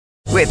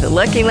With the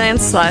Lucky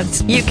Land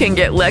Slots, you can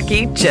get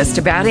lucky just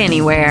about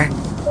anywhere.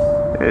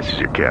 This is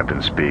your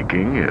captain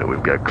speaking.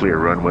 We've got clear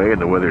runway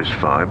and the weather's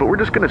fine, but we're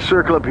just going to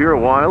circle up here a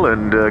while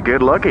and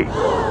get lucky.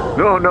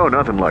 No,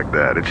 nothing like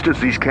that. It's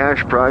just these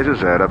cash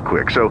prizes add up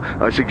quick. So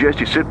I suggest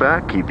you sit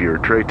back, keep your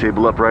tray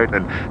table upright,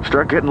 and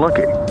start getting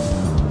lucky.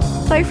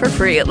 Play for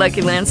free at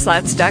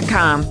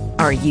LuckyLandSlots.com.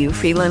 Are you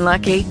feeling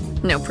lucky?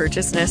 No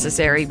purchase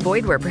necessary.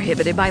 Void where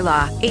prohibited by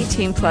law.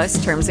 18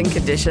 plus terms and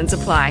conditions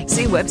apply.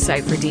 See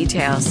website for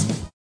details.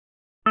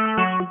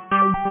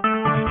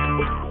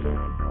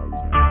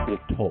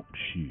 Talk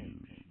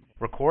shoes.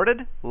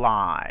 Recorded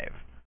live.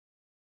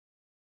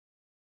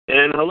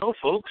 And hello,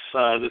 folks.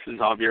 This is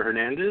Javier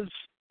Hernandez,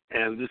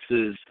 and this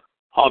is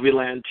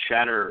Javiland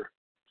Chatter.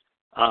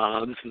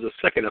 This is the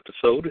second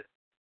episode,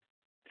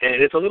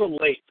 and it's a little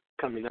late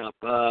coming up.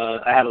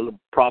 I had a little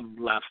problem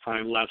last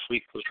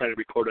week. I was trying to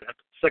record a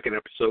second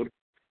episode,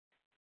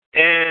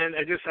 and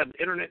I just had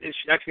internet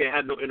issue. Actually, I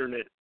had no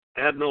internet.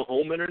 I had no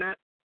home internet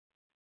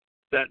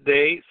that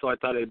day, so I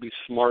thought it'd be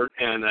smart,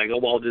 and I go,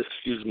 well, I'll just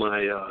use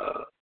my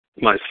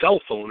cell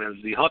phone as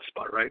the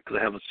hotspot, right? Because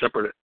I have a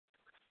separate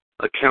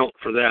account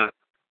for that.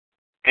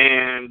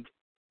 And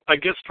I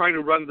guess trying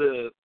to run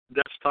the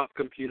desktop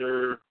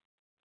computer,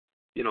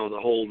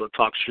 the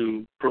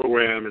TalkShoe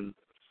program, and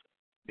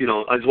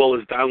as well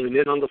as dialing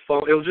in on the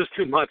phone, it was just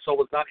too much. So I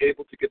was not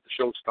able to get the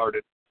show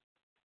started.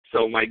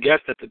 So my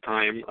guest at the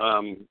time,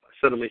 I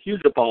sent him a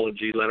huge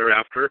apology letter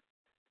after.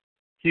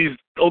 He's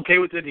okay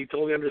with it. He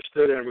totally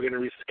understood it, and we're going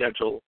to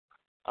reschedule.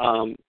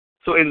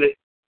 So in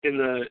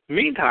the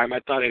meantime,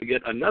 I thought I'd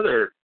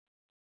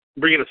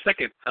bring in a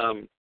second,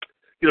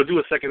 do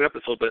a second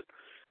episode, but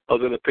I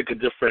was going to pick a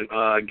different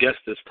guest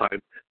this time,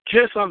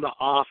 just on the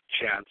off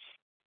chance.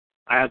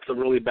 I had some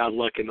really bad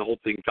luck and the whole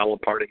thing fell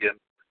apart again.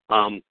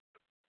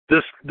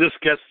 This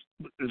guest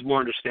is more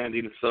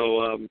understanding,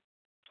 so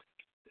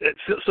if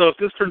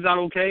this turns out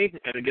okay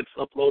and it gets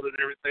uploaded and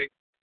everything,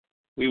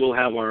 we will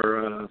have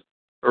our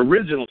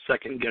original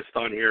second guest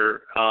on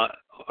here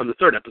on the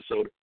third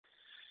episode.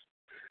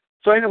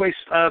 So anyways,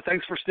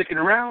 thanks for sticking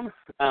around.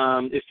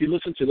 If you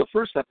listen to the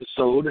first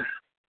episode,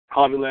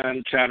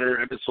 Javiland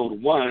Chatter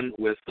episode 1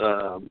 with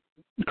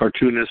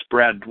cartoonist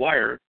Brad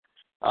Dwyer,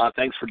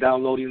 thanks for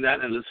downloading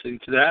that and listening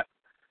to that.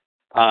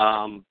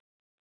 I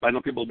know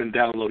people have been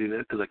downloading it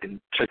because I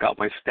can check out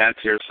my stats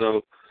here.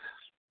 So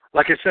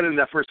like I said in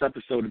that first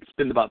episode, it's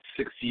been about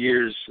 6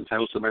 years since I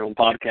hosted my own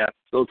podcast.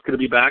 So it's going to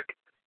be back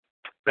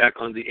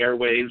on the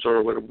airwaves,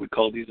 or what we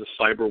call these, the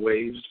cyber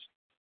waves.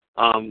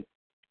 I'm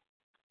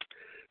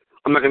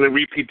not going to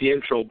repeat the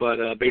intro, but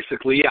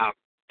basically, yeah,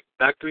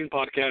 back doing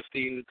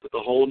podcasting with a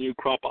whole new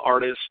crop of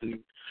artists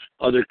and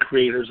other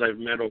creators I've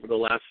met over the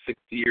last 6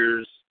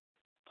 years.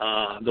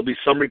 There'll be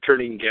some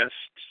returning guests,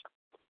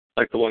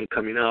 like the one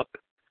coming up,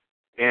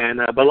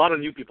 and but a lot of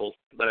new people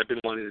that I've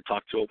been wanting to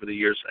talk to over the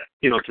years,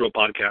 through a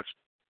podcast.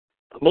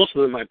 Most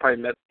of them I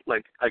probably met,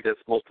 like I guess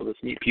most of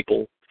us meet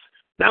people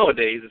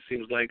nowadays, it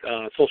seems like,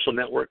 social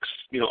networks,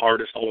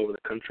 artists all over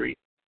the country.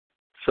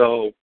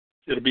 So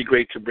it'll be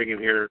great to bring them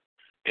here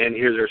and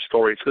hear their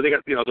stories. Because they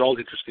got, they're all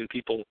interesting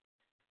people.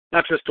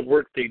 Not just the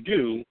work they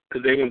do,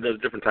 because everyone does a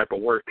different type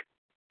of work,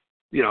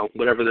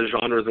 whatever the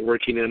genre they're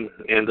working in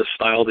and the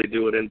style they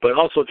do it in, but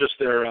also just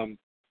their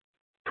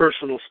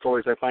personal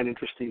stories I find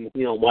interesting,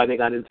 why they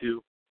got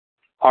into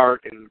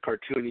art and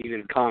cartooning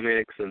and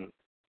comics and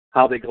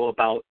how they go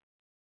about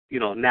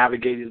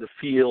navigating the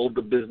field,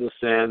 the business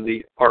end,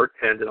 the art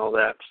end, and all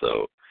that.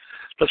 So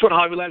that's what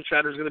Javiland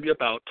Chatter is going to be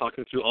about,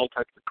 talking to all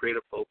types of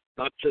creative folks,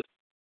 not just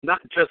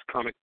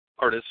comic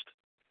artists,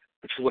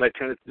 which is what I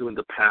tended to do in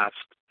the past,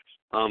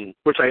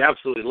 which I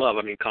absolutely love.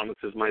 I mean,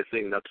 comics is my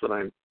thing. That's what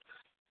I'm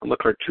a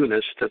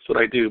cartoonist. That's what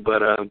I do.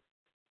 But a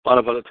lot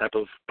of other type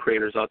of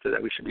creators out there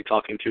that we should be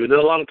talking to. And then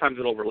a lot of times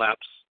it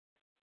overlaps,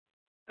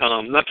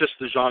 not just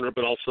the genre,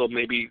 but also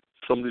maybe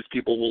some of these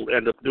people will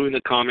end up doing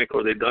a comic,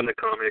 or they've done a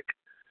comic,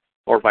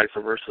 or vice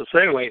versa. So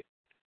anyway,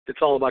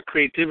 it's all about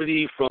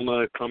creativity from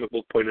a comic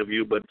book point of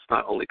view, but it's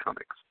not only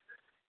comics.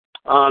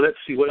 Let's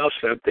see, what else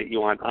should I update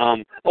you on?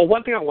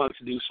 One thing I wanted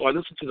to do, so I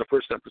listened to the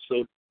first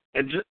episode,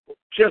 and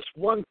just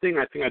one thing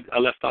I think I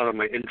left out of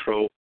my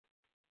intro,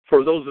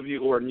 for those of you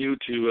who are new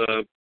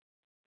to,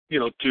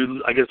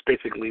 to, I guess,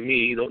 basically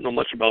me, don't know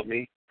much about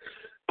me,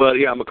 but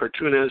yeah, I'm a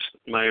cartoonist.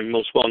 My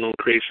most well-known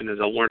creation is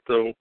El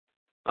Muerto.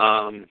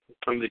 I'm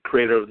the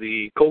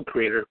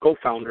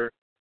co-founder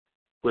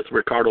with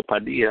Ricardo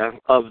Padilla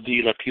of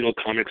the Latino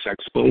Comics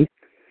Expo,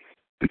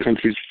 the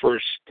country's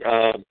first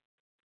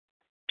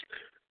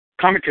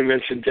comic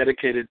convention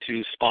dedicated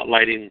to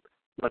spotlighting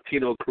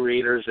Latino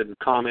creators in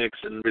comics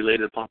and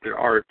related popular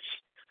arts.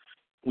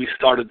 We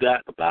started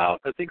that about,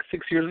 I think,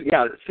 6 years.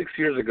 Yeah, 6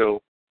 years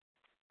ago.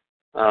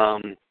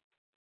 6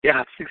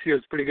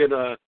 years, pretty good.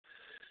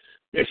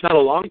 It's not a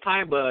long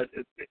time, but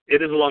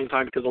it is a long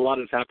time because a lot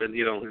has happened,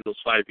 in those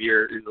 5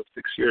 years, in those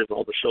 6 years,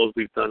 all the shows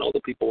we've done, all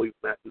the people we've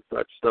met and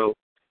such. So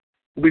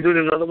we'll be doing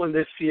another one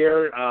this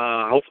year.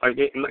 I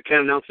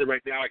can't announce it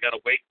right now. I got to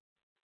wait.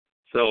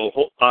 So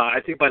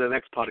I think by the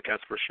next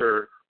podcast for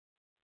sure,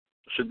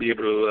 should be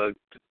able to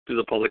do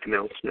the public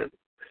announcement.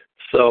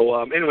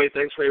 So anyway,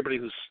 thanks for everybody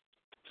who's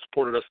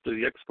supported us through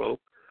the expo.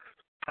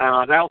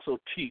 And I also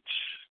teach.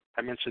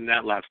 I mentioned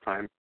that last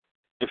time.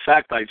 In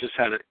fact, I just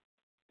had a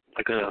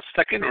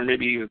second or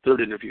maybe even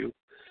third interview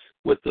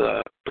with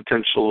a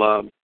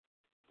potential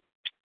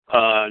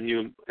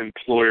new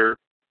employer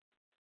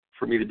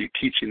for me to be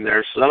teaching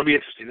there. So that'll be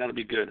interesting. That'll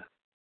be good.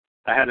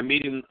 I had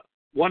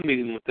one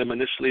meeting with them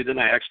initially, then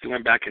I actually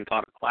went back and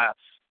taught a class.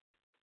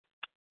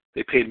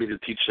 They paid me to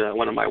teach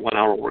one of my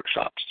 1-hour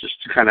workshops just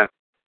to kind of,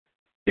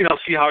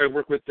 see how I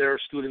work with their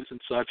students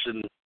and such.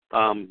 And,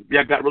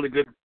 I got really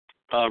good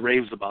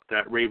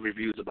rave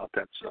reviews about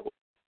that. So,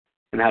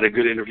 and had a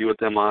good interview with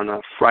them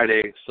on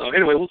Friday. So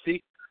anyway, we'll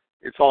see.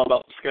 It's all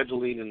about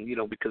scheduling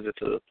and, because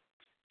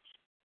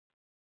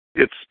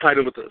it's tied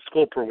in with the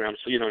school program.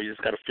 So, you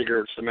just got to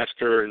figure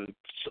semester and,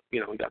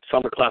 got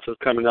summer classes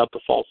coming up, the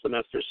fall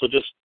semester. So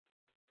just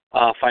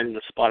finding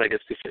the spot, I guess,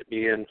 to fit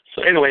me in.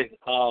 So anyway,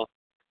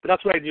 but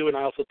that's what I do. And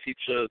I also teach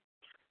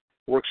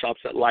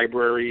workshops at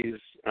libraries.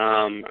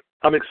 I'm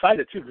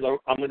excited, too, because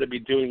I'm going to be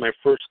doing my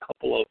first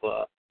couple of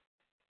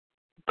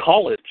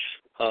college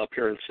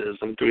appearances.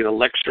 I'm doing a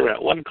lecture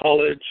at one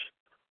college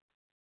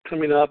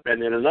coming up,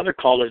 and then another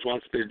college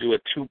wants me to do a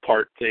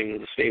 2-part thing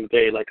the same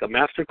day, like a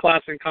master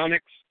class in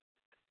comics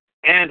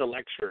and a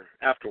lecture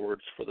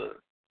afterwards for the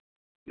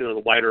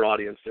the wider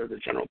audience there, the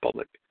general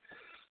public.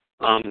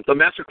 The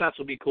master class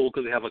will be cool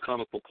because they have a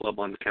comic book club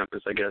on the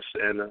campus, I guess,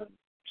 and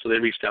so they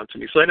reached out to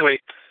me. So anyway,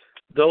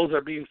 those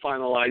are being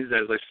finalized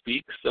as I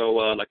speak. So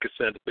like I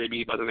said,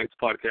 maybe by the next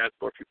podcast,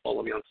 or if you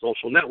follow me on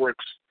social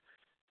networks,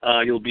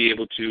 you'll be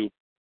able to,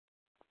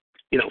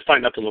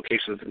 find out the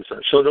locations and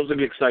such. So those will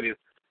be exciting.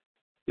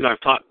 I've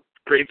taught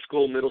grade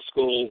school, middle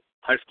school,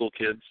 high school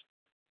kids,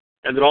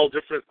 and they're all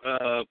different,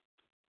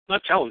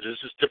 not challenges,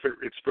 just different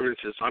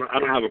experiences. I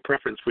don't have a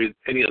preference for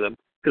any of them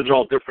because they're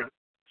all different.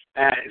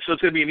 So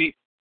it's going to be neat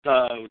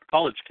with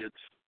college kids,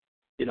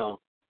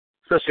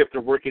 especially if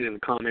they're working in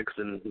comics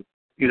and,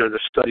 they're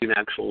studying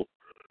actual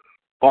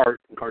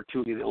art and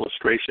cartooning and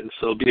illustration.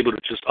 So be able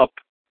to just up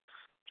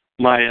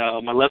my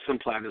lesson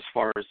plan as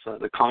far as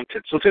the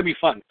content. So it's going to be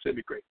fun. It's going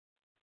to be great.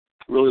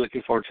 Really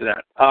looking forward to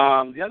that.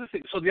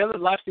 The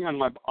last thing on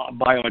my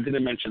bio I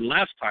didn't mention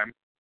last time,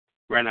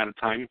 ran out of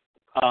time.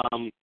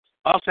 I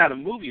also had a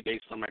movie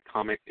based on my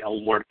comic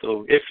El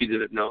Muerto, if you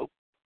didn't know.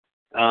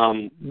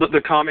 But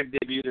the comic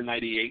debuted in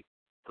 '98,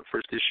 the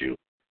first issue,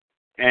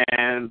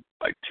 and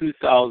by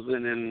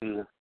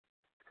 2001.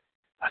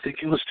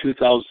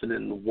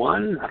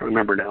 I don't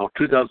remember now. I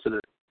think it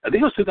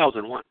was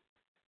 2001.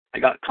 I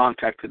got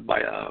contacted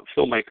by a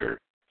filmmaker,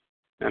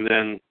 and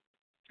then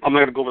I'm not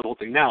going to go over the whole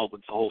thing now, but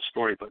it's the whole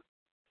story. But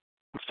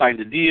we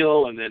signed a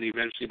deal, and then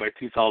eventually by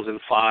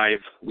 2005,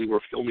 we were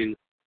filming.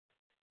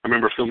 I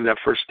remember filming that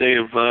first day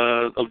of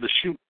the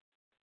shoot.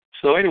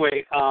 So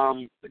anyway,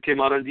 it came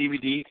out on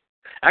DVD.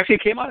 Actually,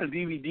 it came out on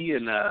DVD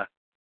in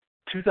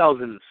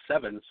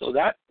 2007. So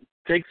that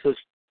takes us,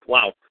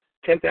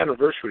 10th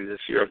anniversary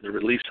this year of the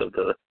release of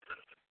the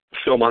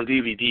film on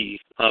DVD.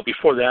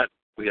 Before that,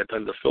 we had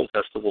done the film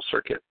festival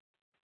circuit,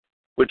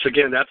 which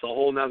again, that's a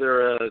whole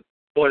nother.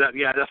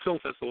 That film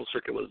festival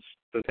circuit was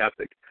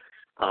fantastic.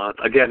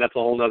 Again, that's a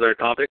whole nother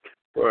topic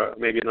for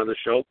maybe another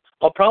show.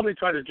 I'll probably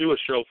try to do a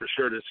show for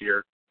sure this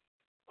year.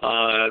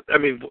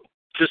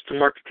 Just to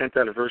mark the 10th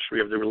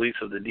anniversary of the release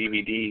of the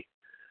DVD.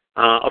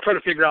 I'll try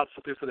to figure out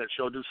something for that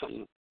show, do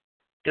something,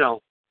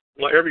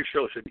 every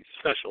show should be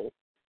special,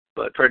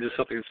 but try to do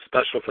something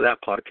special for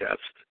that podcast.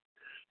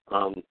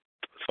 As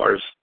far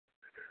as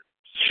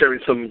sharing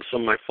some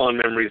of my fond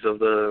memories of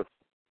the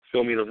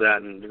filming of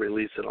that and the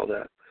release and all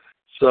that.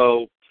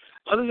 So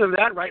other than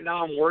that, right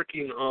now I'm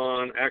working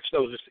on, actually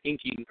I was just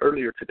inking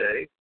earlier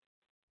today,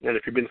 and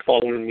if you've been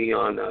following me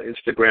on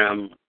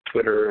Instagram,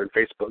 Twitter, and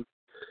Facebook,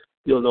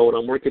 you'll know what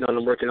I'm working on.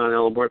 I'm working on an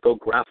El Muerto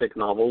graphic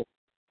novel.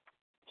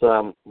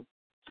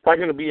 It's probably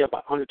going to be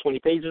about 120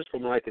 pages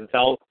from what I can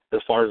tell,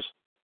 as far as,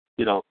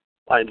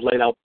 I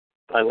laid out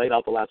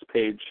the last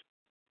page.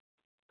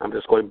 I'm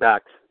just going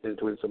back and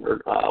doing some,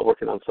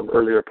 working on some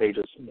earlier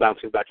pages,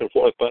 bouncing back and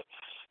forth. But,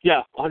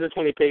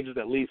 120 pages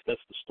at least, that's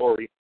the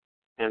story.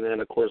 And then,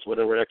 of course,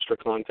 whatever extra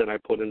content I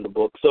put in the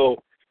book.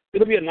 So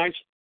it'll be a nice,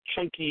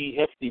 chunky,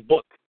 hefty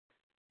book.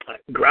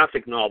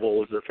 Graphic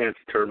novel is a fancy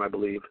term, I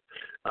believe,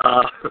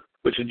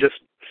 which is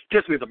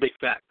just means a big,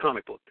 fat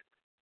comic book.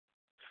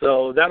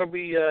 So that'll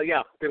be,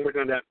 been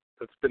working on that.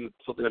 That's been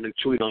something I've been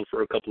chewing on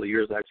for a couple of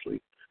years,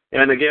 actually.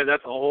 And again,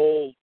 that's a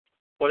whole,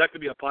 that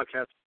could be a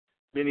podcast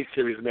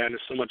mini-series, man.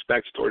 There's so much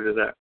backstory to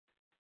that.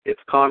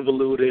 It's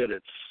convoluted.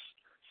 It's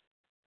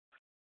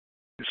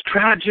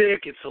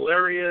tragic. It's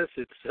hilarious.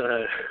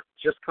 It's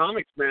just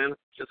comics, man.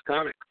 Just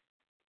comics.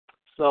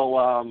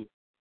 So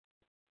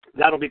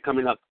that'll be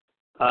coming up.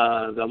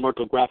 The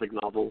Muerto graphic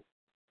novel,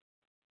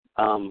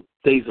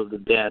 Days of the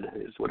Dead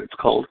is what it's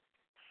called.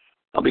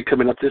 I'll be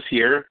coming up this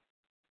year.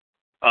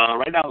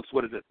 Right now it's,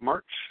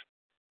 March?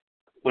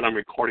 When I'm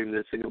recording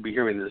this, and you'll be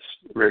hearing this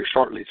very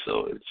shortly,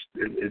 so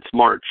it's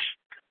March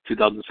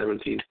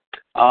 2017.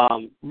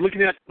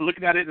 Looking at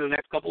it in the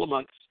next couple of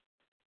months.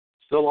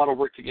 Still a lot of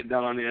work to get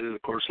done on it, and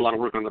of course a lot of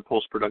work on the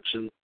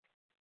post-production.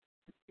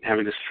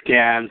 Having to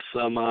scan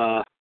some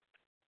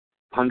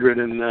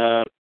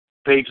 100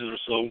 pages or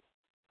so.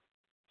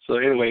 So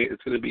anyway,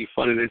 it's going to be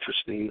fun and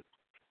interesting.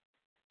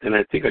 And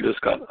I think I just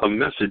got a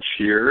message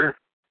here.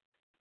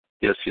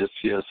 Yes.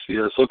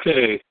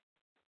 Okay.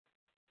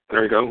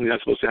 There you go. You're not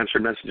supposed to answer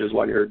messages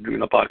while you're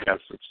doing a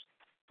podcast. I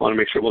want to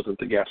make sure it wasn't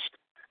the guest.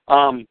 So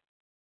I'm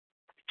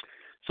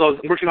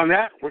working on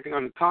that, working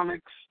on the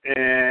comics,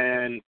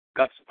 and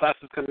got some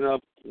classes coming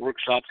up,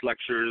 workshops,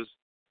 lectures,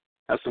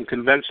 have some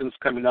conventions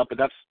coming up, but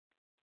that's,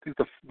 I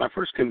think, my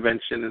first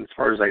convention, as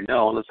far as I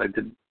know, unless I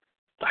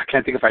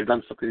can't think if I've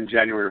done something in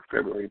January or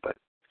February, but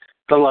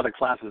done a lot of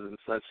classes and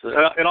such. So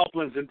it all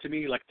blends into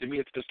me. Like, to me,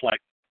 it's just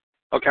like,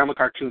 okay, I'm a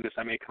cartoonist,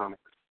 I make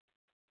comics.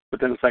 But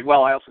then it's like,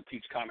 well, I also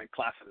teach comic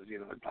classes,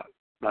 about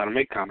how to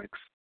make comics.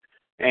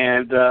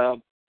 And I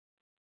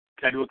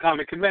do a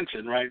comic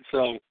convention, right?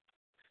 So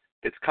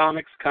it's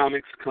comics for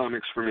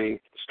me,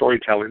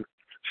 storytelling.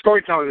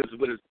 Storytelling is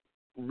what it's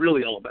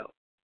really all about.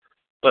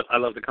 But I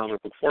love the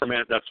comic book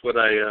format. That's what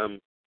I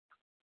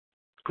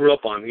grew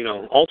up on,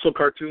 also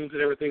cartoons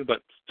and everything,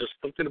 but just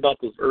something about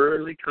those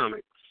early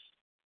comics.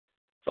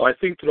 So I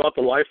think throughout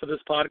the life of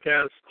this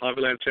podcast,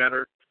 Javiland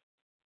Chatter,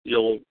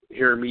 you'll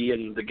hear me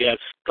and the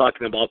guests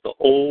talking about the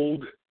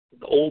old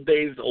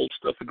days, the old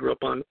stuff we grew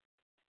up on,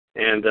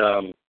 and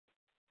the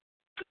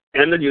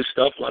new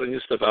stuff, a lot of new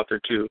stuff out there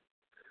too,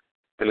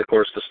 and of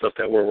course the stuff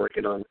that we're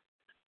working on.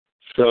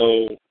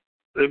 So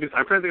I'm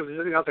trying to think if there's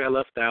anything out there I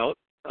left out.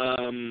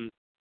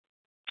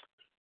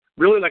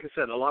 Really, like I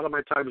said, a lot of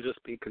my time is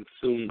just being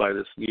consumed by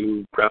this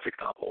new graphic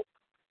novel,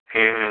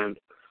 and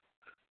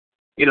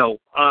I don't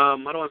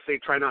want to say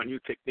trying out new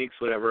techniques,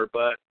 whatever,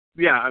 but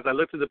yeah, as I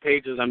look through the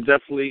pages, I'm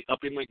definitely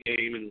upping my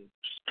game and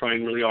just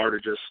trying really hard to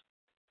just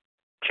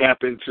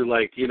tap into,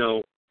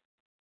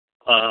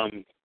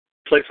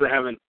 places I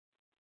haven't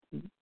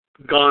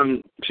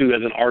gone to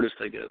as an artist,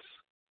 I guess.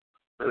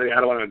 I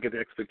don't want to get the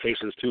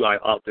expectations too high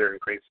out there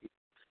and crazy.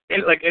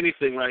 And like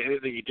anything, right?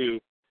 Anything you do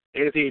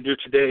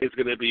today is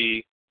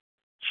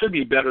should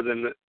be better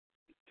than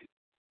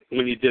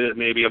when you did it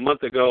maybe a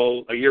month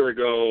ago, a year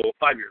ago,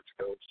 5 years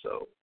ago.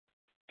 So,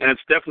 and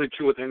it's definitely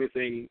true with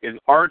anything in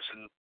arts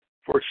and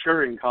for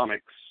sure in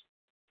comics.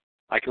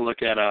 I can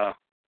look at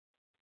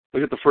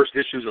the first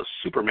issues of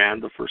Superman,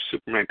 the first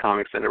Superman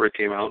comics that ever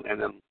came out,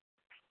 and then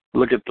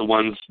look at the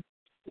ones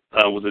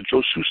was it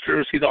Joe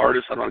Shuster? Is he the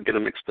artist? I don't want to get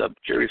them mixed up.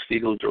 Jerry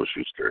Siegel, Joe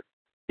Shuster.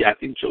 Yeah, I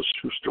think Joe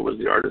Shuster was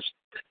the artist.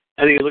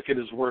 And then you look at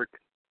his work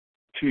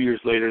 2 years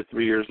later,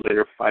 3 years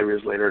later, 5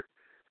 years later,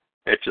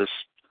 it just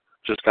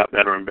got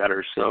better and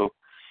better. So,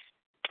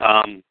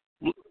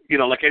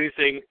 like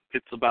anything,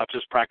 it's about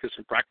just practice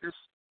and practice.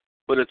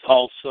 But it's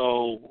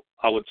also,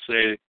 I would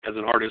say, as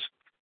an artist,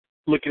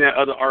 looking at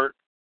other artists,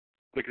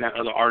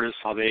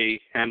 how they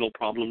handle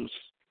problems,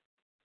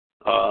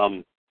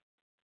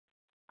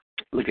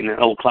 looking at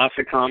old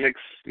classic comics,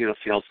 see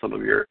how some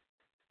of your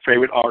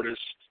favorite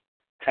artists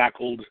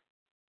tackled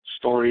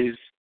stories.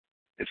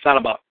 It's not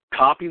about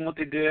copying what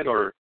they did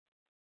or,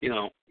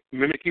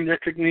 mimicking their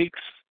techniques.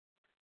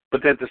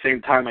 But then at the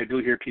same time, I do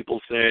hear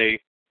people say,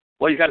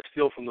 well, you got to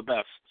steal from the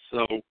best.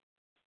 So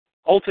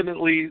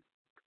ultimately,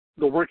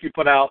 the work you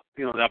put out,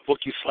 that book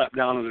you slap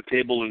down on the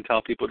table and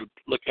tell people to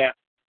look at,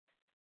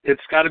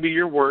 it's got to be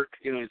your work.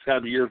 It's got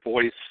to be your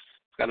voice.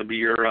 It's got to be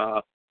your,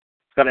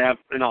 it's got to have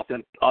an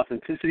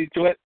authenticity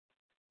to it.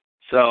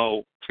 So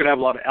it's going to have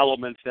a lot of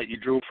elements that you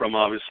drew from,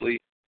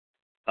 obviously,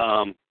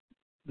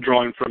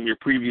 drawing from your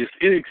previous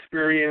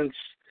experience,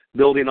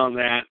 building on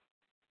that,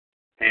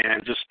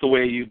 and just the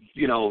way you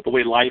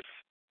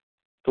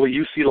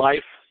see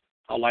life,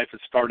 how life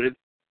has started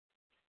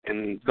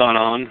and gone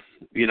on,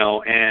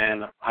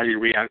 and how you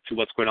react to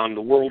what's going on in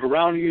the world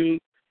around you,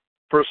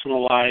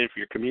 personal life,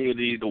 your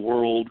community, the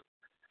world.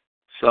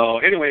 So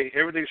anyway,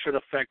 everything should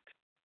affect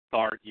the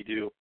art you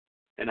do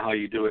and how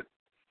you do it.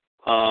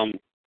 And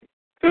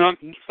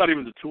it's not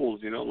even the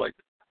tools,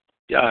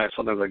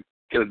 sometimes I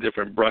get a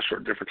different brush or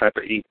a different type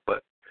of ink,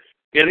 but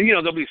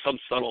there'll be some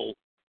subtle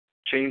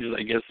changes,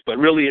 I guess, but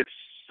really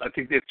I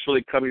think it's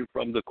really coming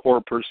from the core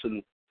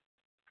person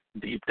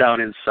deep down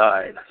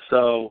inside.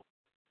 So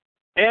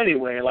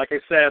anyway, like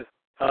I said,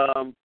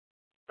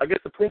 I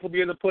guess the proof will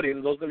be in the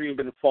pudding. Those of you who've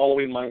been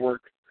following my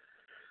work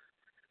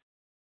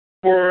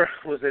for,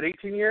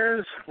 18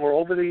 years or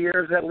over the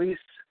years at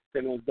least?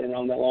 I know it's been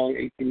around that long,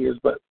 18 years,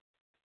 but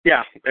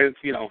yeah, it's,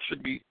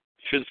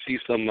 should see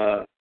some,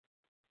 you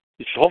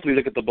should hopefully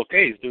look at the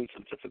bouquets, doing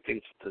some different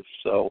things with this.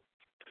 So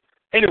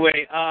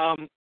anyway,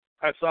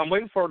 so I'm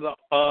waiting for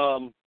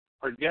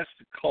our guest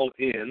to call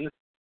in,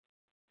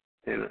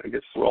 and I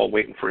guess we're all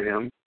waiting for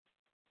him.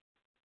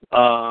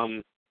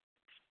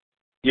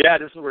 Yeah,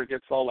 this is where it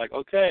gets all like,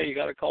 okay, you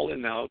got to call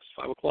in now. It's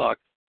 5 o'clock.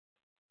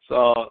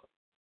 So,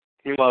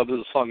 meanwhile,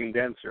 there's a song and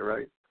dance here,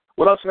 right?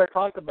 What else should I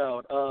talk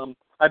about?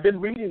 I've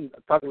been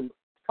talking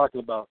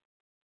about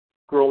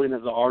growing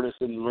as an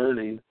artist and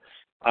learning.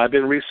 I've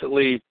been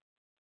recently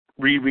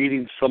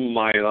rereading some of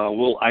my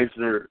Will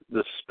Eisner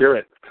The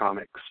Spirit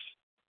comics.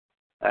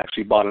 I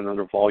actually bought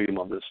another volume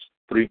of this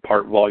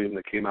 3-part volume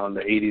that came out in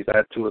the 80s. I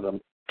had 2 of them.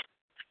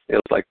 It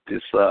was like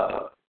this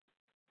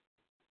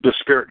The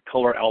Spirit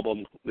color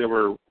album. They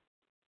were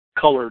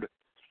colored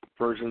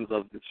versions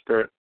of The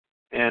Spirit,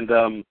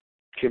 and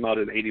came out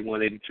in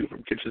 81, 82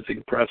 from Kitchen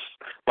Sink Press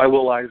by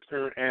Will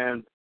Eisner.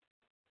 And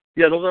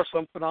yeah, those are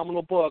some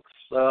phenomenal books.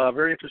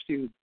 Very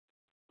interesting.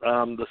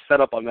 The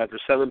setup on that.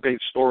 They're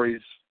 7-page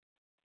stories.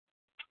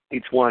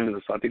 Each one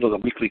is, I think it was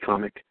a weekly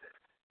comic.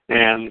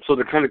 And so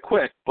they're kind of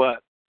quick,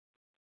 but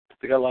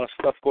they got a lot of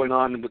stuff going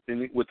on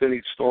within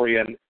each story.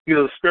 And, you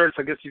know, the spirits,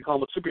 I guess you call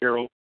him a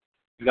superhero.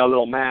 He's got a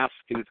little mask,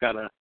 and he's got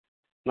a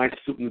nice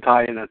suit and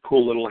tie and a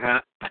cool little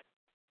hat.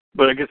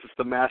 But I guess it's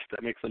the mask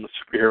that makes him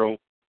a superhero.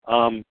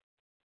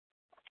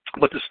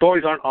 But the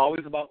stories aren't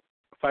always about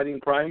fighting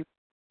crime.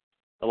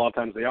 A lot of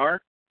times they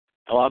are.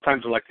 A lot of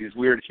times they're like these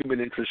weird human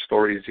interest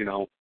stories, you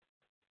know.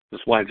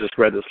 This one I just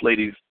read, this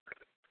lady's,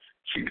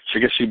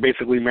 she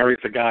basically marries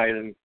a guy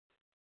and,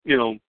 you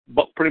know,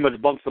 pretty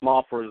much bumps him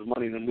off for his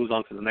money and then moves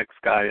on to the next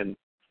guy. And,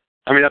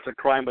 I mean, that's a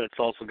crime, but it's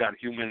also got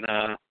human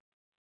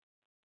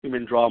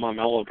drama,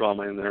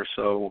 melodrama in there.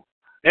 So,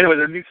 anyway,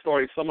 they're neat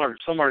stories. Some are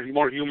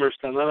more humorous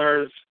than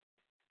others.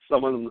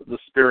 Some of them, the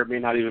spirit may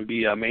not even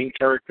be a main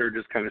character,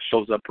 just kind of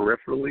shows up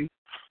peripherally.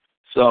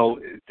 So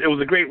it was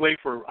a great way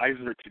for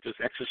Eisner to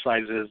just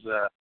exercise his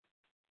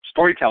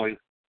storytelling,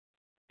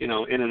 you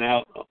know, in and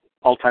out,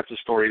 all types of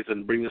stories,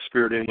 and bring the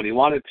spirit in when he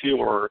wanted to,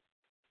 or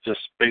just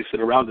base it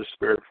around the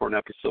spirit for an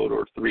episode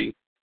or 3.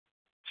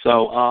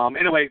 So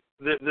anyway,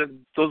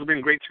 those have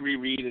been great to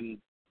reread, and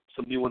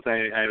some new ones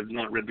I have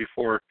not read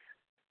before,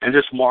 and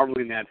just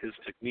marveling at his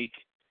technique.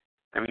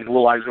 I mean,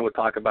 Will Eisner would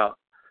talk about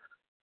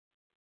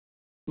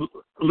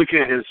looking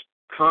at his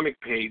comic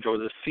page or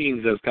the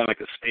scenes as kind of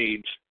like a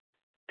stage,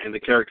 and the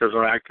characters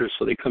are actors,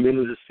 so they come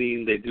into the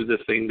scene, they do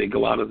this thing, they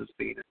go out of the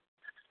scene.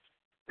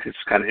 It's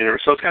kind of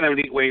interesting. So it's kind of a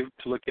neat way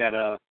to look at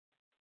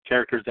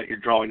characters that you're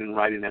drawing and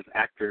writing as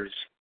actors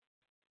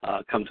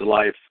come to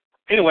life.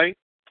 Anyway,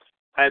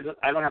 I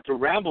don't have to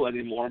ramble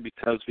anymore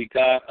because we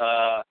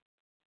got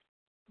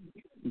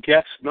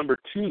guest number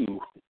 2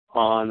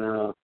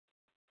 on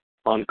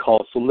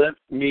call. So let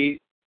me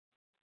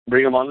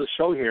bring him on the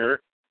show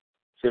here.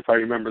 See if I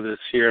remember this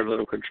here.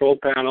 Little control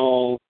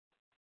panel.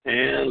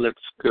 And let's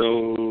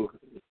go.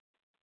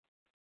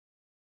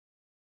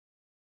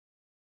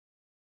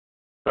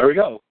 There we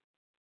go.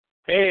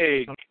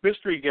 Hey,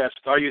 mystery guest,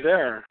 are you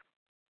there?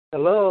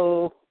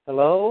 Hello.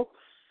 Hello.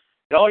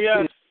 Oh,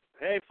 yes.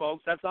 Hey,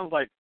 folks, that sounds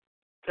like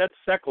Ted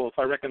Seckel, if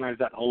I recognize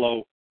that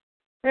hello.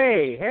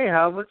 Hey,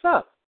 what's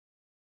up?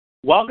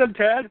 Welcome,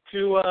 Ted,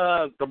 to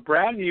the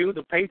brand new,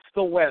 the paint's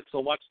still wet, so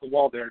watch the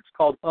wall there. It's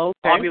called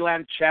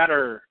Javiland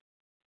Chatter.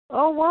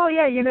 Oh, well,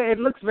 yeah, you know, it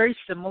looks very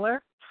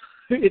similar.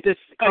 The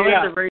colors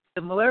are very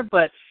similar,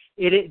 but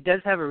it does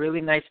have a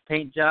really nice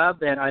paint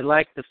job, and I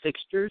like the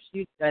fixtures.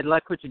 I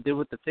like what you did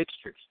with the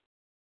fixtures.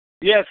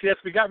 Yes,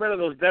 we got rid of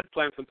those dead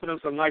plants and put in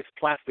some nice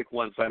plastic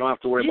ones, so I don't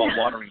have to worry about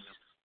watering them.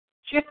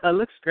 Yeah, it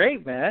looks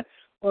great, man.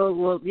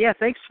 Well, yeah,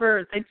 thanks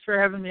for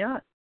having me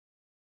on.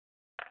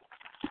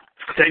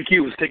 Thank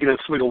you. I was taking a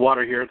swig of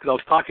water here because I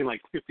was talking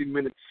like 15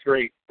 minutes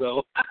straight,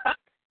 so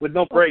with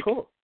no break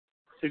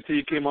until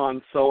you came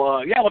on.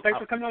 So, thanks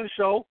for coming on the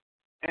show.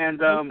 And,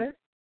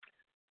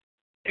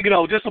 you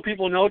know, just so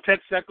people know, Ted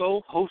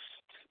Seckel hosts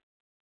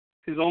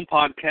his own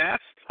podcast.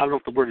 I don't know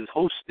if the word is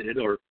hosted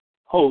or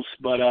host,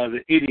 but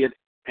the Idiot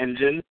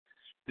Engine.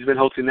 He's been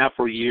hosting that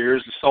for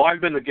years. So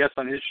I've been a guest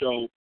on his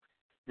show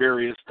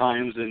various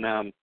times,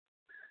 and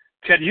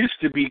Ted used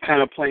to be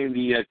kind of playing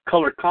the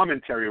color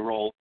commentary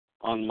role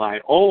on my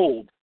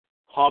old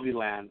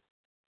Javiland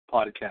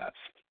podcast.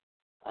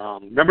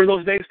 Remember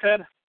those days,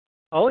 Ted?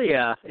 Oh,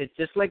 yeah. It's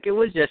just like it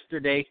was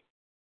yesterday.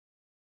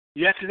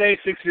 Yesterday,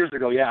 6 years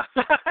ago, yeah.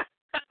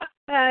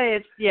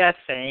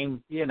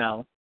 Same. You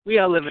know, we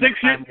all live in a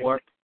time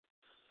warp.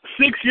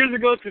 6 years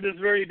ago to this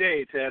very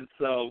day, Ted.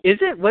 So is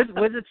it? Was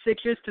it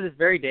 6 years to this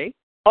very day?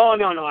 Oh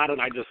no, I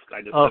don't. I just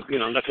you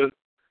know,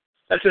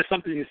 that's just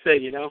something you say,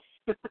 you know.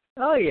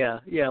 Oh yeah.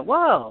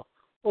 Wow.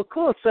 Well,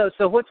 cool. So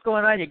what's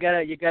going on? You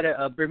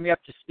gotta bring me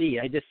up to speed.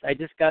 I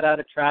just got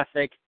out of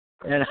traffic,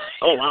 and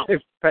I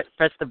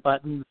pressed the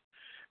buttons,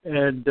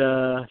 and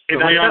now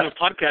you're on the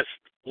podcast.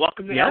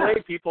 Welcome to LA,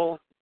 people.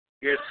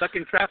 You're stuck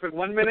in traffic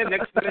 1 minute,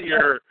 next minute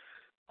you're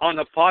on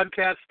the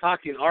podcast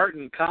talking art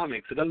and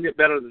comics. It doesn't get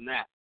better than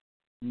that.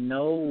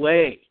 No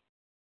way.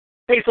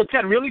 Hey, so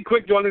Ted, really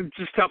quick, do you want to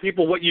just tell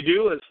people what you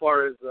do as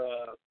far as,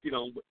 you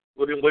know,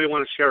 what do you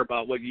want to share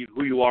about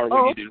who you are,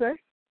 what you do? Okay.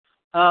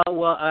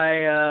 Well,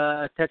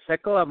 Ted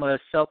Seckel, I'm a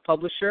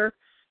self-publisher.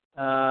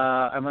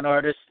 I'm an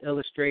artist,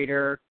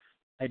 illustrator.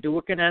 I do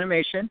work in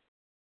animation.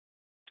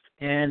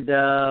 And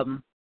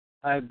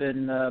I've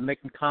been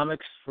making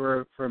comics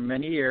for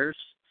many years,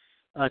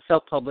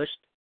 self-published.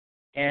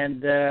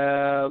 And,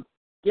 that's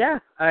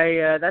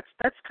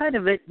kind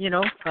of it, you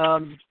know.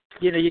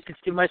 You know, you can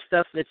see my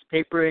stuff. It's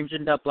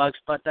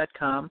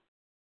paperengine.blogspot.com.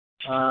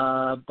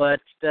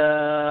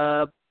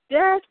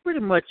 Yeah, that's pretty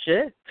much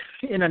it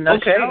in a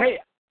nutshell. Okay. Hey.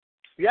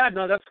 Yeah,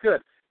 no, that's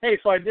good. Hey,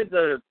 so I did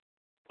the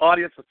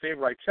audience a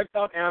favor. I checked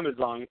out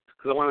Amazon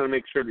because I wanted to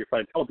make sure before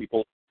I tell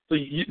people. So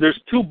there's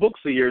 2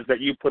 books a year that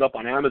you put up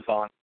on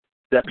Amazon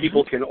that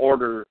people can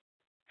order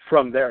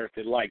from there if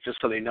they like, just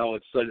so they know.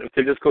 It's if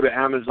they just go to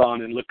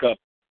Amazon and look up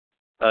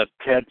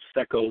Ted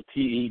Secco,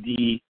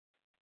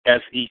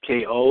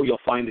 TEDSEKO, you'll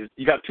find it.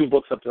 You got 2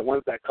 books up there.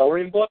 One's that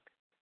coloring book.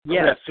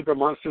 Yeah. That Super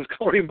Monsters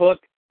coloring book.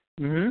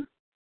 Mm-hmm.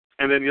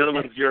 And then the other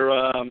one's your,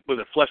 was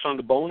it Flesh on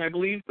the Bone, I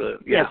believe?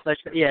 Yeah,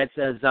 it's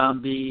a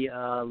zombie,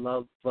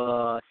 love,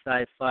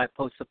 sci-fi,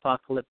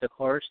 post-apocalyptic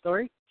horror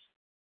story.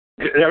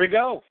 There we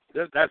go.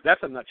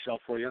 That's a nutshell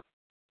for you.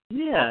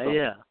 Yeah, awesome.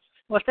 Yeah.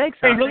 Well, thanks,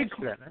 hey, man. really Thanks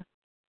for that, man.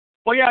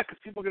 Well, yeah, because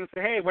people are going to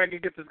say, hey, where can you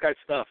get this guy's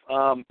stuff?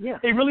 Yeah.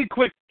 Hey, really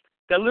quick,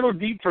 that little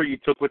detour you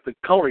took with the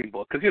coloring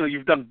book, because,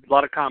 you've done a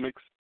lot of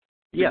comics.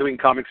 You've been doing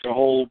comics the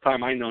whole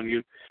time I've known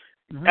you.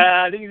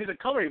 Mm-hmm. Then you did a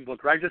coloring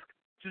book, right? Just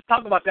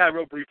talk about that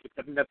real briefly.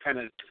 I think that kind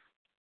of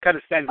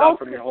stands out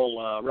from your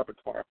whole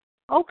repertoire.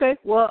 Okay.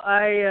 Well,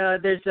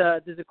 there's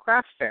a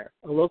craft fair,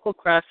 a local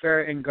craft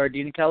fair in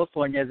Gardena,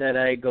 California that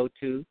I go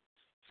to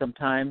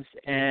sometimes,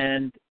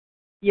 and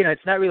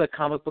it's not really a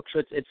comic book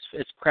show.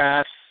 It's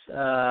crafts,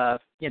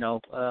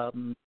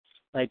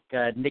 like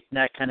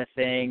knick-knack kind of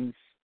things,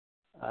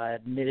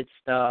 knitted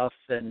stuff,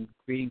 and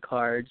greeting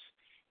cards,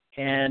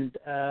 and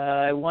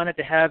I wanted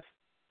to have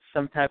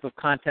some type of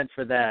content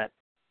for that.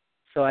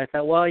 So I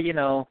thought, well,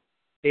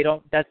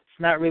 that's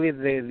not really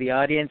the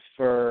audience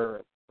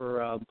for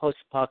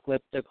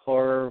post-apocalyptic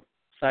horror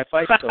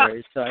sci-fi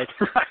stories.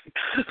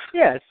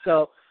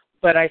 So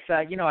but I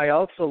thought, I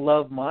also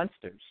love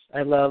monsters.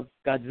 I love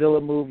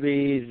Godzilla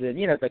movies and,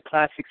 the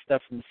classic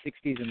stuff from the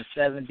 60s and the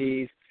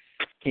 70s,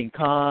 King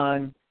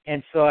Kong.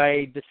 And so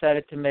I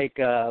decided to make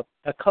a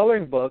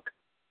coloring book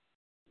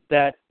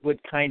that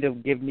would kind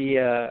of give me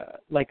a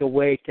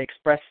way to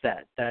express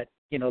that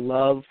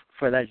love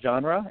for that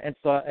genre. And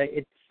so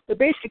but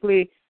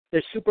basically,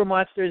 they're super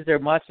monsters. They're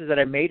monsters that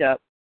I made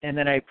up, and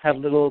then I have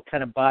little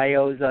kind of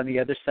bios on the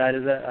other side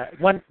of the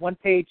one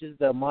page is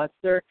the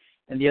monster,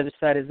 and the other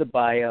side is the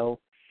bio.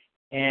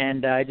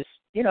 And I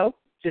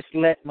just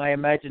let my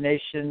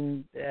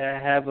imagination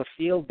have a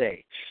field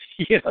day.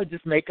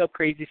 Just make up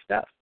crazy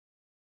stuff.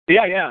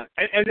 Yeah.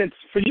 And it's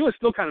for you, it's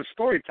still kind of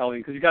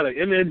storytelling because you got an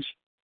image,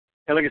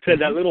 and like I said,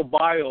 that little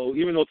bio,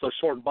 even though it's a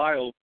short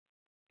bio,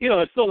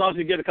 it still allows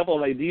you to get a couple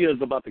of ideas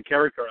about the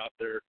character out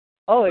there.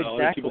 Oh,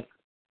 exactly.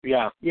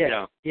 Yeah,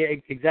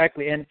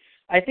 exactly. And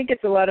I think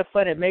it's a lot of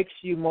fun. It makes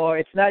you more.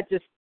 It's not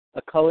just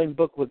a coloring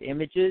book with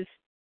images.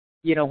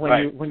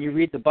 When you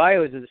read the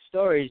bios of the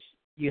stories,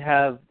 you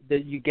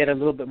get a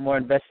little bit more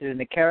invested in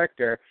the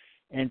character,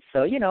 and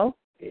so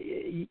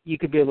you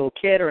could be a little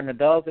kid or an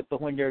adult,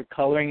 but when you're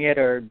coloring it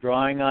or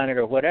drawing on it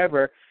or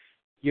whatever,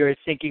 you're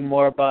thinking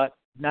more about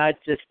not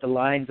just the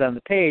lines on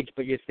the page,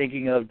 but you're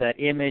thinking of that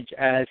image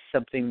as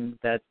something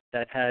that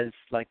has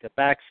like a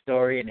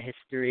backstory and a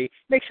history.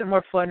 Makes it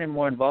more fun and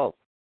more involved.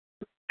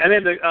 And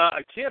then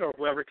a kid or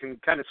whoever can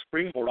kind of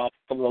springboard off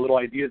some of the little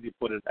ideas you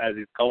put as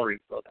he's coloring.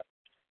 So that.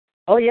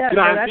 Oh yeah,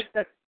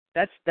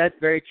 that's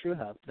very true,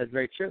 Hub. That's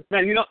very true.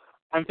 Man,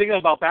 I'm thinking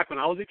about back when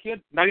I was a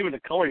kid. Not even a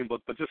coloring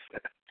book, but just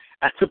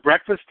at the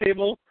breakfast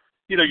table.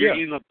 You're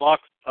eating a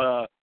box.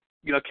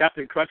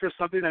 Captain Crunch or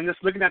something, and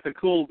just looking at the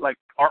cool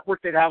artwork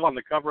they'd have on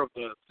the cover of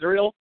the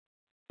cereal.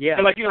 Yeah.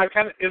 And I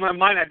kind of in my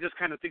mind I just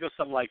kind of think of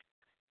some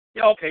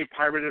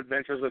Pirate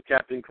Adventures with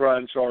Captain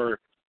Crunch or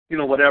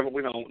whatever,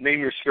 name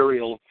your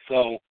cereal.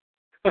 So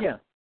yeah.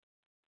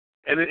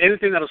 And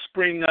anything that'll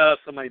spring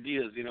some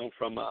ideas,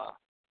 from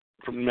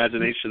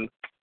imagination.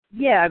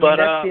 Yeah, I mean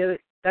that's the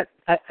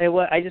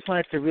other. I just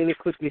wanted to really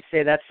quickly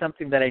say that's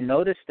something that I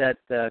noticed at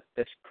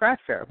this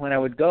craft fair when I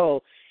would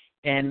go,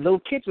 and little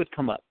kids would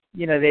come up.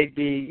 They'd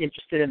be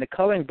interested in the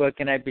coloring book,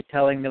 and I'd be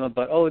telling them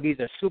about, these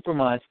are super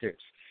monsters.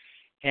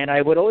 And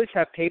I would always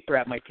have paper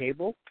at my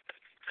table,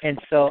 and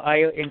so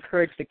I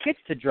encourage the kids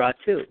to draw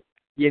too.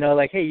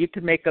 Hey, you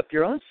could make up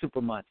your own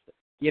super monster.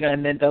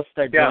 And then they'll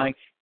start drawing,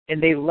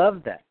 and they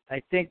love that.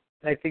 I think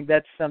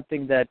that's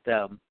something that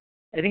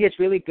I think it's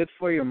really good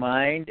for your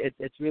mind.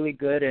 It's really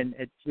good, and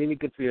it's really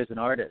good for you as an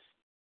artist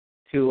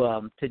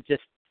to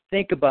just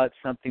think about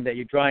something that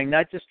you're drawing.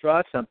 Not just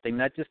draw something,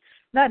 not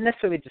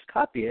necessarily just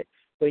copy it.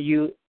 But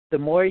the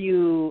more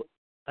you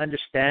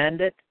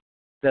understand it,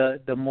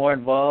 the more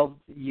involved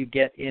you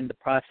get in the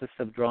process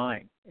of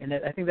drawing, and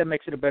I think that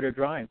makes it a better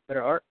drawing,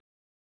 better art.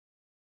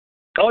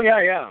 Oh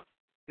yeah.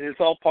 It's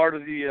all part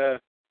of the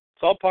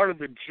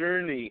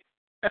journey.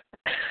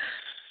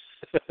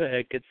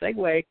 Good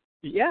segue.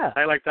 Yeah.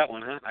 I like that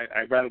one, huh?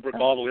 I'd rather work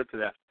all the way up to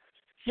that.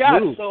 Yeah.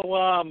 Ooh. So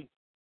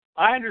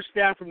I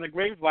understand from the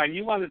grapevine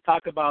you wanted to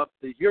talk about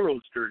the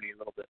hero's journey a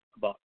little bit,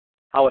 about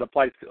how it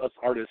applies to us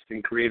artists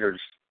and creators.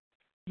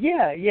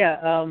 Yeah.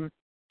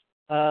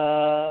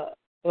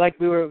 Like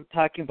we were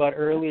talking about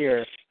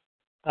earlier,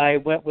 I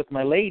went with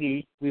my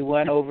lady. We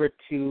went over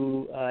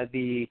to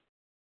the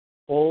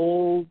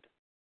Old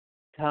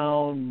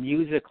Town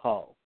Music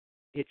Hall.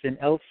 It's in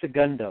El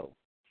Segundo.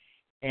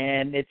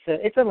 and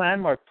it's a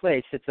landmark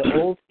place. It's an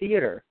old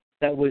theater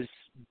that was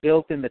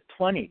built in the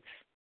 1920s,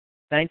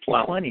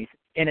 Wow.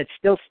 and it's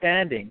still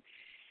standing.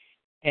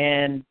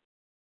 And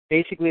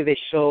basically, they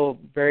show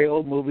very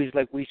old movies.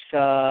 Like we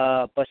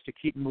saw a Buster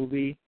Keaton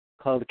movie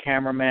called The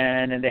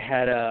Cameraman, and they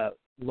had a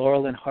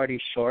Laurel and Hardy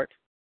short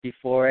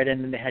before it,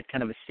 and then they had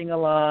kind of a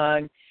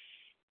sing-along.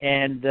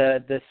 And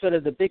the sort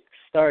of the big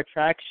star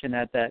attraction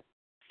at that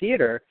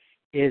theater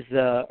is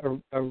a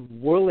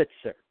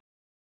Wurlitzer,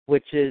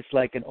 which is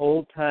like an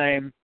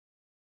old-time,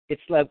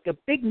 it's like a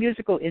big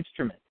musical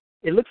instrument.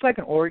 It looks like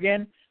an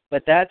organ,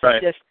 but that's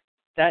Right. just,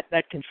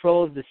 that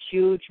controls this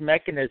huge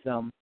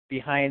mechanism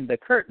behind the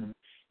curtain.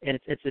 And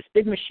it's this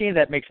big machine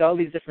that makes all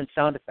these different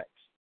sound effects.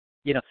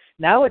 You know,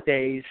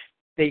 nowadays,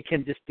 they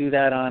can just do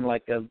that on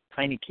like a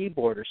tiny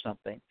keyboard or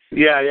something.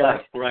 Yeah,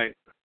 right.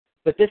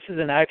 But this is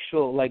an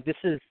actual, like, this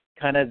is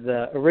kind of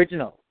the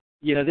original.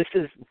 You know, this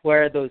is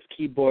where those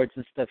keyboards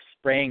and stuff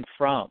sprang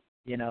from,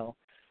 you know.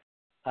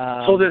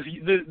 So this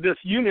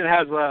unit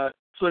has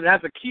it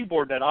has a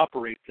keyboard that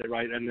operates it,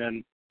 right? And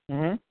then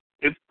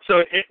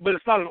but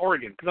it's not an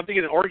organ, because I'm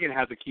thinking an organ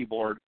has a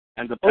keyboard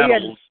and the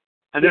pedals,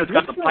 and then it's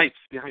got the pipes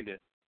behind it.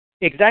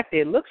 Exactly.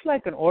 It looks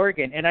like an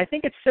organ, and I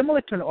think it's similar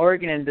to an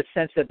organ in the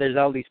sense that there's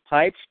all these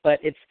pipes, but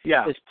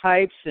there's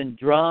pipes and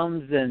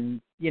drums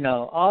and, you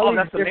know, all these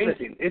that's different...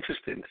 amazing.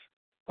 Interesting.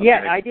 Okay.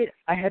 Yeah,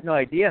 I had no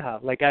idea how.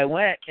 Like, I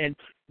went, and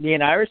me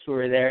and Iris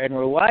were there, and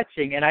we're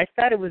watching, and I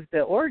thought it was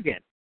the organ.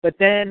 But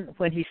then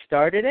when he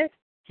started it,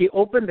 he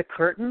opened the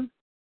curtain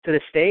to the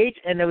stage,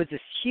 and there was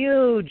this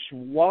huge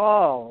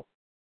wall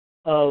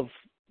of,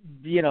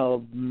 you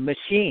know,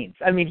 machines.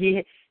 I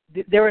mean,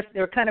 they were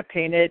kind of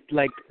painted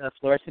like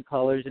fluorescent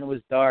colors, and it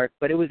was dark,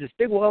 but it was this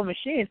big wall of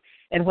machines.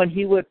 And when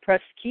he would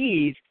press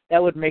keys,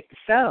 that would make the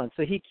sound.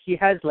 So he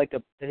has like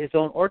his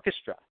own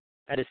orchestra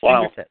at his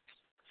fingertips.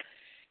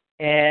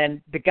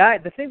 And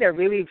the thing that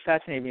really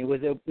fascinated me was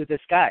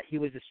this guy. He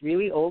was this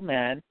really old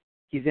man.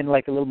 He's in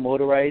like a little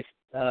motorized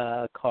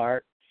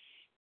cart,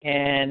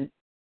 and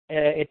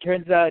it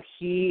turns out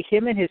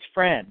him and his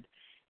friend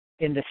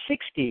in the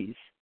 60s,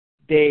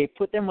 they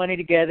put their money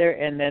together,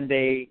 and then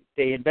they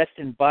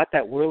invested and bought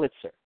that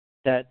Wurlitzer,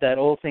 that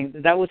old thing.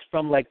 That was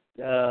from like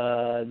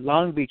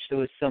Long Beach. There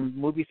was some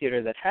movie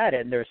theater that had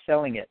it, and they were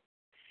selling it.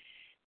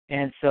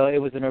 And so it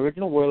was an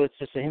original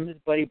Wurlitzer. So him and his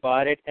buddy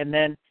bought it, and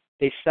then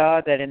they saw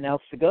that in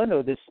El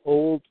Segundo, this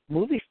old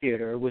movie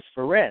theater was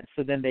for rent.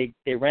 So then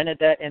they rented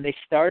that, and they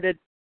started,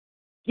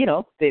 you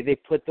know, they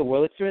put the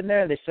Wurlitzer in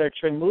there, and they started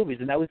showing movies,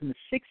 and that was in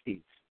the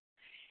 60s.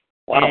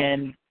 Wow.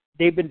 And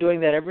they've been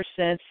doing that ever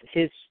since.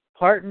 His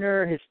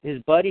partner,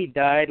 his buddy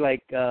died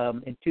like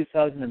in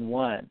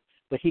 2001,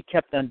 but he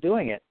kept on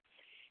doing it.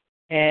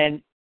 And,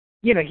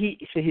 you know, he's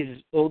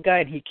an old guy,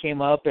 and he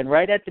came up, and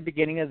right at the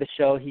beginning of the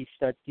show, he's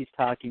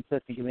talking, so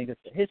he's giving us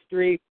the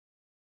history.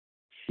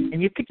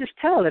 And you could just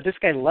tell that this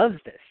guy loves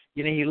this.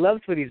 You know, he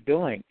loves what he's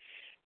doing.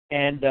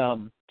 And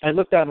I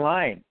looked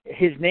online.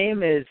 His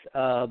name is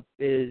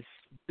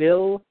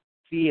Bill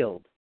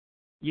Field.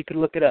 You could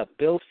look it up.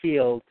 Bill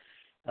Field,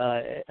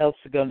 El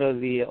Segundo,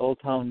 the Old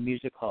Town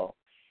Music Hall.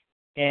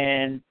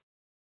 And,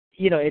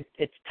 you know,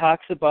 it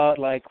talks about,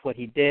 like, what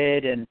he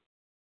did, and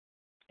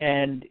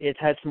it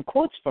has some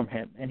quotes from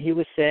him. And he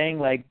was saying,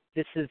 like,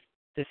 this is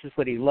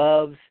what he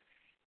loves,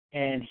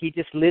 and he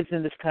just lives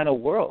in this kind of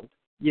world.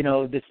 You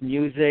know, this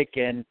music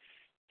and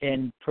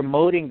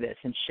promoting this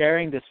and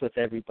sharing this with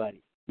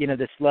everybody. You know,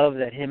 this love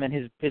that him and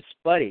his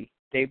buddy,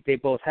 they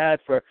both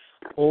had for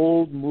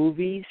old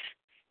movies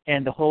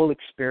and the whole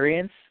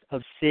experience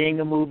of seeing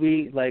a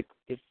movie, like,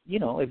 if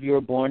you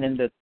were born in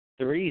the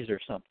 30s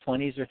or something,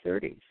 20s or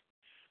 30s.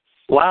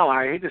 Wow,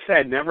 I hate to say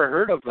I'd never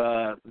heard of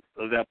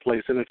that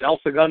place. And it's El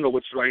Segundo,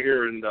 which is right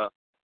here in the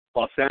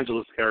Los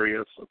Angeles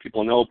area, so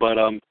people know. But,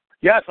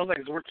 yeah, it sounds like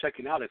it's worth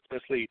checking out,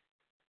 especially...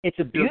 It's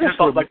a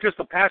beautiful, just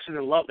the passion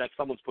and love that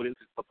someone's put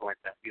into something like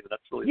that. You know,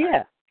 that's really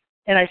nice.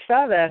 And I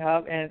saw that,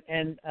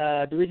 and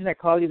the reason I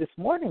called you this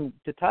morning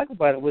to talk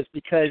about it was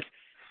because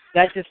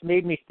that just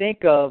made me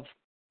think of,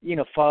 you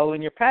know,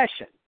 following your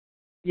passion.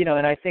 You know,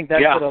 and I think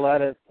that's what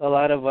a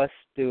lot of us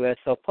do as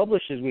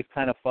self-publishers. We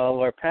kind of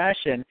follow our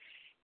passion,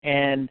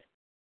 and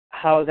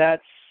how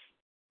that's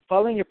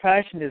following your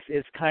passion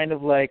is kind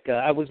of like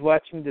I was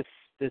watching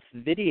this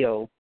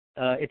video.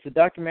 It's a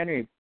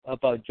documentary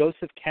about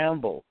Joseph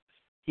Campbell.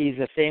 He's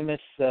a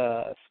famous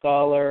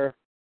scholar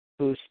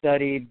who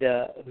studied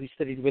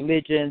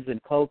religions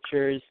and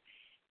cultures,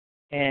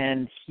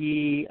 and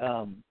he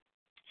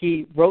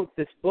wrote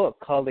this book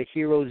called A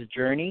Hero's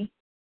Journey,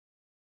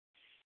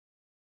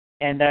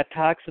 and that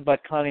talks about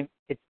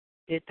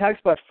it talks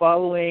about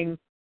following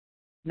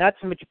not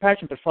so much your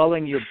passion, but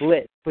following your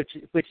bliss, which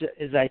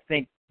is, I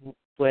think,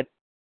 what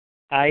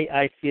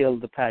I feel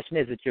the passion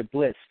is. It's your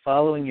bliss,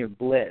 following your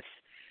bliss.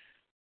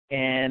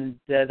 And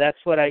that's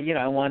what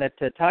I wanted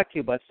to talk to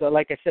you about. So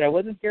like I said, I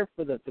wasn't here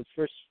for the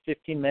first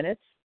 15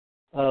 minutes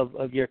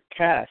of your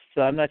cast.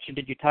 So I'm not sure,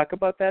 did you talk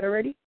about that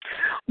already?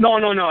 No,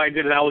 I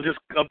didn't. I was just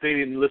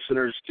updating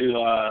listeners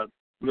to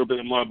little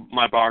bit more of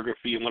my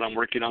biography and what I'm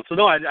working on. So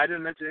no, I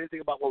didn't mention anything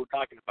about what we're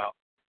talking about.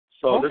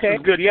 So This is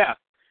good, yeah.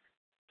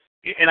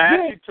 And I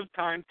actually took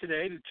time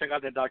today to check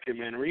out that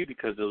documentary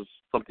because it was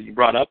something you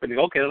brought up, and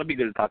okay, that'll be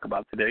good to talk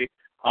about today.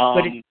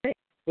 What did you think?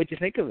 What did you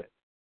think of it?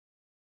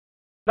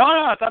 No,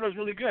 I thought it was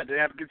really good. They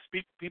have good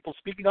people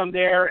speaking on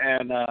there,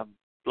 and a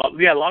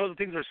lot of the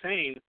things they're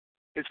saying,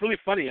 it's really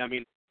funny. I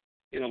mean,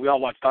 we all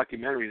watch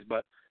documentaries,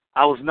 but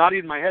I was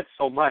nodding my head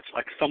so much,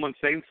 like someone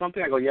saying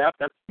something, I go,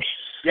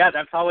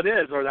 that's how it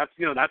is, or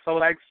that's how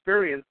I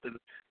experienced, and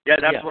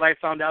that's what I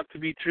found out to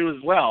be true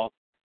as well.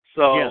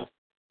 So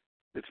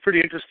it's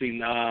pretty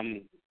interesting.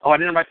 I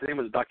didn't write the name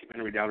of the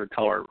documentary down to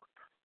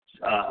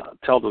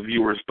tell the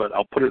viewers, but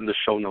I'll put it in the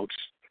show notes.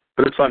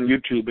 But it's on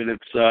YouTube, and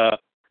it's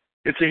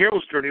a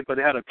hero's journey, but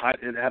it had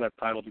a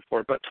title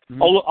before. But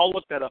I'll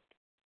look that up.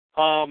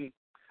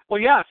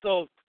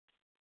 So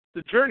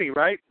the journey,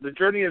 right? The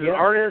journey as an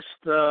artist.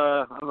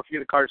 I don't know if you're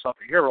going to call yourself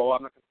a hero.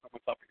 I'm not going to call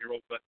myself a hero,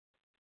 but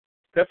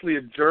definitely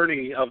a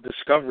journey of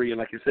discovery. And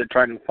like you said,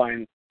 trying to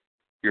find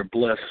your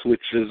bliss,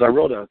 which is, I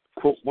wrote a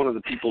quote. One of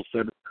the people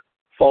said,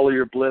 "Follow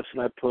your bliss,"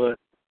 and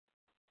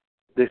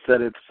they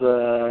said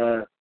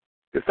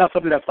it's not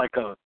something that's like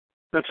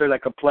necessarily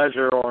like a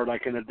pleasure or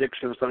like an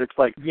addiction or something. It's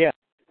like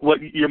what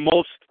your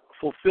most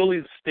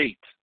fulfilling state,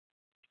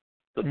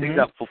 the thing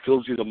that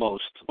fulfills you the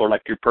most, or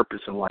like your purpose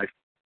in life,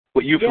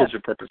 what you feel is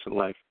your purpose in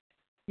life.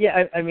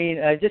 Yeah, I mean,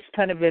 just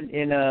kind of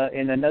in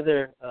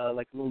another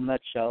like a little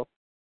nutshell.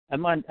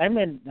 I'm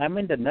in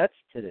the nuts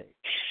today.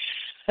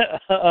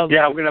 I'm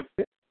gonna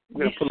put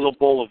a little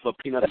bowl of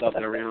peanuts out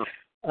there,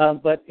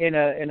 But in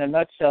a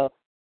nutshell,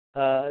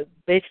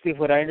 basically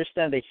what I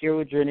understand the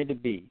hero journey to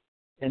be,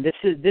 and this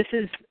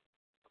is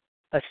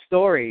a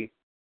story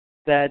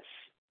that's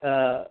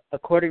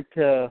according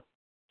to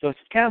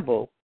Joseph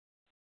Campbell,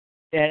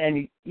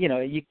 and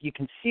you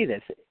can see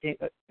this.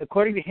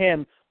 According to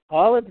him,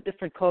 all of the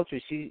different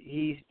cultures,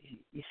 he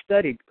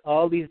studied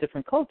all these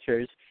different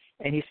cultures,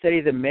 and he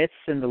studied the myths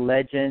and the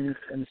legends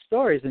and the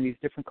stories in these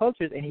different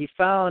cultures, and he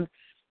found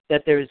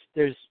that there's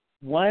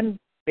one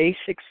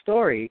basic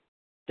story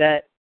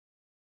that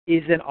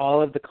is in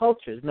all of the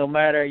cultures, no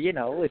matter,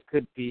 it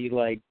could be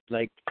like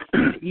in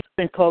the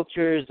Eastern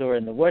cultures or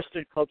in the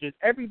Western cultures.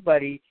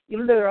 Everybody,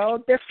 even though they're all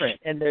different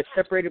and they're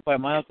separated by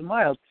miles and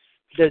miles,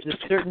 there's a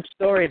certain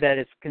story that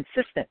is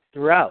consistent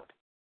throughout.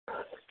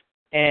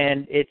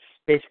 And it's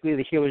basically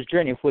the hero's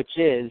journey, which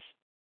is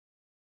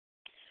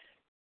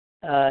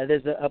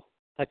there's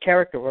a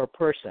character or a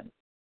person,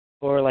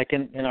 or like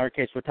in our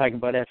case, we're talking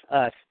about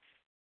us.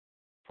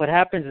 What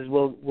happens is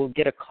we'll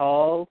get a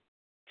call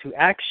to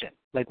action,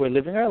 like we're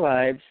living our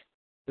lives,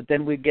 but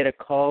then we get a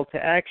call to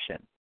action,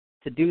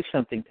 to do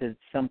something, to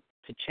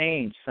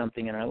change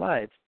something in our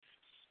lives,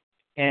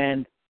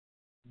 and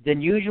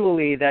then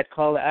usually that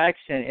call to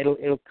action,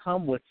 it'll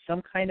come with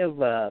some kind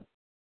of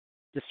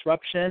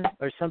disruption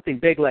or something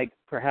big, like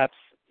perhaps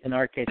in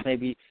our case,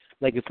 maybe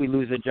like if we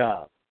lose a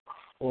job,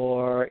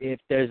 or if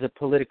there's a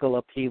political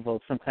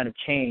upheaval, some kind of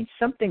change,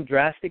 something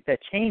drastic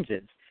that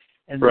changes,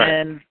 and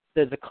then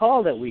there's a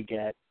call that we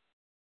get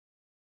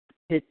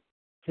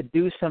to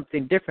do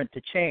something different, to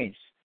change.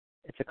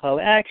 It's a call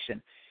to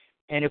action.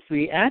 And if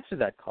we answer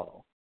that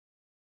call,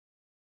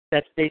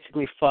 that's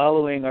basically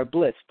following our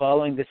bliss,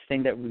 following this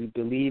thing that we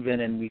believe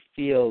in and we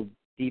feel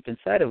deep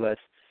inside of us.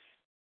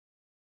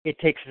 It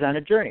takes us on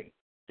a journey,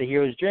 the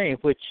hero's journey,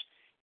 which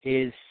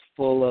is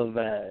full of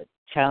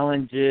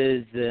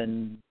challenges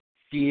and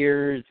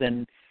fears.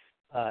 And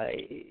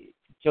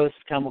Joseph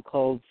Campbell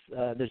calls,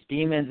 there's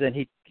demons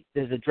and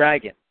there's a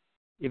dragon.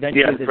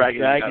 Eventually there's a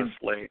dragon.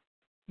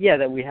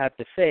 That we have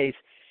to face.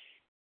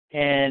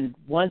 And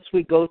once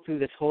we go through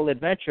this whole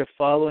adventure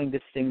following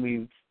this thing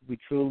we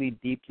truly,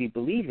 deeply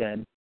believe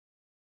in,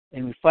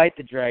 and we fight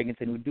the dragons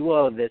and we do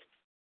all of this,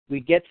 we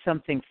get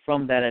something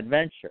from that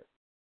adventure.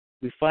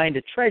 We find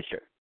a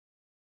treasure.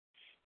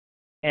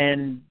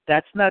 And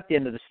that's not the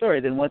end of the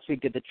story. Then once we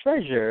get the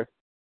treasure,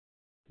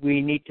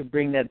 we need to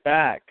bring that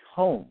back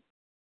home.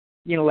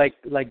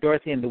 Like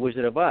Dorothy and the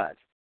Wizard of Oz.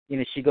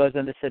 She goes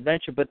on this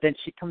adventure, but then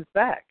she comes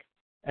back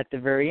at the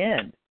very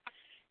end.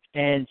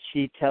 And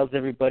she tells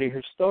everybody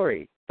her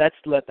story. That's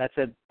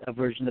a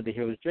version of the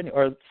hero's journey.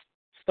 Or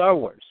Star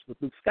Wars with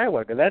Luke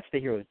Skywalker. That's the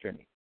hero's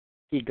journey.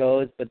 He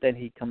goes, but then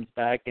he comes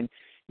back, and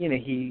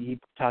he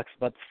talks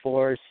about the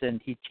Force, and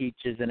he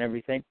teaches and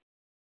everything.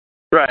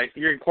 Right.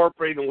 You're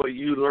incorporating what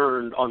you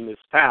learned on this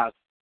path.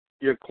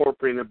 You're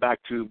incorporating it back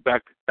to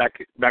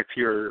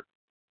your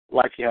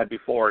life you had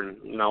before, and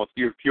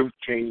if you've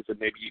changed, then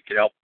maybe you could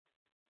help.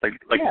 Like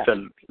you said,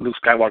 Luke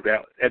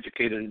Skywalker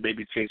educated and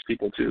maybe change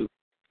people too.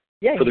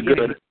 Yeah, for the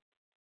good.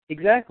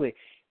 Exactly.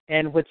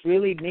 And what's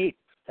really neat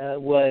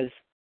was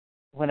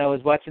when I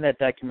was watching that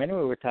documentary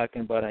we were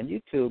talking about on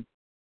YouTube,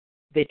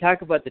 they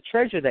talk about the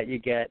treasure that you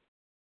get,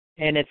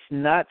 and it's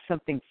not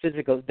something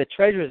physical. The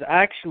treasure is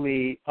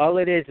actually, all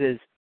it is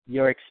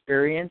your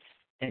experience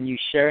and you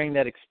sharing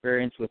that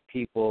experience with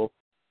people,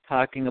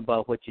 talking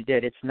about what you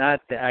did. It's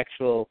not the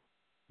actual,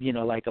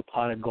 like a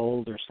pot of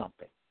gold or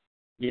something.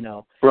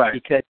 Right.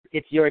 Because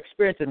it's your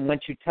experience. And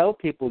once you tell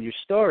people your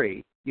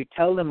story, you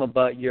tell them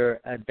about your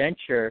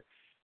adventure,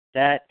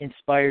 that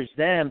inspires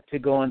them to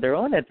go on their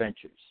own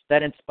adventures.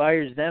 That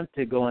inspires them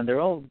to go on their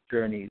own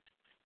journeys.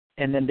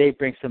 And then they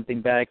bring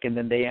something back, and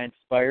then they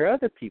inspire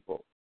other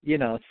people,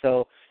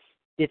 So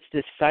it's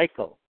this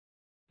cycle,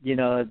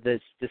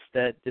 this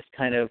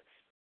kind of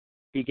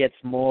begets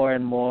more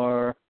and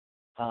more,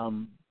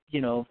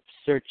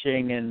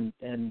 searching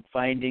and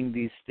finding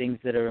these things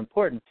that are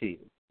important to you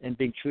and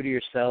being true to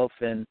yourself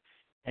and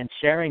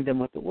sharing them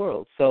with the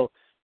world. So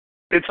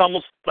it's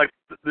almost like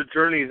the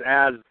journey is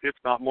as, if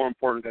not more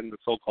important than the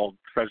so-called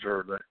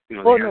treasure, the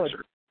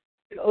answer.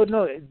 Oh,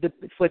 no.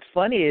 What's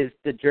funny is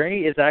the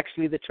journey is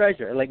actually the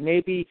treasure. Like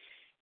maybe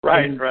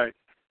right.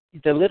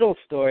 The little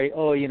story,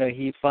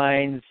 he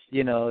finds,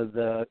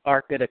 the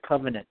Ark of the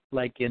Covenant,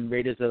 like in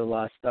Raiders of the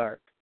Lost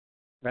Ark,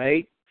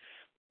 right?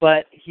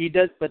 But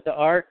the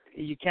Ark,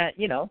 you can't,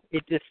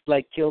 it just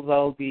like kills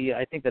all the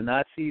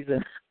Nazis,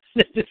 and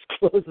it just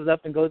closes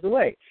up and goes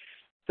away.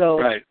 So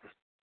right.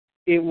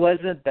 It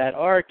wasn't that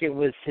Ark, it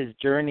was his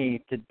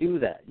journey to do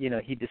that.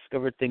 He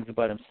discovered things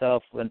about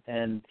himself,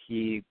 and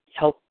he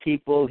helped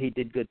people, he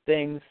did good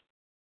things.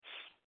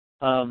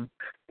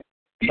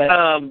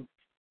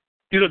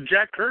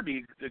 Jack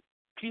Kirby, the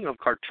king of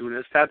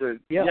cartoonists,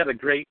 he had a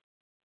great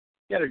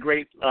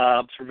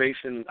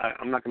observation.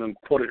 I'm not going to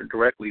quote it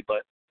directly,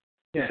 but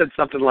he said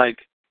something like,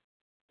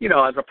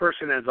 as a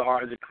person, as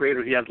a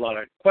creator, he has a lot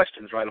of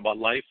questions, right, about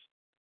life.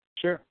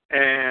 Sure.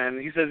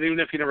 And he says even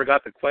if he never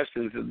got the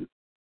questions,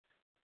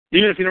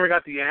 even if he never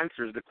got the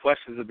answers, the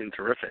questions have been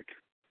terrific.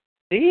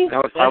 See?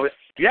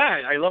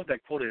 I love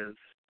that quote.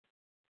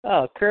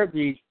 Oh,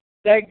 Kirby,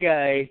 that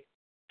guy,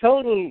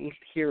 total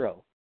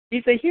hero.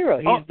 He's a hero.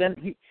 He's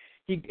been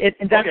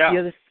and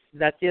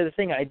that's the other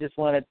thing I just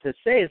wanted to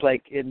say is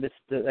like in this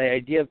the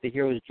idea of the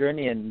hero's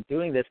journey and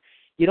doing this,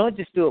 you don't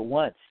just do it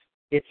once.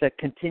 It's a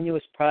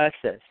continuous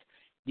process.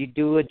 You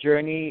do a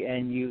journey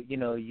and you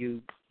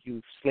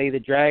slay the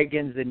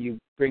dragons and you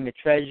bring the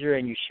treasure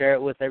and you share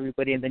it with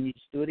everybody and then you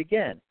just do it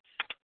again.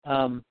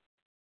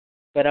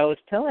 But I was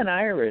telling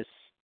Iris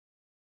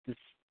this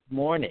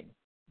morning,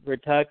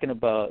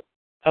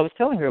 I was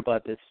telling her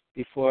about this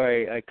before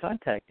I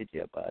contacted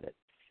you about it.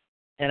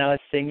 And I was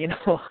saying,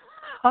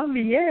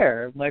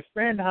 Javier, my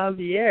friend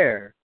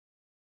Javier,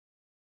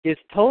 is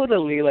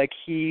totally like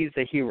he's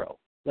a hero.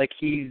 Like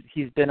he's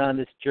been on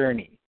this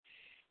journey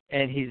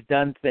and he's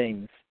done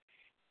things.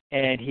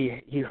 And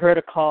he heard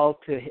a call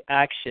to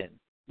action,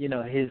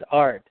 his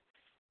art,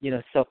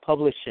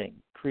 self-publishing,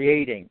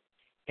 creating.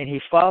 And he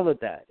followed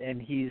that.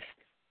 And he's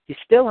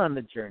still on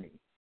the journey.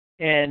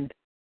 And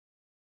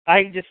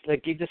I just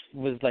it just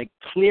was like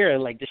clear,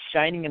 like just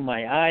shining in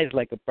my eyes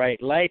like a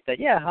bright light that,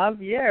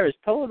 Javier is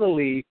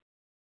totally,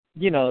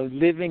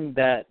 living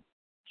that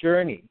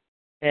journey.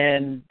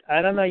 And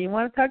I don't know, you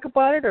want to talk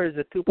about it, or is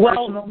it too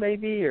personal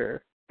maybe,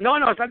 or? No,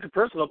 it's not too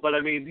personal, but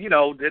I mean,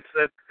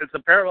 it's a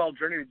parallel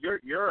journey.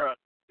 You're a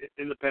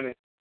independent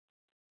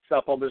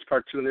self-published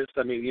cartoonist.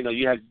 I mean,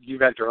 you had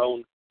your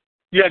own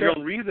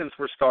reasons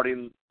for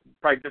starting,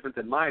 probably different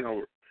than mine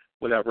or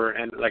whatever,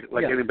 and like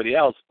anybody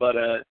else, but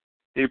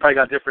you probably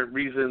got different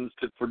reasons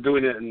for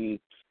doing it, and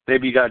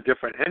maybe you got a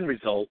different end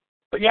result.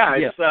 But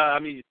it's I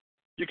mean,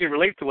 you can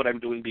relate to what I'm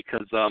doing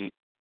because you're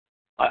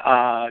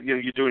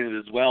doing it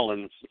as well,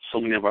 and so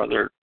many of our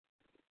other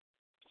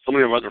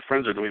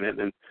friends are doing it,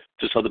 and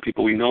just other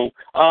people we know.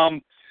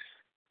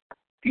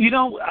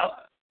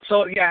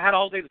 So I had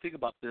all day to think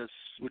about this,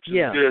 which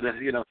is good.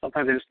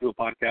 Sometimes I just do a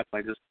podcast.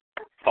 The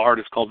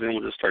artist calls in,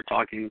 we'll just start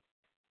talking.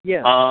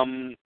 Yeah. I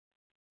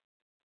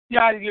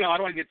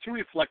don't want to get too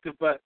reflective,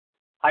 but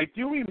I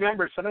do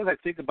remember sometimes I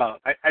think of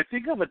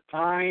a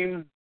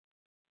time.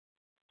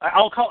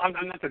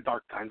 I'm not the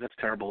dark times. That's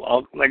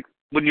terrible. Like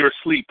when you're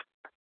asleep.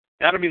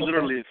 I don't mean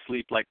literally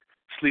asleep, like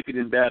sleeping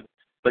in bed,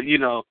 but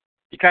you're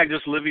kind of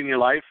just living your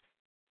life.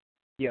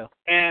 Yeah.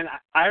 And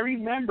I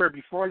remember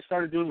before I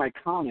started doing my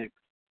comics,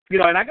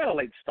 and I got a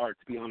late start,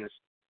 to be honest.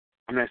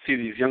 I mean, I see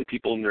these young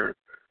people in their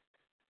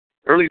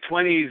early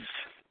 20s,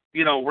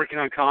 working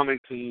on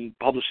comics and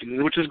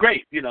publishing, which is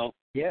great,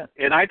 Yeah.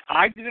 And I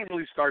didn't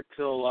really start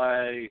till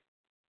I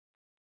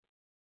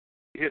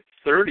hit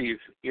 30s,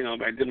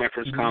 I did my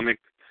first comic.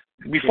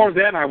 Before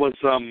then, I was,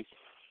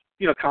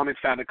 comics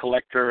fan, a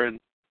collector, and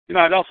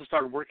I'd also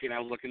started working. I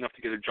was lucky enough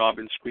to get a job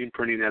in screen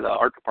printing at the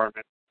art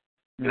department,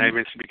 and I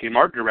eventually became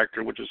art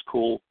director, which is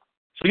cool.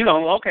 So,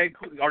 okay,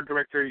 cool, art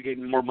director, you're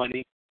getting more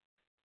money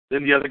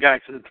than the other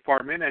guys in the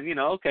department, and,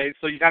 okay,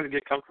 so you kind of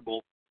get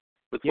comfortable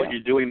with what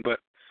you're doing. But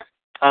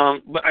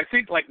I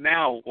think, like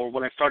now, or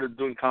when I started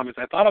doing comics,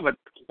 I thought of it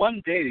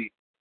one day.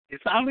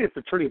 It's not only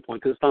a turning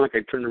point, because it's not like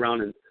I turned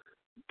around and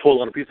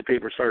pulled out a piece of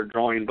paper and started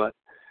drawing, but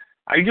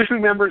I just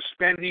remember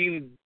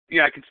spending,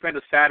 I could spend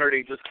a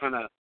Saturday just kind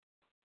of,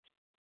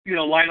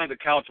 lying on the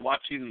couch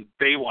watching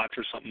Baywatch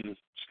or something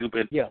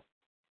stupid. Yeah.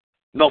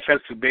 No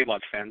offense to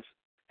Baywatch fans.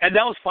 And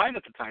that was fine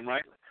at the time,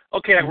 right?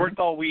 Okay, I worked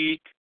all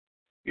week.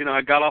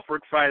 I got off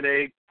work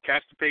Friday,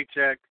 cashed the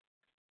paycheck,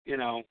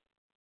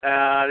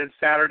 Then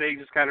Saturday,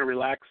 just kind of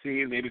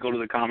relaxing, maybe go to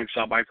the comic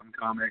shop, buy some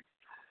comics.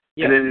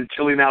 Yeah. And then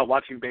chilling out,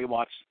 watching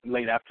Baywatch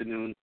late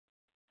afternoon.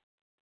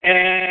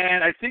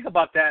 And I think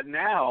about that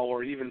now,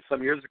 or even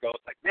some years ago.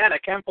 It's like, man, I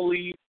can't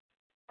believe.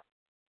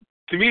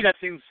 To me, that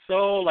seems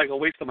so like a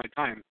waste of my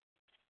time.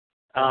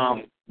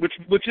 Which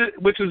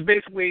is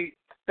basically,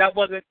 that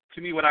wasn't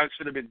to me what I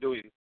should have been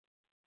doing.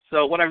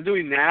 So what I'm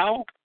doing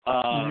now,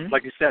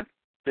 like you said,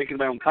 making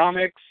my own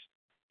comics,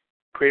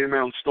 creating my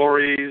own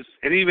stories,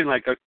 and even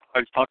like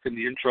I talked in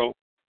the intro,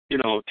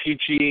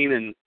 teaching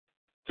and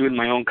doing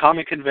my own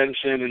comic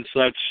convention and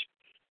such.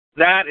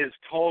 That is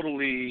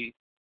totally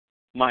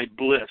my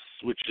bliss,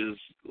 which is,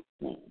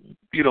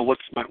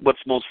 what's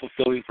most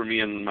fulfilling for me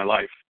in my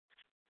life.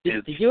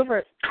 Did you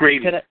ever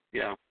creating?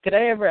 Could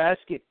I ever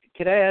ask you?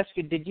 Could I ask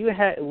you? Did you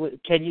have?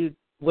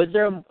 Was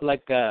there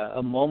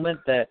a moment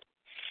that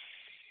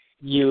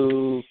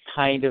you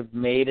kind of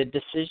made a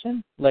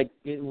decision? Like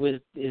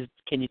can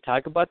you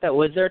talk about that?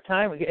 Was there a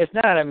time? If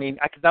not, I mean,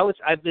 because I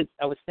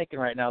was thinking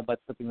right now about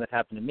something that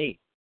happened to me,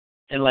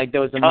 and like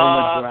there was a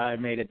moment where I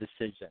made a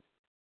decision.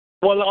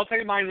 Well, I'll tell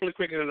you mine really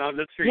quick, and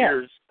let's hear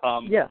yours. I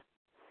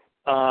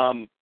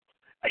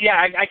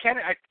can't.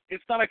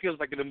 It's not like it was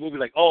like in a movie,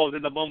 like, oh,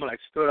 in the moment I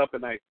stood up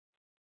and I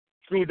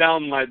threw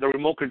down the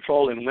remote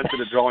control and went to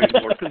the drawing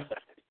board. Because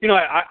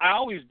I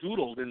always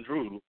doodled and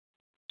drew.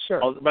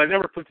 Sure. But I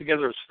never put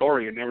together a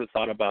story. I never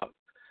thought about.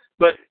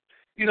 But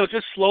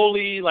just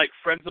slowly, like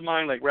friends of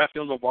mine, like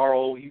Rafael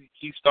Navarro,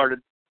 he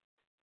started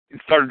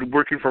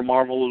working for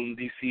Marvel and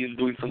DC and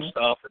doing some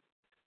stuff. And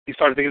he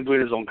started thinking of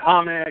doing his own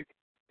comic.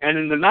 And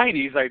in the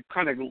 90s, I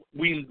kind of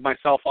weaned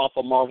myself off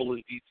of Marvel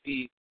and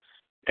DC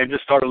and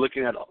just started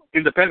looking at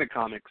independent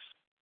comics,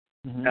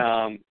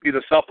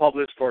 either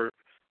self-published or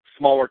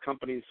smaller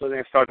companies. So then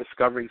I started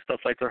discovering stuff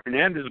like the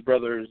Hernandez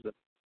brothers,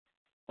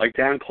 like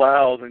Dan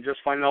Cloud, and just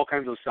finding all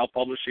kinds of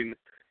self-publishing.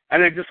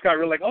 And I just got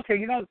really like, okay,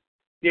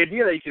 the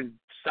idea that you can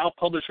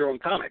self-publish your own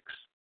comics,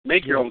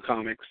 make your own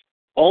comics,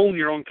 own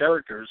your own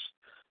characters,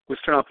 which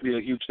turned out to be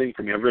a huge thing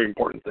for me, a very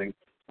important thing.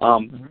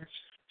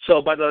 So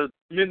by the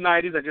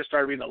mid-'90s, I just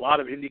started reading a lot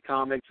of indie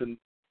comics and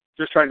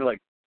just trying to, like,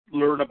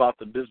 learn about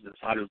the business,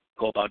 how to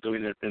go about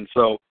doing it. And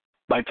so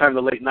by the time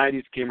the late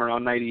 90s came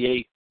around,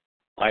 98,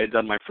 I had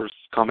done my first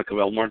comic of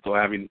El Muerto,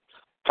 having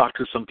talked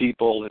to some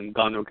people and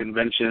gone to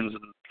conventions.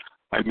 And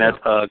I met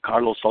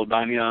Carlos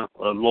Saldana,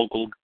 a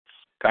local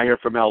guy here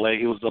from L.A.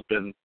 He was up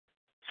in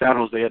San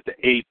Jose at the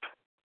APE,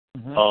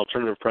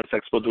 Alternative Press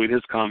Expo, doing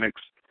his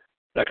comics.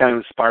 That kind of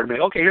inspired me.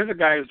 Okay, here's a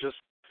guy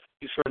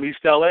he's from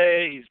East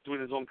L.A., he's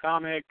doing his own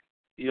comic,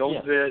 he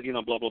owns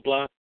it, blah, blah,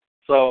 blah.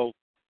 So,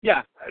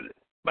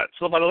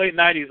 so by the late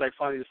 90s, I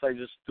finally decided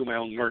to just do my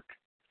own work.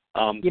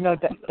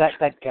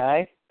 That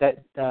guy,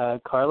 that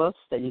Carlos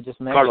that you just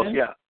mentioned? Carlos,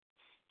 yeah.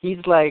 He's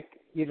like,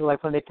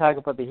 like when they talk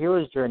about the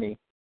hero's journey,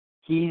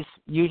 he's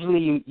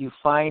usually you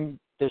find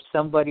there's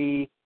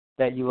somebody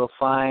that you will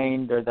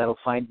find or that'll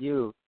find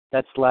you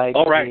that's like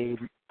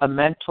a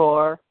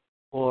mentor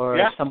or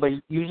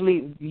somebody,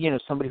 usually,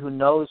 somebody who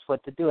knows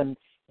what to do, and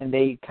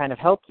they kind of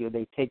help you.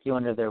 They take you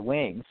under their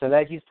wing. So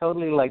that he's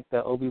totally like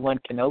the Obi-Wan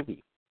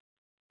Kenobi.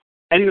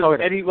 And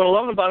what I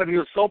love about him, he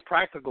was so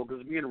practical,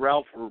 because me and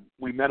Ralph,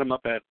 we met him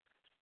up at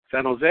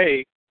San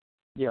Jose.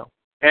 Yeah.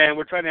 And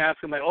we're trying to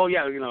ask him, like, oh,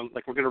 yeah,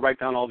 like we're going to write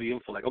down all the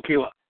info. Like, okay,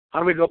 well, how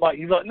do we go about it?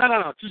 He's like,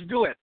 no, just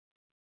do it.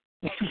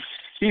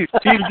 he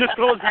just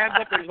throws his hands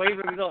up and waves,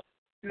 and he's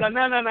like,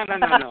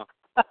 no.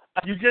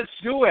 You just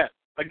do it.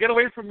 Like, get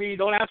away from me.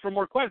 Don't ask for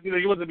more questions.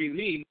 He wasn't being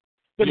mean,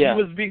 but he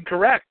was being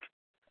correct.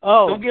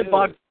 Oh, don't get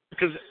bogged,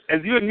 because as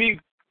you and me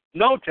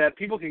know, Ted,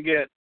 people can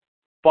get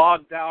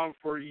bogged down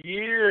for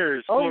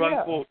years, quote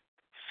unquote,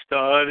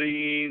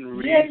 studying,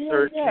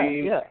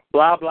 researching,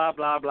 blah, blah,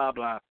 blah, blah,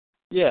 blah.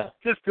 Yeah.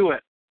 Just do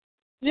it.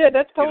 Yeah,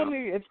 that's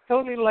totally, it's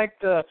totally like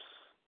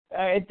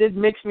it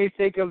makes me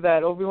think of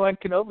that Obi-Wan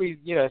Kenobi,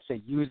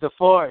 say, use the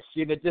Force,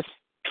 just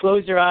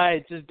close your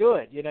eyes, just do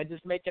it,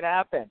 just make it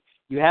happen.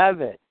 You have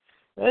it.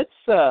 That's,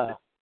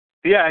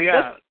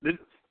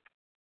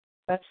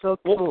 that's so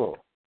cool.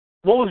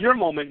 What was your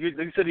moment?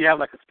 You said you have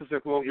like a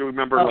specific moment you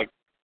remember,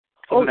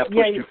 something that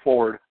pushed you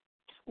forward.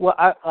 Well,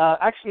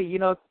 actually,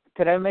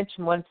 could I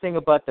mention one thing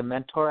about the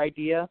mentor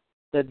idea?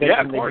 Of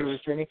course.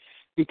 Hero's journey?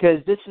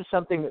 Because this is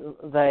something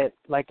that,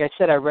 like I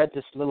said, I read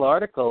this little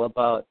article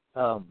about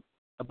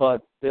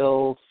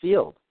Bill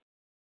Field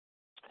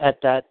at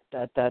the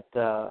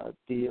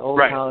Old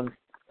Town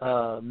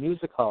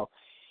Music Hall,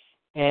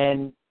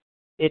 and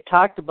it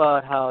talked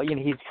about how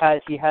he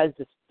has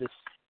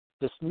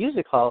this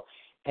music hall.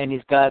 And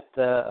he's got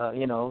the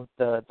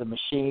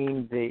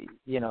machine,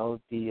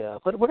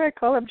 what do I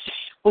call it?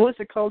 What was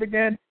it called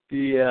again?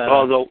 The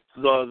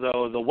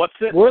what's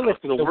it?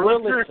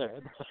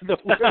 Wurlitzer. The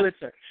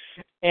Wurlitzer.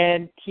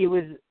 And he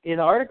was in an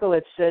article.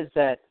 It says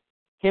that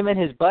him and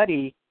his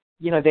buddy,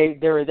 they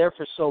were there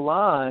for so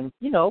long.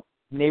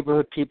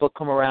 Neighborhood people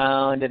come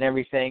around and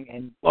everything,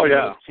 and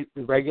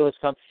the regulars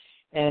come.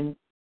 And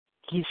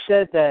he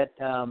said that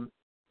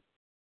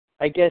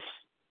I guess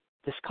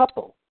this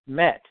couple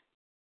met.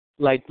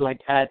 like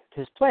at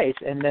his place,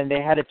 and then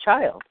they had a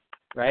child,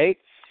 right?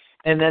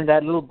 And then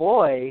that little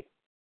boy,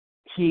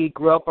 he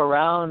grew up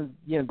around,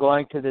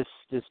 going to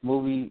this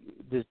movie,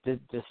 this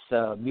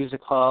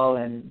music hall,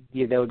 and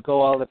they would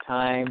go all the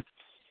time.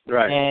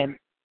 Right.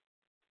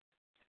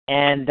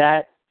 And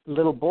that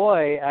little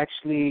boy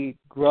actually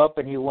grew up,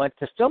 and he went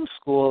to film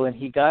school, and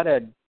he got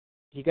an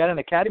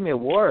Academy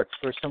Award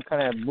for some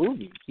kind of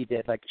movie he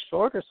did, like a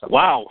short or something.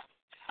 Wow.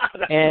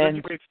 That's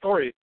a great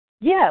story.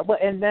 Yeah, well,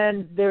 and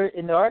then there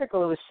in the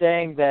article it was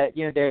saying that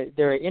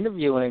they're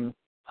interviewing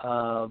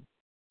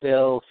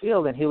Bill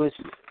Field, and he was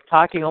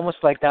talking almost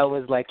like that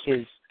was like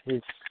his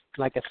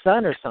like a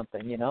son or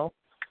something,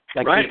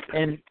 like right.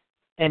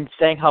 And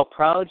saying how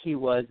proud he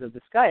was of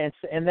this guy,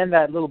 and then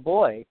that little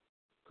boy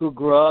who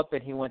grew up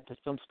and he went to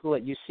film school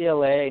at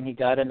UCLA and he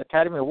got an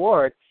Academy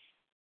Award.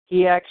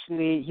 He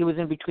was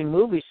in between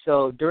movies,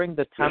 so during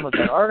the time of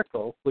that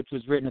article, which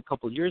was written a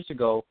couple of years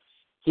ago,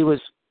 he was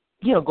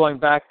going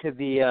back to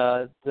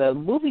the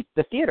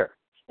theater,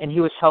 and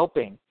he was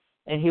helping,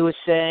 and he was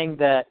saying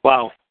that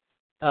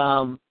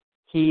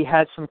he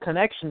had some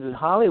connections in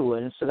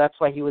Hollywood, and so that's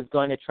why he was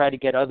going to try to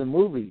get other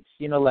movies,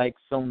 like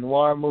film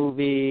noir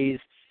movies,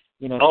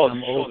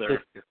 some old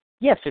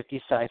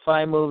 50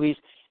 sci-fi movies,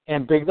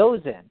 and bring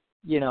those in,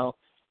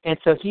 and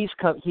so he's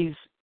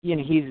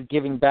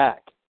giving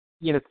back,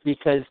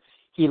 because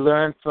he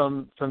learned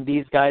from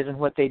these guys and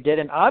what they did,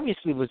 and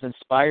obviously was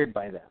inspired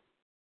by them.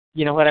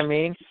 You know what I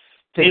mean?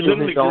 He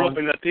literally grew up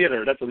in the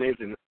theater. That's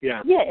amazing.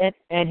 Yeah. Yeah,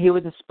 and he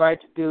was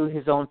inspired to do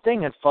his own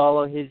thing and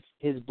follow his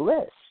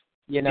bliss.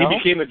 He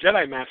became a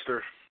Jedi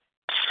Master.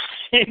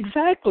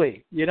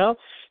 Exactly.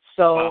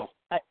 So wow.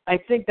 I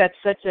think that's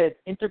such an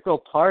integral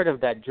part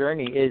of that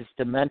journey is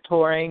the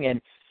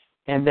mentoring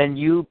and then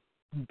you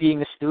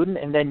being a student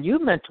and then you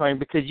mentoring,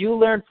 because you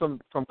learned from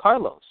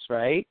Carlos,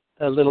 right?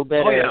 A little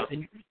bit. Oh, yeah.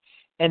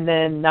 And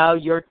then now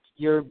you're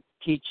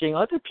teaching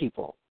other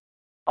people.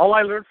 All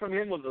I learned from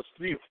him was those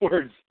 3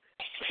 words: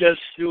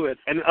 just do it.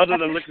 And other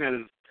than looking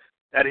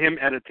at him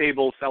at a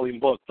table selling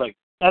books, like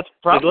that's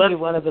probably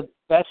one of the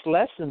best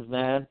lessons,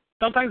 man.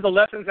 Sometimes the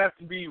lessons have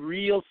to be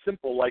real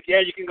simple. Like,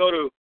 yeah, you can go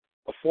to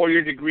a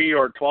 4-year degree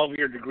or a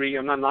 12-year degree.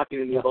 I'm not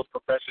knocking any of those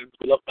professions.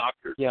 We love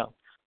doctors,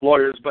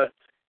 lawyers, but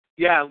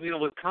yeah,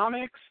 with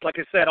comics, like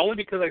I said, only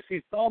because I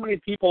see so many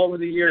people over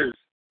the years.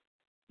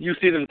 You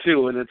see them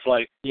too, and it's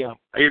like,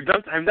 are you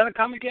done? Have you done a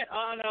comic yet?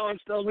 Oh no, I'm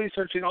still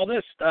researching all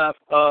this stuff.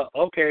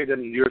 Okay,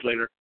 then years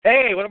later,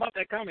 hey, what about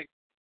that comic?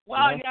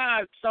 Well,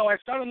 yeah. So I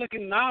started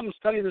looking. Now I'm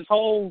studying this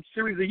whole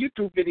series of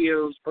YouTube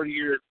videos for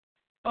years.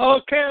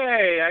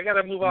 Okay, I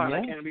gotta move on.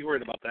 I can't be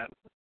worried about that.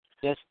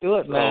 Just do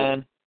it,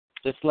 man.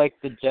 Just like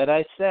the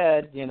Jedi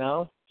said,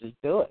 just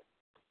do it.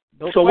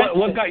 So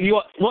what got you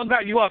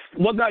off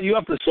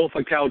the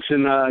sofa couch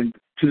and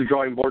to the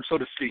drawing board, so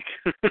to speak?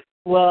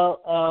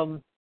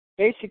 Well,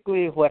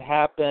 basically what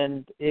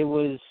happened, it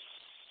was,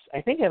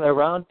 I think in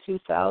around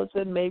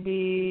 2000,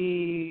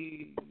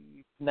 maybe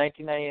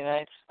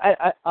 1999.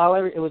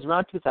 It was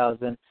around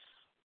 2000.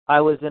 I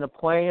was in a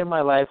point in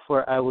my life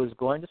where I was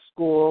going to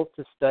school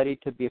to study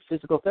to be a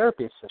physical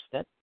therapy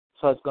assistant.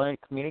 So I was going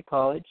to community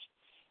college,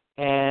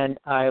 and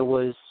I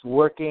was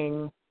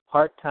working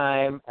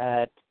part-time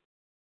at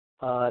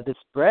this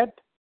bread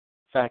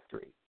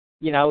factory.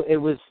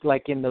 It was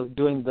like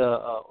doing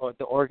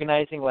the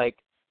organizing, like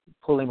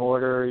pulling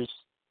orders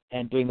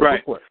and doing the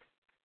bookwork.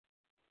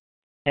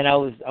 And I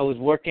was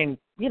working,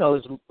 it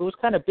was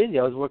kind of busy.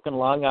 I was working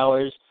long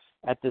hours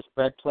at this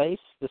bread place,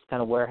 this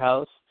kind of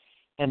warehouse,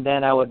 and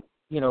then I would,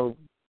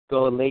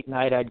 go late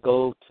night. I'd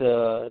go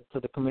to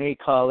the community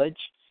college,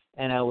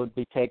 and I would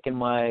be taking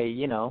my,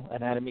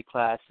 anatomy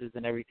classes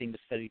and everything to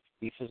study to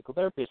be a physical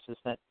therapy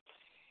assistant.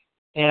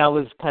 And I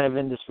was kind of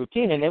in this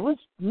routine, and it was,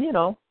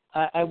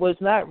 I was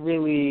not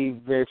really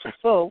very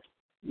fulfilled.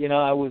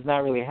 I was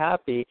not really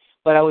happy,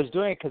 but I was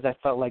doing it because I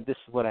felt like this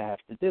is what I have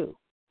to do,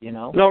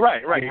 No,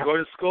 right. You go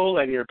to school,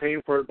 and you're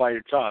paying for it by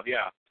your job,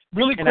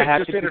 Really quick, and I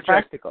have just to to be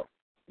practical.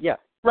 Yeah.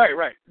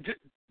 Right.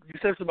 You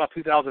said it's about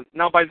 2000.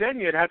 Now, by then,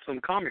 you had some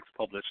comics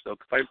published, though.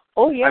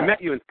 I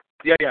met you,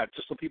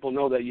 just so people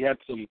know that you had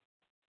some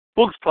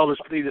books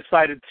published, but you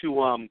decided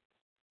to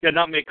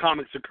not make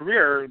comics a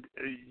career.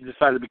 You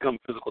decided to become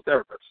a physical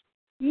therapist.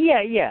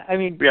 Yeah. I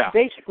mean,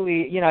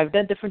 basically, I've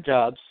done different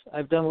jobs.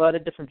 I've done a lot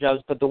of different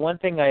jobs, but the one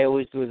thing I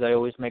always do is I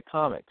always make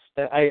comics.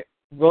 I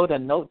wrote a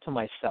note to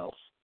myself,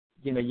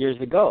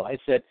 years ago. I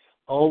said,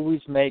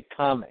 always make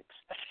comics.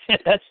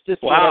 That's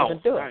just what I've been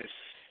doing. Nice.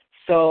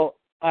 So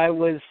I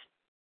was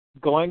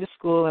going to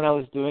school and I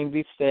was doing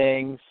these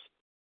things,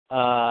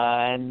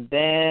 and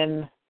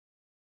then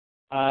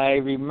I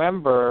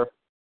remember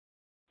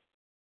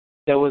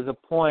there was a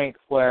point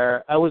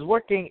where I was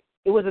working.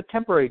 It was a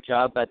temporary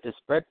job at this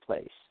bread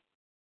place,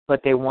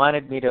 but they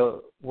wanted me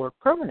to work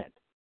permanent.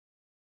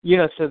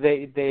 So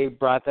they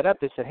brought that up.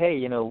 They said, hey,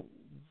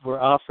 we're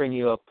offering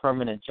you a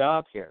permanent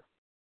job here.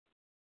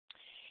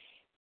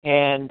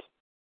 And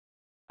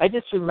I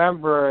just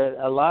remember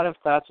a lot of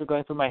thoughts were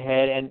going through my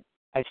head, and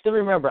I still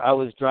remember I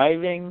was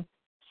driving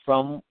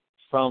from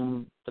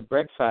the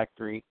bread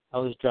factory, I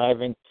was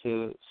driving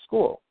to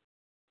school.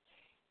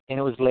 And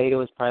it was late. It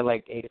was probably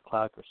like 8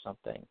 o'clock or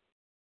something.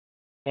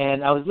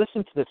 And I was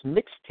listening to this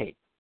mixtape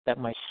that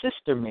my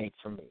sister made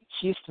for me.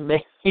 She used to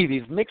make me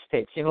these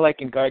mixtapes,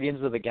 like in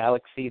Guardians of the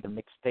Galaxy, the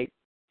mixtape.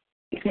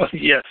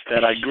 Yes,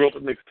 that I grew up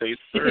with mixtapes,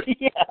 sir.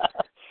 Yeah.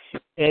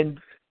 And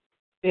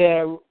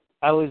yeah,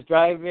 I was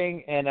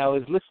driving and I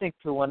was listening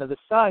to one of the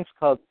songs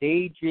called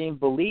Daydream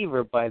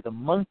Believer by the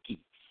Monkees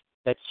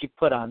that she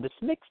put on this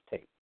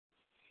mixtape.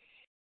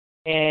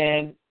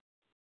 And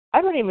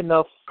I don't even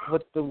know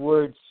what the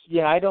words,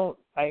 I don't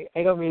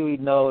really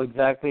know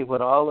exactly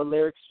what all the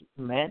lyrics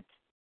meant,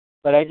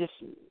 but I just,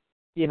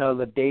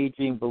 the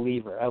Daydream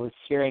Believer, I was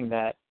hearing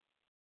that,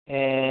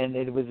 and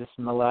it was this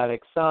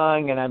melodic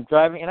song, and I'm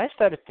driving, and I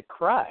started to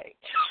cry.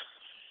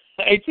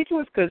 I think it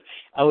was because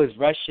I was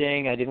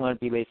rushing, I didn't want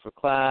to be late for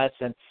class,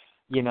 and,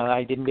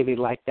 I didn't really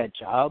like that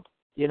job,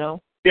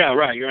 Yeah,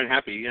 right, you're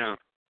unhappy, yeah.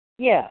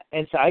 Yeah,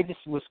 and so I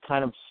just was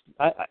kind of,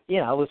 I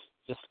was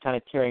just kind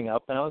of tearing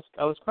up, and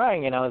I was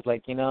crying, and I was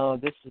like,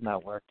 this is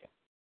not working.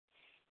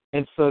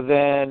 And so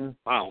then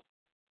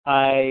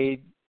I,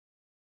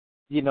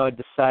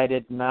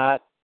 decided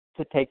not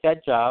to take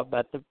that job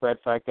at the bread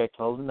factory. I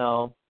told him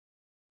no.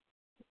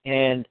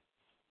 And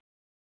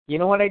you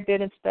know what I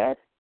did instead?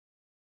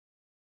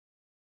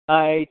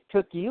 I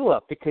took you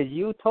up because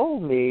you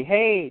told me,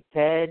 hey,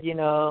 Ted,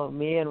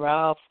 me and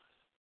Ralph,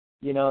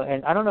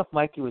 and I don't know if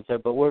Mikey was there,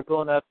 but we're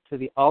going up to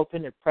the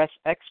Alternate Press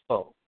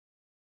Expo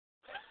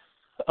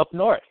up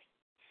north.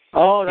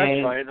 Oh,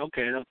 that's right.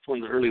 Okay, that's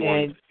one of the early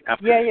ones.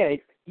 After.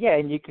 Yeah,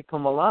 and you could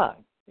come along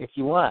if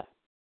you want.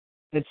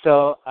 And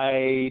so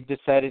I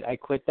decided I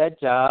quit that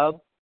job,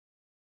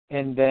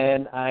 and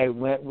then I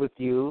went with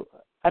you.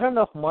 I don't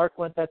know if Mark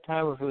went that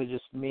time or if it was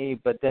just me,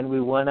 but then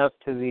we went up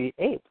to the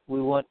Ape.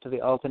 We went to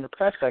the Alternate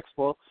Press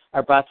Expo.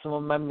 I brought some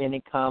of my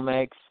mini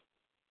comics,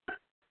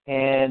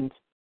 and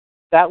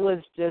that was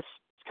just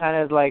kind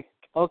of like,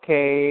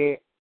 okay,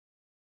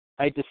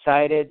 I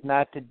decided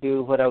not to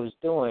do what I was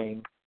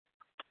doing.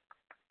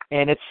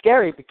 And it's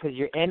scary because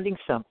you're ending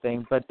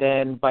something, but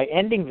then by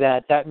ending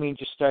that means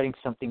you're starting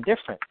something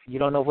different. You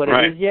don't know what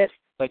it is yet,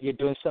 but you're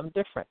doing something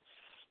different.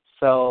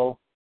 So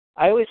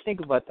I always think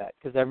about that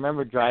because I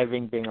remember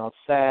driving, being all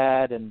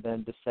sad, and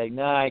then just saying,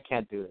 no, I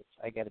can't do this.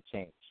 I got to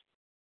change,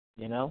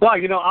 Well,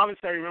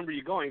 obviously I remember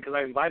you going because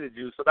I invited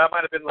you, so that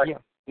might have been like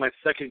my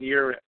second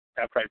year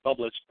after I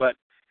published, but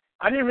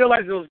I didn't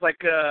realize it was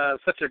like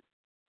such a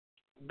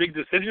big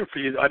decision for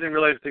you. I didn't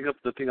realize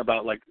the thing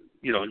about like,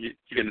 you're going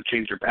to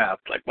change your path.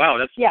 Like, wow,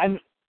 that's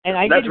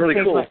that's really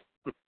cool.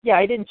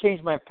 I didn't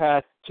change my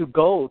path to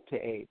go to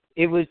Abe.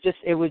 It was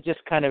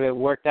just kind of, it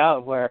worked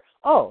out where,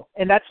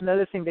 and that's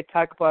another thing they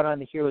talk about on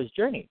the hero's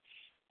journey.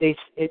 The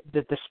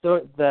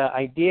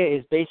idea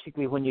is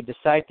basically when you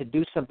decide to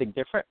do something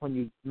different, when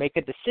you make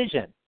a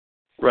decision,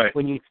 right?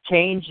 When you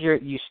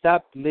you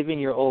stop living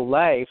your old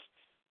life,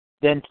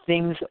 then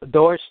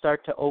doors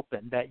start to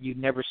open that you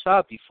never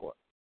saw before.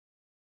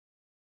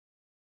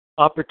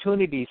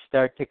 Opportunities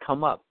start to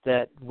come up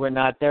that were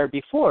not there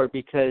before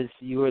because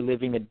you were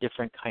living a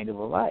different kind of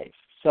a life.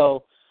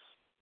 So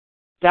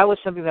that was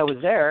something that was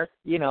there,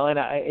 and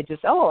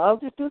I'll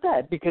just do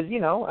that because,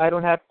 I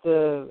don't have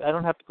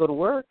to go to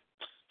work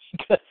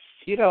because,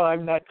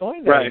 I'm not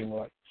going there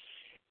anymore.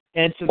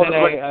 And so then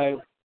I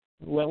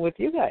went with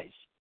you guys.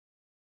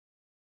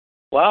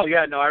 Wow,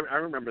 yeah, no, I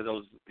remember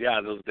those days,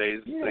 that was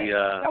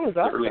awesome.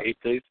 The early 8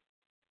 days.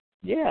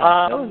 Yeah,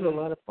 that was a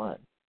lot of fun.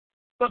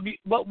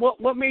 But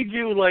what made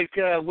you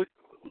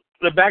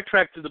the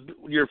backtrack to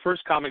your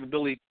first comic,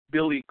 Billy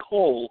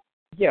Cole,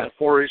 the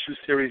 4-issue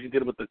series you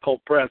did with the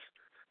Cult Press?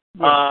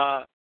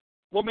 Yeah.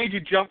 What made you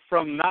jump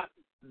from not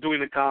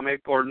doing a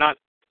comic or not,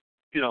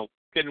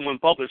 getting one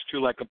published to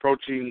like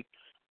approaching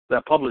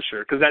that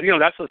publisher? Because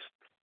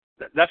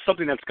that's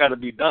something that's got to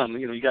be done.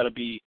 You got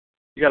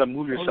to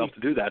move yourself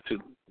to do that too.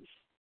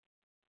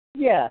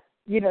 Yeah,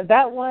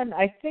 that one.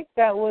 I think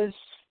that was.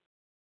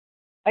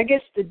 I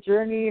guess the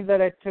journey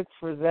that I took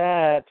for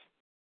that,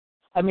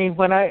 I mean,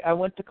 when I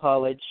went to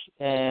college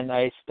and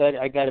I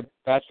got a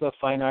Bachelor of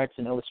Fine Arts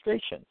in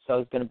Illustration, so I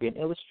was going to be an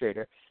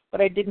illustrator,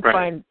 but I didn't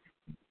find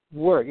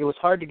work. It was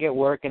hard to get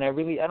work, and I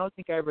don't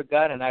think I ever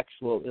got an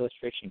actual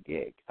illustration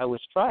gig. I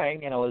was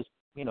trying, and I was,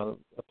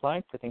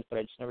 applying for things, but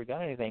I just never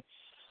got anything.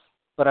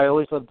 But I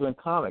always loved doing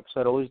comics, so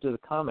I'd always do the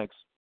comics.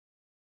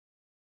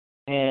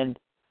 And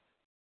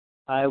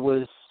I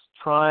was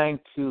trying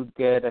to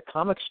get a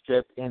comic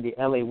strip in the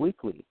LA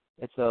Weekly.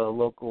 It's a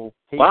local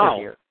paper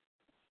here.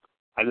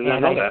 I did not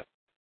know that.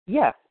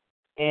 Yeah.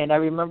 And I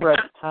remember at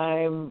the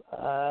time,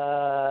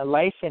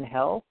 Life in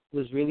Hell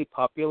was really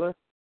popular.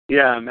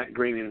 Yeah, Matt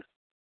Groening.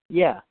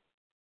 Yeah.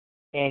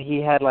 And he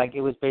had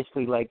it was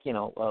basically kind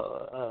of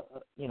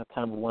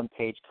a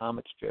one-page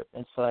comic strip.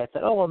 And so I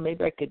thought, well,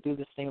 maybe I could do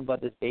this thing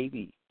about this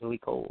baby, Billy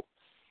Cole.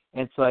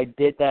 And so I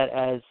did that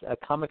as a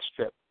comic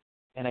strip.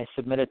 And I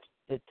submitted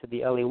it to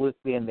the LA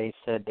Weekly, and they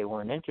said they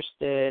weren't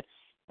interested.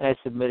 And I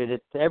submitted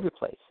it to every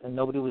place, and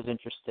nobody was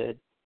interested.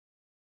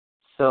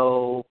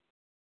 So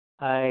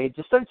I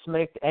just started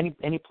submitting to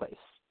any place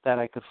that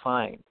I could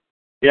find.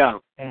 Yeah.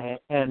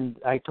 And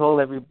I told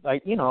I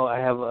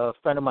have a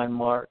friend of mine,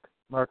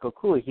 Marco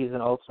Cooley. He's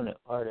an alternate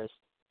artist.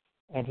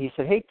 And he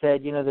said, hey,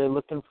 Ted, they're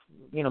looking,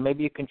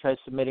 maybe you can try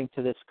submitting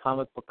to this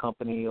comic book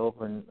company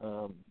over in,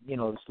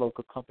 this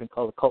local company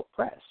called the Cult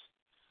Press.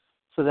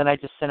 So then I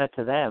just sent it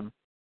to them.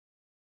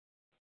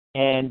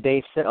 And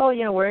they said, oh,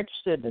 we're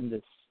interested in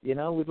this.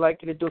 We'd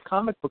like you to do a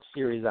comic book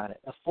series on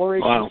it, a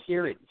 4-issue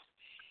series.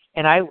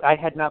 And I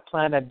had not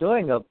planned on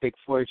doing a big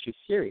 4-issue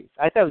series.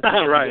 I thought it was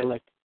just right.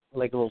 like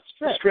a little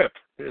strip.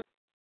 Yeah.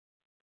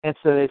 And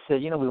so they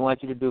said, we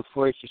want you to do a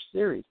 4-issue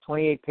series,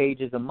 28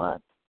 pages a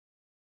month.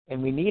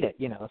 And we need it,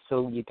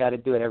 so you got to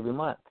do it every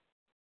month.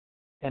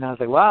 And I was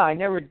like, wow, I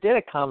never did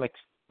a comic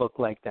book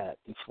like that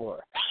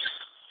before.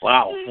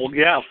 Wow.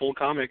 Well, full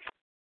comic.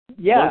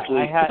 Yeah, Mostly.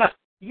 I had.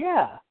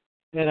 Yeah,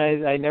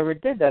 and I never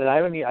did that. And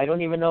I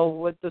don't even know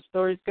what the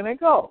story's gonna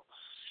go,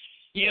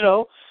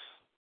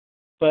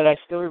 But I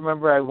still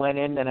remember I went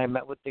in and I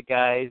met with the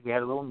guys. We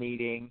had a little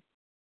meeting,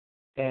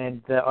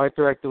 and the art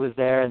director was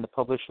there and the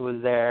publisher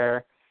was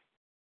there,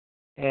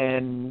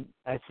 and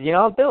I said,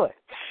 I'll do it.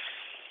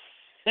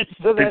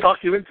 So they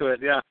talked you into it,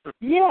 yeah.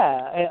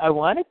 Yeah, I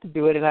wanted to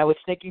do it, and I was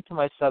thinking to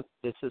myself,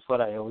 this is what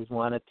I always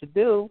wanted to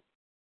do.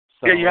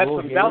 So yeah, you had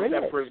some doubts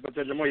at first, but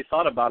then the more you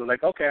thought about it,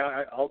 like, okay,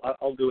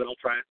 I'll do it, I'll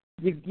try it.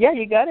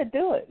 You got to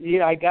do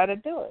it. I got to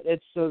do it.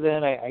 And so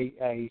then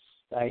I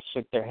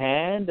shook their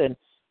hand, and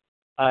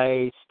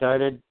I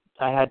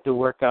had to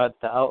work out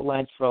the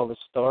outlines for all the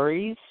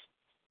stories,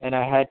 and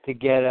I had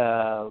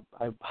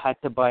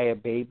to buy a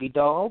baby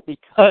doll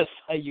because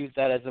I used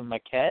that as a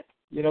maquette,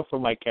 for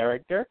my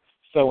character.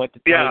 So I went to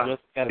Toys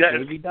got a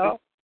baby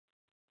doll.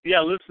 Yeah,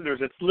 listeners,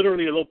 it's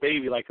literally a little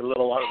baby, like a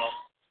little,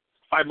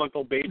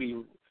 5-month-old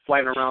baby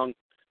flying around,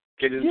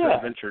 getting into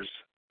adventures,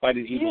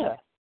 fighting evil. Yeah,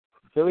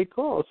 really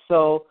cool.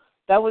 So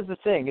that was the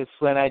thing. It's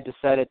when I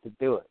decided to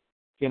do it.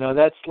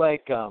 That's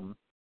like,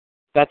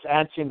 that's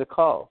answering the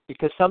call.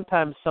 Because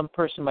sometimes some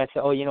person might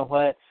say, oh, you know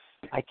what,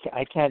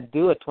 I can't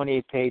do a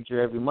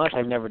 28-pager every month.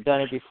 I've never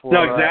done it before.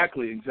 No,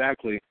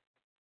 exactly.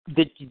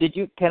 Did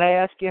you? Can I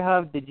ask you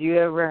did you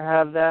ever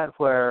have that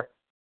where,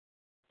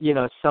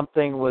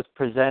 something was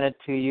presented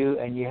to you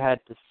and you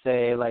had to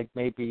say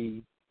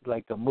maybe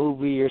like a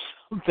movie or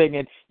something,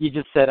 and you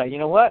just said, you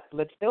know what,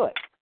 let's do it.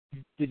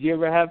 Did you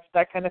ever have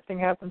that kind of thing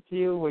happen to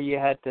you where you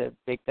had to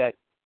make that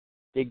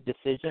big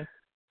decision?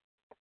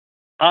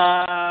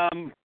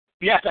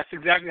 Yeah, that's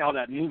exactly how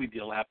that movie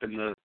deal happened.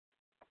 The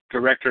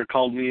director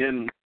called me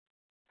in.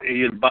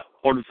 He had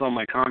ordered some of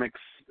my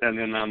comics, and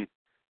then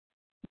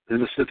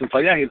his assistant's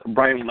like, yeah,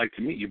 Brian would like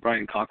to meet you.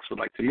 Brian Cox would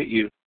like to meet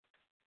you.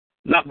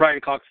 Not Brian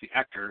Cox, the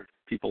actor,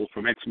 people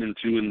from X-Men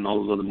 2 and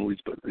all those other movies,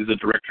 but he's a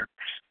director.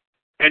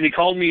 And he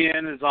called me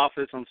in his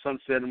office on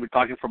Sunset, and we're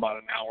talking for about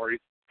an hour.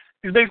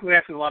 He's basically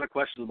asking a lot of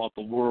questions about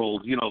the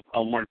world,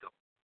 El Muerto.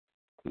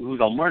 Who's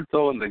El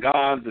Muerto and the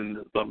gods and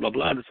blah, blah,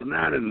 blah, this and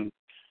that. And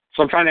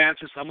so I'm trying to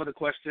answer some of the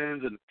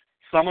questions, and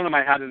some of them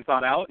I hadn't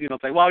thought out.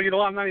 It's like, well,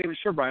 I'm not even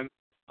sure, Brian.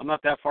 I'm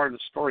not that far in the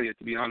story yet,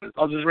 to be honest.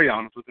 I'll just be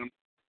honest with him.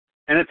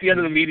 And at the end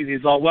of the meeting,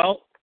 he's all,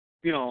 well,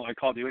 I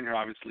called you in here,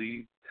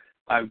 obviously.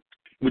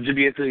 Would you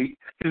be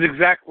his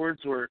exact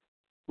words were,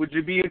 would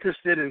you be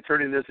interested in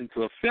turning this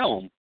into a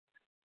film?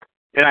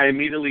 And I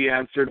immediately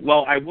answered,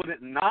 well, I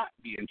wouldn't not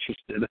be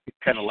interested. I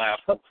kind of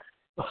laughed.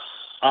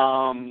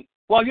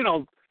 Well,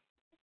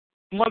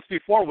 months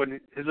before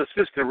when his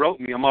assistant wrote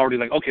me, I'm already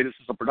like, okay, this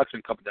is a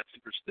production company that's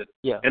interested.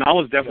 Yeah. And I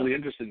was definitely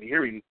interested in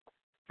hearing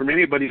from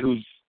anybody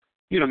who's,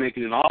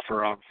 making an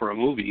offer for a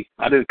movie.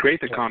 I didn't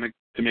create the comic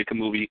to make a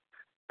movie.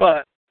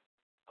 But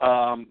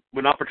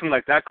when an opportunity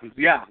like that comes,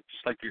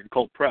 just like your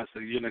Cult Press,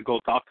 you're going to go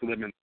talk to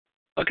them and,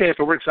 okay, if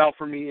it works out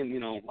for me,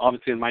 and,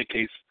 obviously in my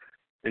case,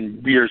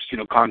 and beers,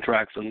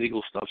 contracts and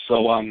legal stuff.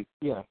 So, one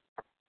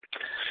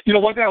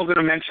thing I was going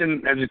to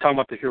mention as you're talking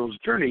about the hero's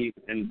journey,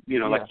 and,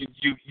 like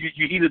you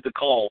heeded the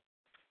call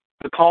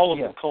of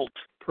the Cult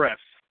Press.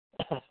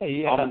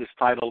 Ominous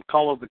title,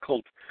 Call of the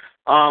Cult.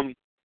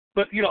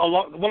 But,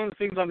 one of the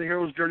things on the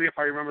hero's journey, if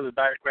I remember the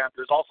diagram,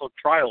 there's also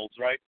trials,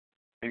 right,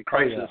 and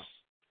crisis.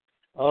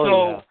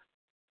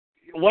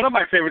 One of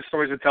my favorite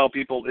stories to tell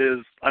people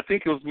is, I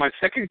think it was my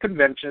second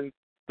convention.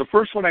 The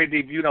first one I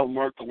debuted El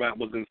Muerto at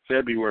was in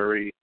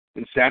February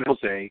in San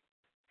Jose,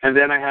 and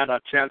then I had a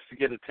chance to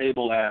get a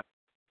table at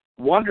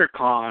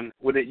WonderCon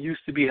when it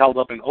used to be held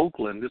up in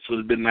Oakland. This would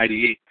have been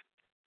 98.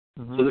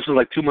 Mm-hmm. So this was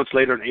like 2 months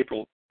later in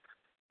April.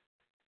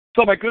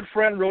 So my good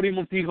friend, Rody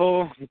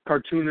Montijo,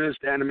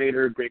 cartoonist,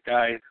 animator, great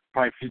guy,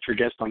 probably future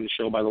guest on the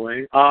show, by the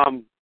way. I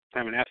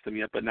haven't asked him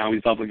yet, but now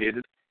he's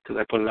obligated because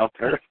I put it out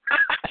there.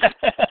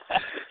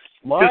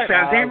 Just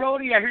fans, hey,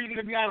 Rody, I hear you're going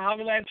to be on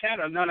Javiland chat.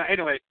 No,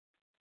 anyway.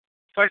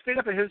 So I stayed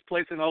up at his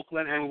place in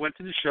Oakland, and we went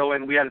to the show,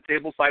 and we had a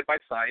table side by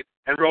side.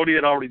 And Rody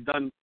had already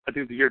done, I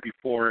think the year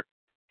before,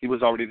 he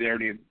was already there,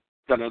 and he had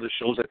done other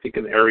shows, I think,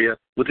 in the area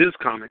with his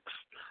comics,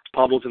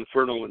 Pablo's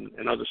Inferno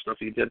and other stuff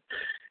he did.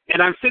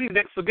 And I'm sitting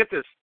next, so get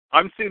this,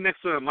 I'm sitting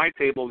next to him at my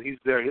table, and he's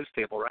there at his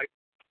table, right?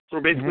 So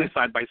we're basically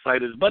side by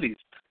side as buddies.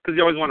 because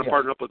you always want to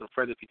partner up with a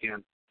friend if you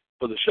can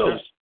for the shows.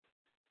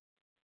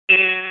 Sure.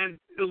 And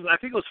I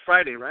think it was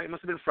Friday, right? It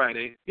must have been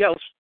Friday. Yeah,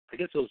 I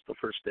guess it was the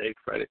first day,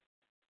 Friday.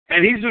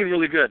 And he's doing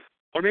really good.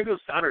 Or maybe it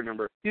was Saturday, I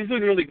remember. He's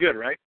doing really good,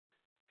 right?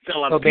 Got a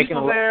lot of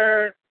people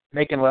there.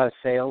 Making a lot of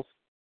sales.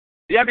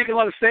 Yeah, making a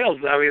lot of sales.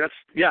 I mean,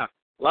 a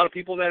lot of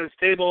people at his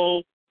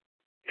table.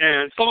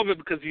 And some of it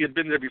because he had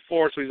been there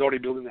before, so he's already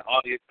building the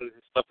audience, and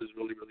his stuff is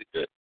really, really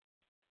good.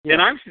 Yeah.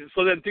 And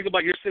so then think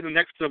about you're sitting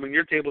next to him, and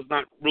your table's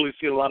not really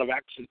seeing a lot of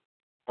action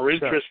or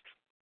interest.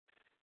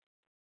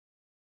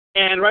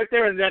 Sure. And right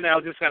there and then, I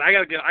was just I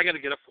gotta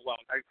get up for a while.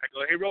 I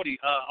go, hey, Rody,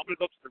 I'm gonna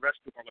go up to the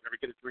restroom or whatever,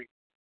 get a drink.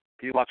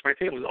 Can you watch my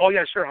table? He goes, oh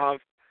yeah, sure, Hav.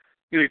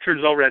 He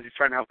turns over as he's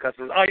trying to have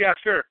customers. Oh yeah,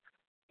 sure.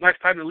 Nice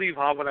time to leave,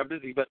 Hav, when I'm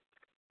busy. But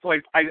so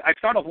I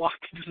started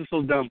walking. This is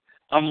so dumb.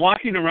 I'm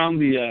walking around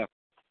the.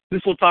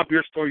 This will top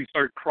your story. You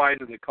started crying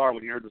in the car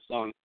when you heard the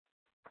song.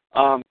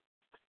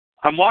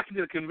 I'm walking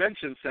to the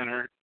convention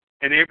center,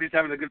 and everybody's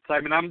having a good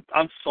time, and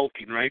I'm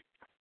sulking, right?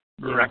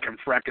 Yeah.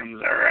 Freckins,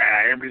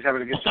 everybody's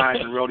having a good time,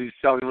 and Rody's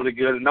selling really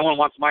good, and nobody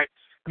wants my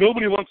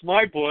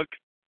book.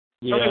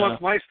 Yeah. Nobody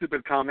wants my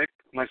stupid comic,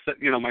 my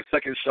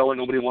second show, and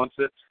nobody wants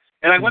it.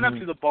 And I went up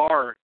to the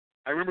bar.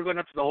 I remember going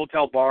up to the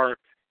hotel bar,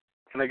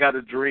 and I got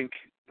a drink.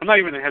 I'm not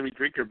even a heavy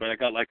drinker, but I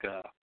got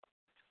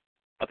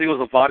I think it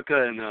was a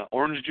vodka and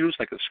orange juice,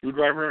 like a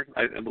screwdriver,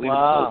 I believe.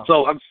 Wow.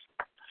 So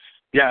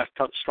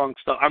strong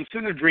stuff. I'm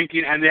sitting there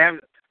drinking, and they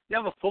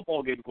have a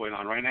football game going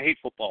on, right? And I hate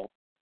football.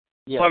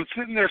 Yeah. So I'm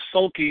sitting there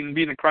sulking,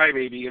 being a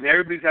crybaby, and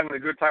everybody's having a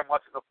good time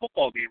watching a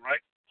football game, right?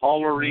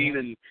 Hollering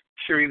and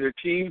cheering their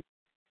team.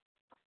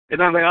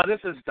 And I'm like, oh, this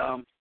is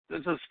dumb.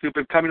 This is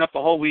stupid. Coming up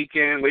the whole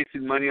weekend,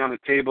 wasting money on the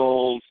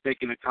tables,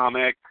 making a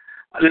comic.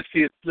 Let's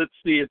see.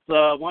 It's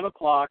 1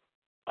 o'clock.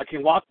 I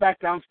can walk back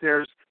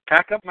downstairs,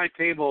 pack up my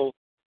table,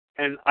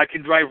 and I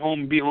can drive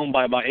home, be home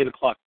by about 8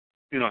 o'clock,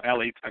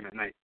 LA time at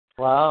night.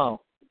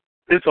 Wow.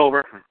 It's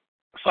over.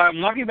 So I'm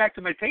walking back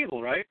to my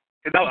table, right?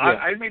 And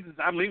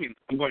I'm leaving.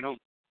 I'm going home.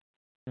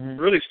 Mm-hmm.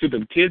 Really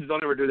stupid. Kids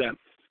don't ever do that.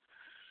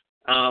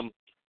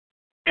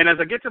 And as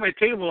I get to my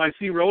table, I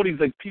see Rody's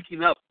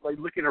peeking up,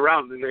 looking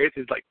around, and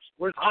he's like,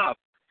 "Where's Hav?"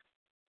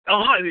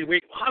 Oh,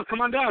 wait, Hav,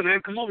 come on down, man,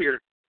 come over here.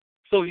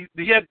 So he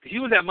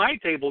was at my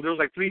table. There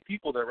was 3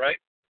 people there, right?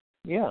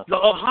 Yeah. So,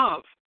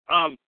 Hav,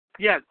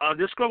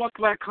 this girl wants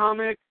to buy a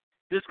comic.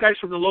 This guy's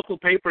from the local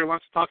paper and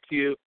wants to talk to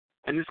you.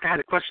 And this guy had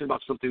a question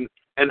about something.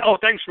 And,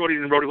 thanks, Rody.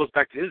 And Rody goes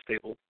back to his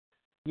table.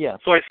 Yeah.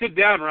 So I sit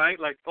down, right?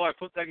 I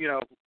put that,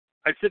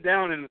 I sit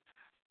down and,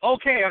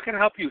 okay, how can I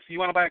help you? So you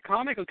want to buy a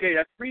comic? Okay,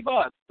 that's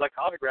 $3,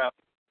 autograph.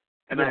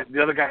 And then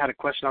the other guy had a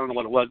question. I don't know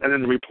what it was. And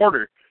then the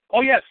reporter,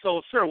 oh, yes,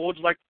 so, sir, what would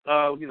you like,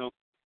 can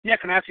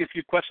I ask you a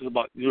few questions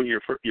about doing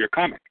your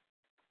comic?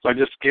 So I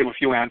just gave a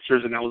few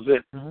answers, and that was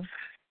it. Mm-hmm.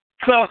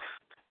 So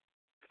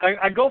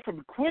I go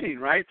from quitting,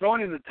 right,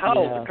 throwing in the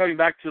towel, to coming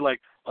back to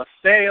a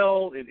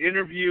sale, an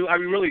interview. I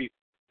mean, really,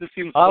 this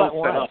seems so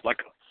set up. An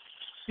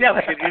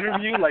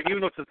interview, even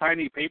though it's a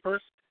tiny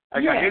paper.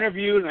 I got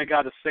interviewed and I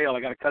got a sale. I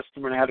got a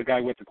customer and I had a guy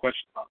with a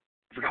question about.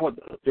 I forgot what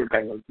the third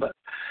guy was, but.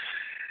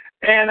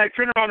 And I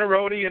turned around to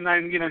Rody, and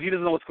then he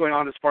doesn't know what's going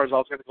on as far as I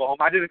was going to go home.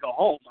 I didn't go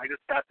home. I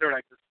just sat there and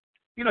I just,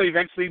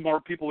 eventually more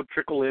people would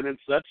trickle in and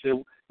such.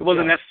 It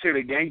wasn't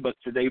necessarily a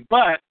gangbusters day,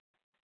 but.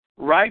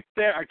 Right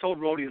there, I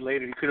told Rody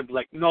later, he could have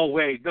been no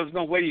way. There's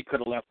no way you could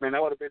have left, man.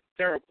 That would have been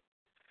terrible.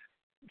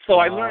 So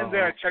I learned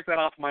there, I checked that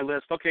off my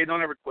list. Okay,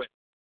 don't ever quit.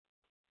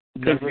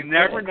 Because you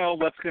never know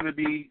what's going to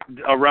be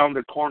around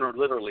the corner,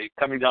 literally,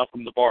 coming down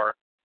from the bar.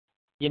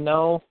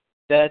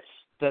 That's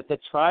the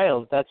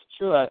trials. That's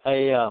true.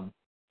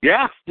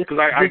 You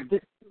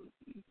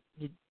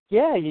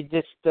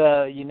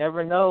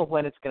never know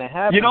when it's going to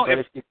happen.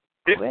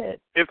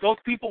 If those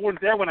people weren't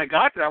there when I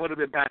got there, I would have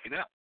been backing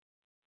up.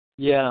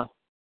 Yeah.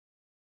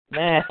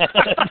 Man.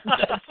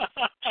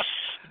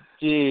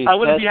 Jeez, I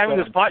wouldn't be having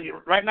this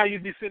podcast. Right now,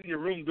 you'd be sitting in your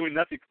room doing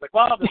nothing.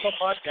 Wow, there's a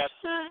podcast.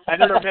 I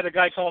never met a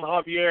guy called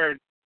Javier, and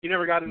he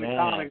never got into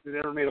comics and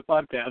never made a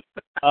podcast.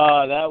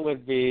 Oh, that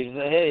would be.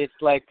 Hey,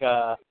 it's like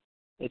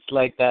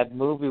that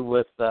movie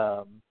with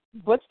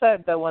what's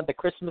that one, The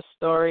Christmas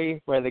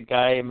Story, where the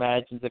guy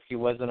imagines if he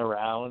wasn't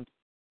around.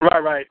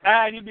 Right.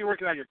 And you'd be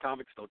working on your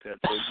comics though, Ted.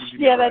 So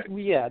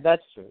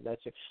that's true.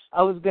 That's true.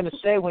 I was going to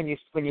say when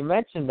you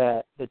mentioned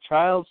that the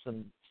trials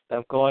and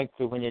stuff going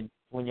through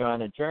when you're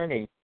on a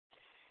journey.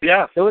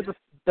 Yeah. There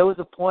was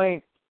a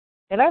point,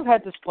 and I've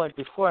had this point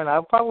before, and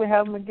I'll probably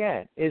have them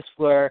again. Is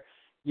where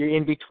you're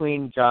in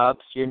between jobs,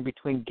 you're in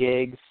between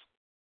gigs,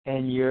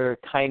 and you're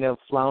kind of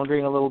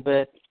floundering a little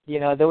bit.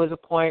 There was a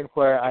point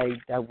where I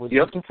was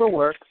looking for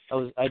work.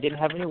 I didn't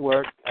have any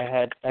work.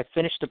 I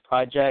finished a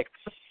project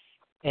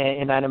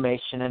in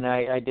animation, and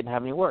I didn't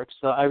have any work.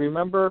 So I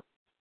remember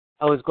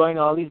I was going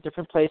to all these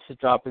different places,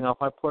 dropping off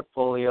my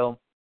portfolio,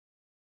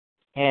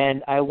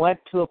 and I went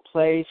to a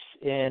place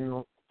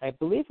in, I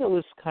believe it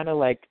was kind of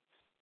like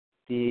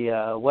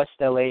the West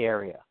LA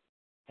area,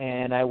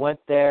 and I went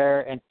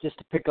there and just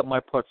to pick up my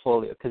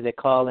portfolio because they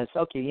called and said,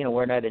 okay,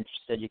 we're not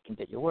interested, you can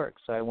get your work.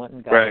 So I went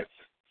and got it.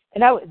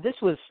 And this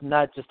was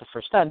not just the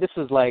first time. This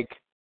was like,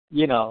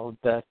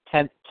 the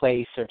 10th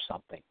place or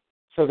something.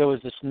 So there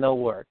was just no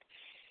work.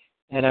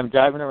 And I'm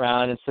driving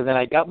around, and so then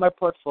I got my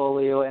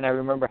portfolio, and I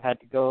remember I had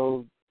to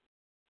go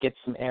get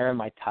some air in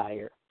my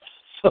tire.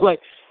 So like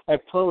I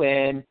pull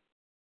in,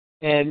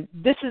 and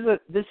this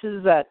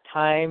is that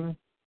time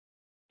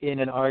in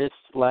an artist's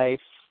life.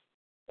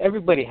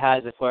 Everybody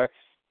has it where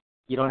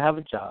you don't have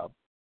a job.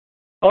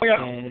 Oh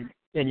yeah.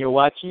 And you're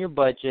watching your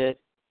budget,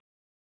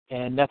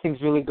 and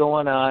nothing's really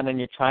going on, and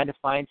you're trying to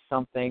find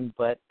something,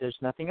 but there's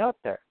nothing out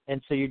there,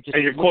 and so you're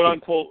you're quote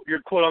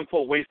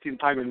unquote wasting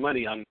time and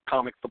money on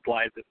comic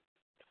supplies. And,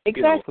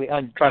 exactly,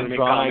 on trying to make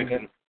drawing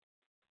comics.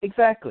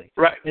 Exactly.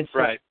 Right. And so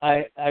right.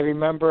 I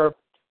remember,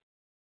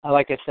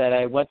 like I said,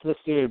 I went to the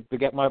studio to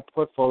get my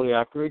portfolio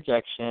after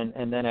rejection,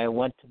 and then I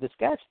went to this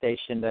gas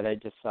station that I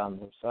just saw on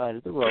the side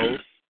of the road,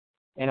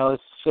 and I was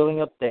filling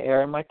up the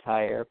air in my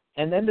tire,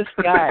 and then this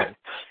guy,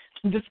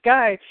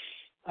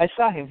 I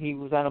saw him. He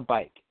was on a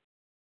bike.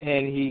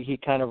 And he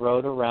kind of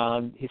rode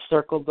around. He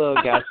circled the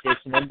gas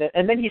station,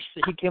 and then he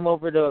came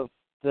over to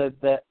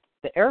the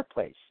air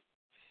place.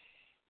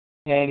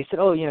 And he said,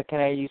 "Oh, can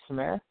I use some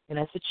air?" And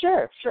I said,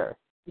 "Sure."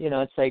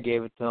 And so I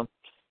gave it to him.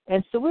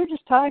 And so we were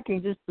just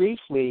talking, just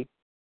briefly.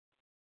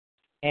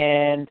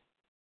 And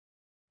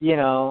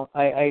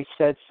I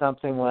said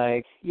something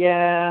like,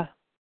 "Yeah."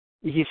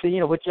 He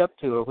said, "What you up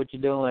to, or what you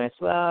doing?" I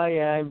said, "Well,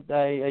 yeah,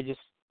 I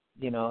just,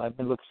 I've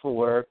been looking for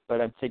work,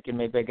 but I'm thinking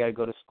maybe I got to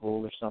go to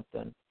school or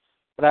something.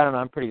 But I don't know,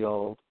 I'm pretty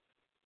old."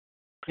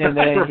 And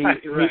then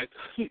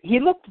he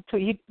looked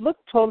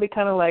totally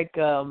kind of like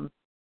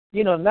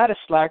not a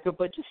slacker,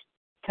 but just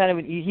kind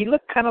of he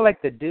looked kind of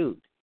like the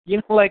dude,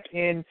 like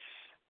in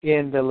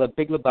the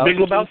Big Lebowski. Big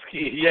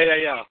Lebowski,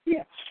 yeah.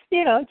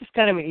 Yeah, just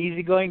kind of an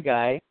easygoing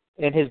guy.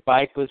 And his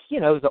bike was,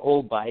 it was an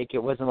old bike.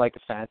 It wasn't like a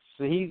fancy.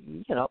 So he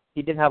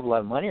didn't have a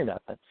lot of money or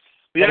nothing.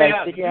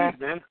 Yeah, said, dude,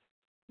 man.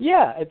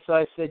 Yeah, and so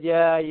I said,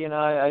 yeah,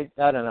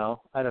 I don't know.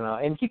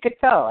 And he could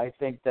tell, I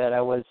think, that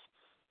I was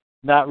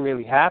not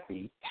really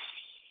happy,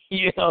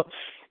 And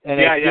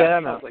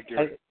sounds like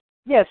you're...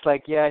 it's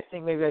like, I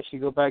think maybe I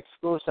should go back to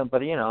school or something,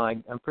 but,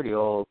 I'm pretty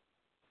old.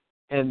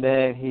 And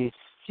then he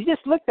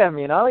just looked at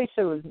me, and all he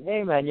said was,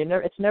 "Hey, man,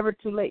 it's never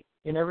too late.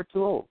 You're never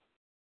too old."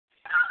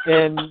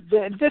 And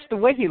just the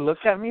way he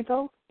looked at me,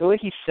 though, the way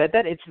he said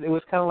that, it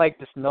was kind of like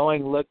this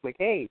knowing look, like,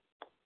 "Hey,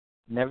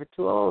 never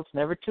too old. It's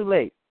never too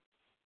late."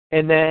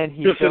 And then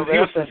he was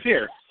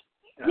sincere.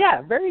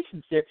 Yeah, very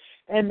sincere.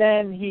 And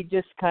then he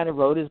just kind of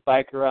rode his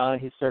bike around.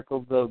 He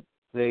circled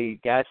the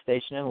gas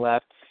station and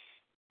left.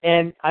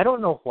 And I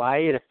don't know why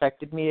it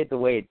affected me the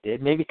way it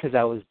did. Maybe because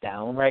I was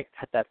down right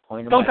at that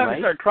point in my life. Don't have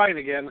to start crying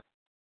again.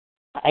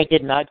 I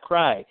did not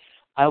cry.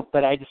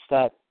 But I just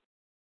said,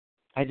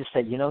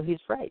 he's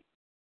right.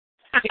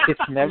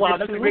 It's never wow,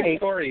 that's too a great late.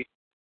 Story.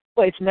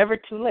 Well, it's never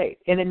too late.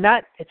 And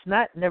it's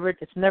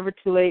never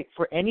too late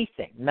for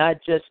anything,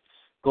 not just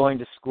going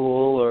to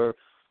school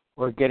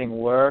or getting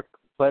work.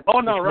 But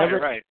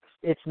right.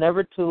 It's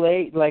never too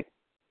late, like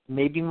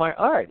maybe my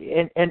art.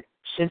 And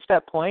since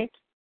that point,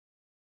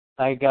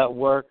 I got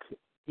work,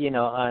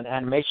 on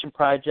animation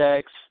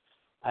projects.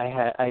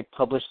 I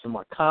published some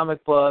more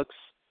comic books,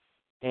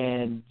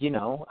 and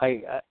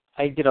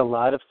I did a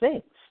lot of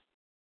things,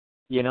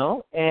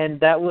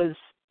 and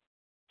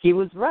he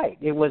was right.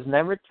 It was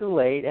never too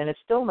late, and it's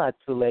still not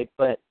too late.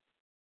 But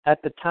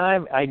at the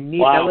time,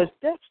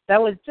 that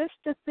was just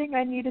the thing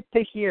I needed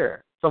to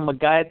hear from a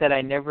guy that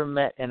I never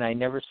met and I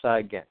never saw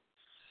again.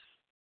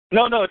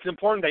 No, it's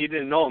important that you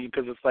didn't know him,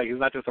 because it's like he's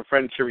not just a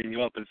friend cheering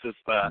you up. It's just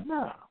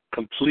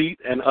complete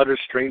and utter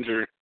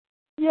stranger.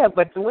 Yeah,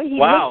 but the way he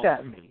looked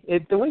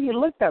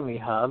at me,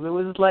 Hub, it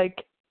was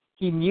like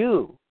he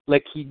knew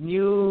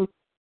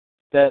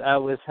that I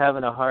was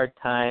having a hard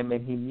time,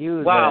 and he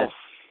knew that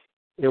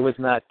it was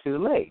not too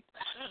late.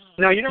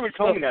 Now, you never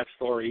told me that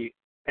story.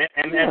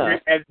 And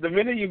at the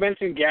minute you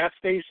mentioned gas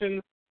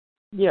station.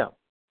 Yeah.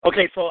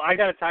 Okay, so I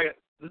got to tell you,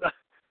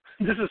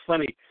 this is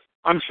funny.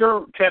 I'm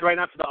sure, Ted, right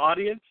now to the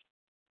audience,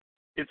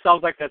 it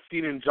sounds like that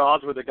scene in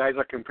Jaws where the guys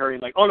are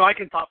comparing, like, "Oh, no, I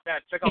can top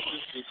that. Check out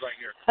this dude right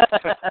here."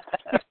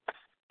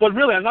 But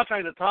really, I'm not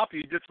trying to top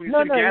you. Just when you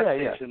see gas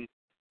station.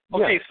 Yeah.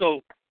 Okay,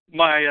 so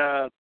I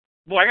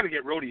got to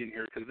get Rhodey in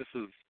here, because this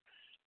is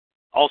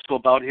also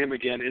about him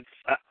again. It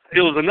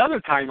was another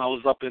time I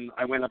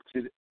went up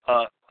to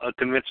a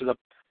convention up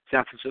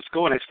San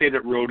Francisco, and I stayed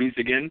at Rhodey's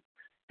again,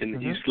 and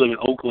he used to live in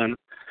Oakland.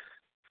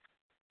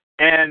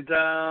 And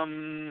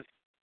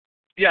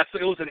so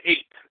it was an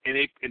ape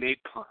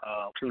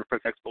Alternative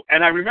Press Expo,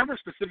 and I remember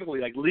specifically,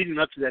 like, leading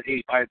up to that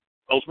ape, I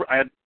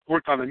had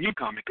worked on a new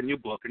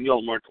book, a new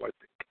El Muerto, I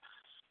think.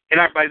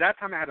 And by that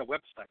time I had a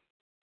website,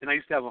 and I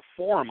used to have a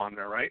forum on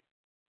there, right?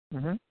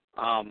 Mm-hmm.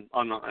 On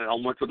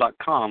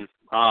elmuerto.com.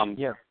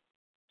 Yeah.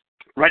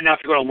 Right now, if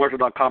you go to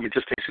elmuerto.com, it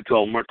just takes you to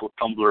El Muerto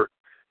Tumblr.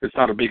 It's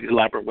not a big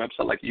elaborate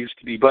website like it used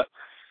to be,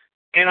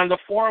 and on the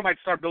forum, I'd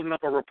start building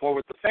up a rapport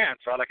with the fans,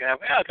 right? Like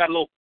I got a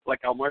little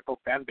like El Muerto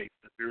fan base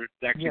that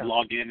they actually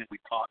log in and we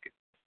talk.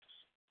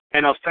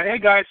 And I'll say, "Hey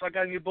guys, so I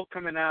got a new book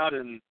coming out,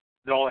 and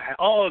they all had,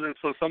 oh, and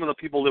so some of the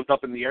people lived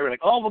up in the area, like,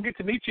 oh, we'll get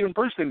to meet you in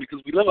person because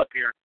we live up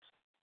here.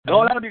 Mm-hmm.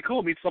 Oh, that'll be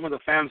cool. Meet some of the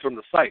fans from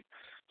the site.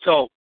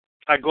 So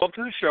I go up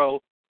to the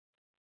show,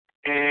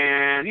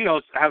 and, you know,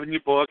 have a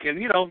new book,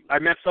 and, you know, I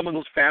met some of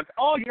those fans.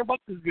 Oh, your book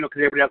is, you know,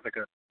 because everybody has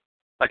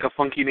like a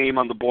funky name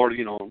on the board,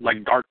 you know,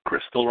 like Dark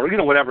Crystal or, you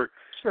know, whatever.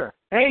 Sure.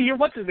 Hey, you're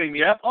what's his name?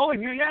 Yeah. Oh,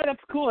 and yeah,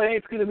 that's cool. Hey,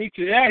 it's good to meet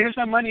you. Yeah, here's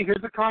my money.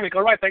 Here's the comic.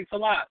 All right, thanks a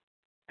lot.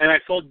 And I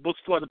sold books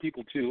to other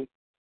people too,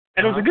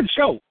 and it was a good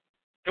show.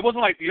 It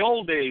wasn't like the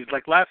old days,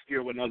 like last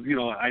year when I was, you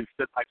know, I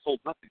sold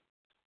nothing.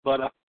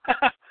 But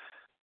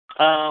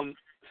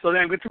so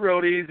then I went to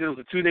Roadies. It was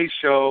a 2-day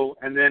show,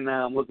 and then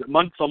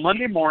so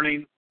Monday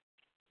morning,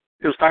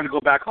 it was time to go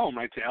back home,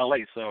 right, to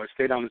L.A. So I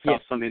stayed down in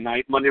South Sunday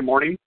night. Monday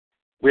morning,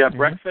 we have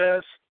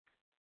breakfast,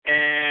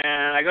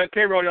 and I go,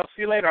 okay, Roadie, I'll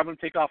see you later. I'm going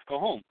to take off, go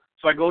home.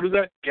 So I go to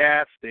the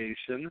gas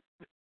station.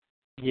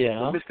 Yeah.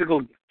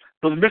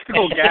 Those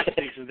mystical gas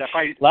stations that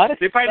probably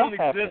don't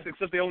exist,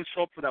 except they only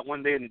show up for that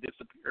one day and they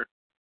disappear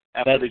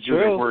after they do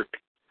their work.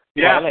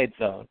 Yeah. Twilight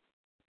Zone.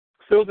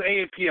 So it was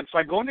 8 p.m. So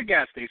I go in the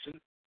gas station,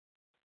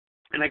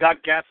 and I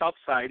got gas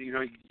outside, you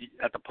know,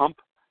 at the pump.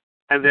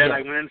 And then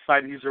I went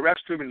inside and used the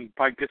restroom and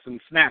probably get some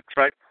snacks,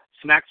 right?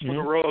 Snacks for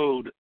the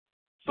road,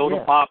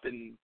 soda pop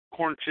and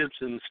corn chips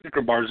and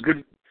Snicker bars,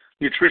 good,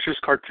 nutritious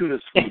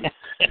cartoonist food.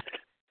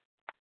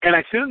 And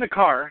I sit in the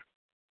car,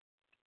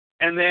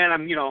 and then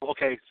I'm, you know,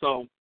 okay,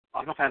 so I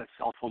don't know if I had a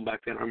cell phone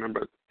back then, I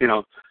remember, you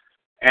know.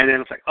 And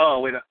then it's like, oh,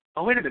 wait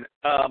a minute,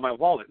 my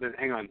wallet. Then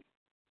hang on.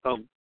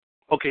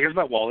 Okay, here's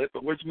my wallet,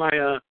 but where's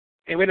my,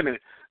 hey, wait a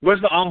minute.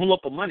 Where's the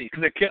envelope of money?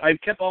 Because I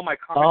kept all my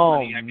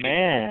comic money. Oh,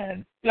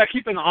 man. I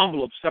keep an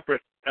envelope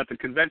separate at the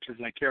conventions,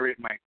 and I carry it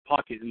in my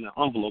pocket in the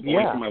envelope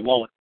away from my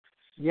wallet.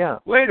 Yeah.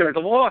 Wait a minute.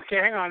 Well, okay,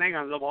 hang on.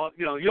 Well,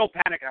 you know, you don't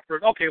panic after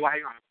it. Okay, well,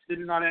 hang on. I'm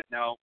sitting on it?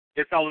 No.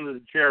 It fell into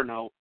the chair?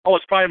 No. Oh,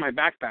 it's probably in my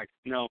backpack?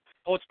 No.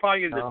 Oh, it's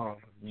probably in the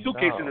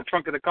suitcase in the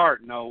trunk of the car?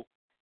 No.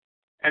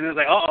 And it's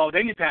like,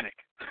 then you panic.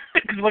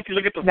 Because once you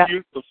look at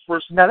the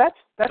first... Now,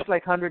 that's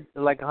like hundreds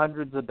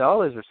of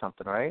dollars or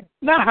something, right?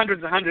 Not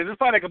hundreds. It's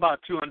probably like about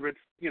 200,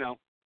 you know.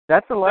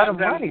 That's a lot of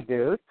money,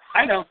 dude.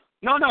 I know.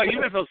 No,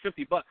 even if it was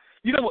 $50.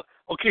 You know what?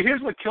 Okay,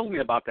 here's what killed me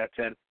about that,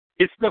 Ted.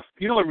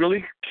 You know what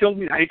really killed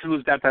me? I hate to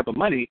lose that type of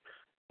money,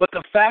 but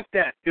the fact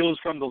that it was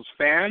from those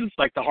fans,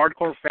 like the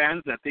hardcore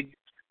fans,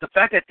 the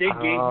fact that they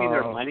gave me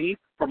their money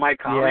for my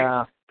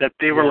comic, that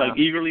they were like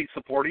eagerly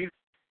supporting,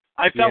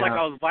 I felt like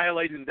I was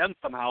violating them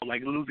somehow,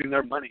 like losing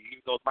their money,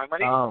 even though it's my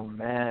money. Oh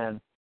man!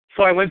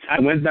 So I went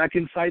back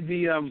inside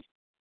the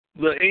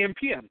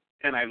AM/PM,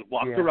 and I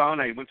walked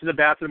around. I went to the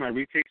bathroom. I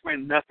retaked my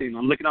nothing.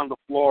 I'm looking on the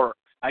floor.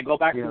 I go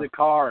back to the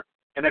car,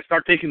 and I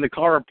start taking the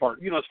car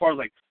apart. You know, as far as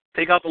like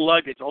take out the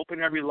luggage,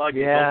 open every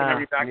luggage, open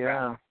every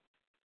backpack.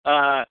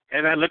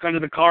 And I look under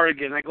the car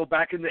again. I go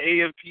back in the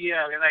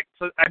AM/PM, and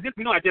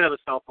I did have a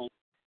cell phone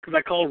because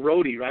I called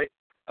Rhodey, right?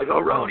 I go,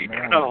 Rhodey,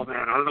 man, I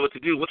don't know what to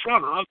do. What's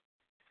wrong, huh?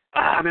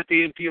 I'm at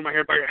the AM/PM right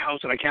here by your house,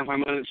 and I can't find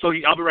money. So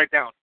I'll be right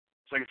down.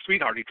 It's like a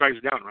sweetheart. He drives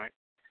down, right?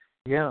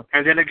 Yeah.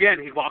 And then again,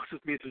 he walks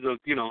with me through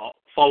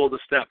follow the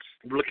steps.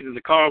 We look in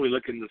the car. We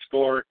look in the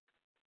store.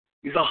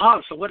 He's like,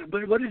 so what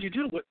did you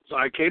do? So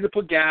I came to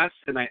put gas,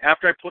 and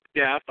after I put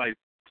gas,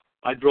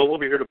 I drove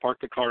over here to park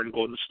the car and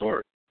go to the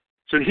store.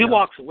 So he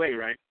walks away,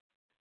 right?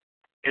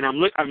 And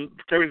I'm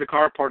tearing the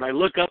car apart, and I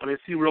look up, and I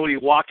see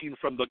Rhodey walking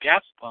from the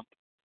gas pump.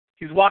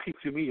 He's walking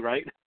to me,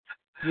 right?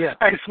 Yeah.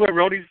 I swear,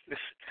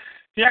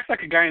 he acts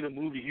like a guy in a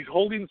movie. He's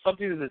holding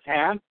something in his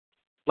hand,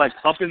 like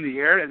up in the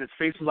air, and his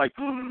face is like,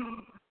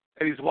 and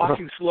he's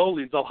walking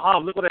slowly. So,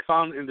 look what I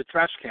found in the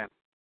trash can.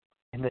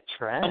 In the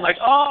trash? I'm like,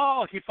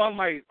 he found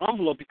my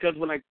envelope, because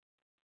when I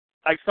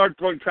started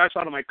throwing trash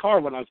out of my car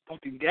when I was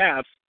pumping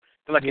gas,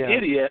 and like an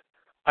idiot,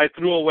 I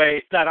threw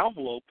away that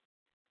envelope.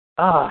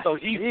 So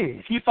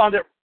he found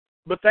it,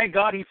 but thank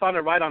God he found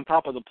it right on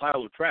top of the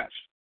pile of trash.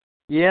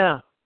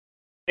 Yeah.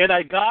 And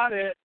I got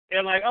it,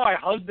 and I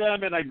hugged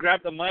them, and I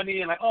grabbed the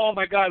money, and oh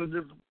my God,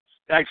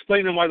 I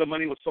explained to them why the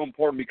money was so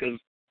important, because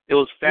it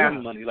was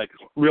fan money, like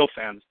real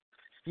fans.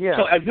 Yeah.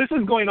 So as this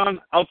is going on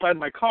outside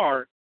my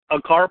car,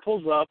 a car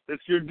pulls up.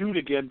 It's your dude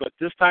again, but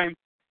this time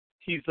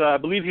I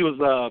believe he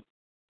was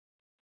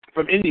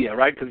from India,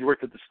 right? Because he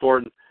worked at the store,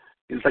 and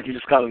it's like he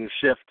just got on his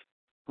shift.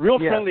 Real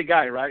friendly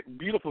guy, right?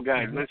 Beautiful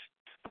guy. Mm-hmm.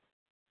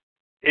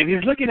 And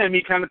he's looking at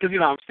me kind of, because,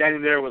 I'm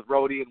standing there with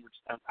Rhodey,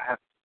 and I have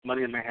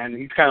money in my hand,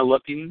 and he's kind of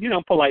looking,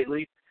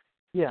 politely.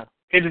 Yeah.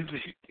 And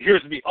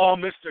here's me,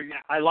 mister,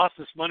 I lost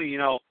this money,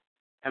 and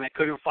I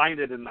couldn't find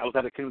it, and I was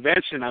at a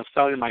convention, I was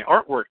selling my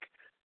artwork.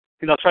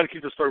 I'll try to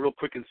keep the story real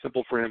quick and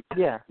simple for him.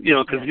 Yeah.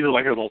 Because he doesn't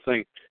like the whole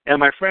thing. And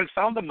my friend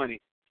found the money.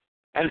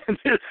 And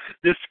then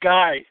this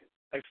guy,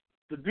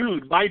 the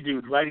dude, my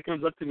dude, right, he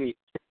comes up to me,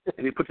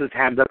 and he puts his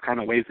hand up,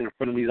 kind of waves in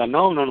front of me. He's like,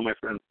 no, my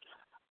friend.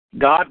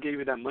 God gave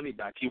you that money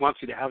back. He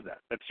wants you to have that.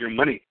 That's your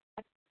money.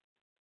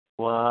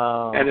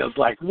 Wow. And it was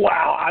like,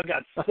 wow, I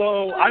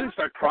didn't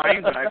start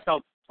crying, but I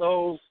felt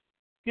so,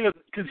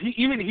 because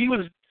he's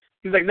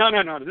like,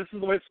 no, this is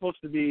the way it's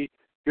supposed to be.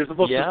 You're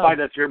supposed to find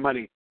that's your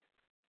money.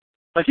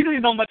 Like, he didn't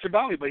even know much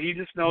about me, but he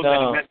just knows that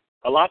he meant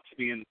a lot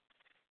to me. And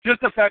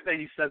just the fact that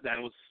he said that,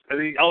 I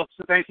think I was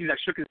so thankful that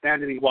shook his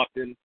hand and he walked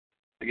in,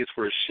 I guess,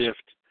 for a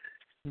shift.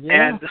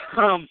 Yeah. And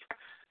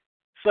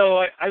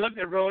so I looked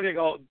at Rody and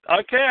go,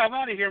 okay, I'm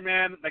out of here,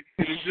 man. Like,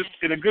 it was just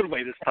in a good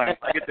way this time.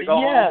 I get to go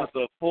home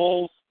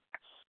with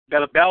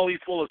got a belly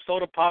full of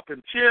soda pop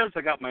and chips.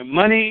 I got my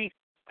money.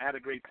 I had a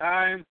great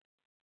time.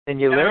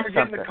 And you learned something. I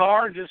remember getting in the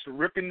car and just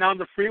ripping down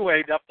the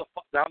freeway down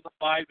the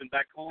 5 and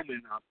back home.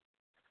 And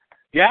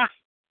yeah,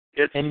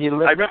 and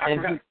you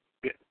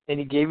and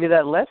he gave you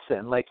that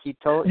lesson, like he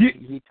told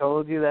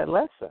you that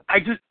lesson. I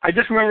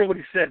just remember what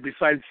he said.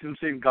 Besides him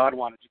saying God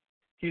wanted you,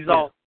 he's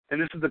all,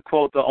 and this is the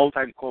quote, the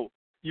all-time quote.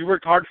 You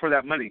worked hard for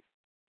that money.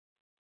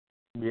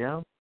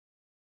 Yeah.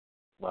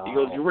 Wow. He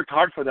goes, you worked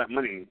hard for that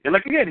money. And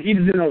like again, he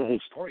didn't know the whole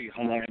story,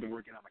 how long I've been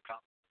working on the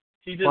comic.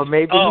 He just, or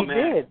maybe he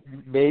did.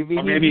 Maybe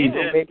he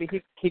did.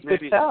 Maybe he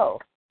could tell.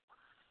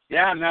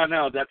 Yeah,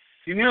 no,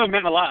 he knew it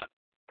meant a lot.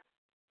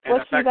 And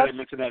the fact that I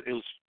mentioned that it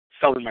was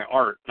selling my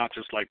art, not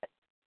just like.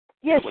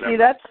 Yeah, see,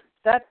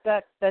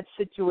 that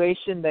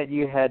situation that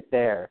you had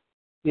there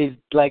is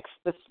like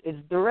is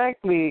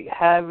directly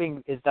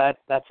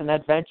that's an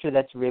adventure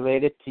that's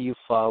related to you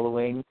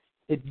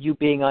you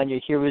being on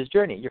your hero's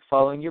journey. You're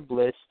following your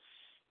bliss.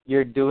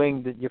 You're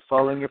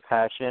following your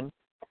passion.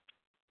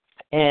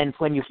 And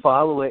when you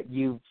follow it,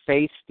 you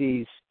face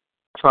these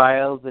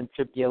trials and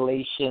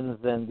tribulations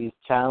and these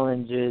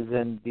challenges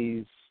and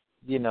these,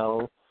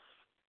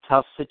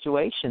 tough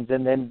situations.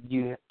 And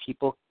then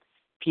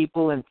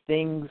people and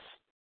things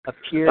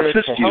appear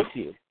to help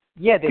you.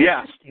 Yeah, they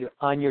assist you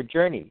on your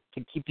journey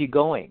to keep you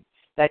going.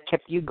 That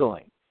kept you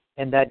going.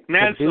 And that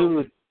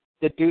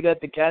the dude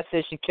at the gas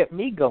station kept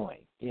me going,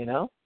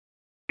 Yeah,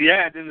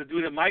 and then the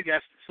dude at my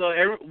gas. So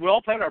we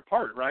all played our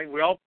part, right?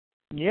 We all.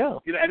 Yeah.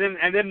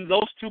 And then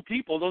those two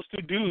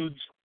dudes.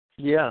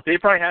 Yeah. They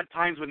probably had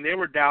times when they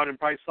were down, and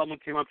probably someone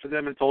came up to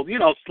them and told,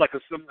 it's like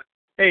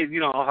hey,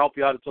 I'll help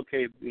you out. It's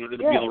okay. It'll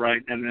be all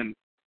right. And then,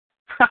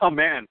 oh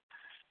man,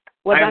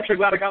 I'm sure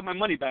glad I got my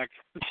money back.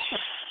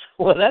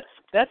 Well,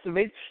 that's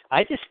amazing.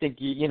 I just think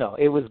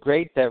it was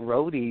great that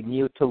Rhodey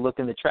knew to look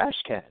in the trash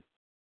can.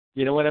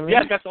 You know what I mean?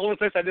 Yeah, that's the only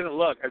place I didn't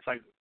look. It's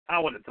like I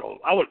would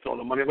throw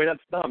the money away. That's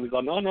dumb. He's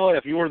like, no.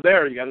 If you were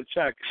there, you got to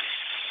check.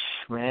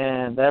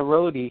 Man, that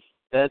Rhodey,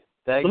 that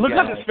but look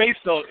at his face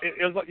though.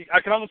 It was like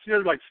I can almost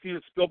hear like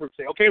Steven Spielberg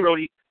say, "Okay,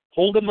 Rhodey,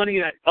 hold the money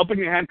up in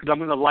your hand because I'm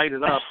going to light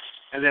it up,"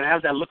 and then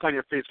have that look on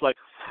your face like,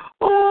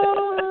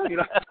 oh,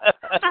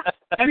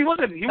 And he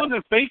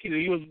wasn't faking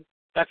it.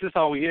 That's just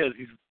how he is.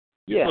 He's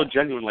so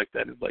genuine like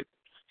that. It's like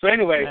so.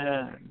 Anyway,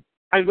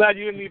 I'm glad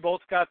you and me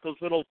both got those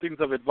little things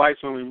of advice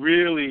when we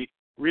really,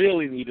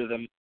 really needed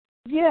them.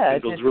 Yeah,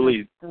 those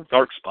really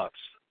dark spots.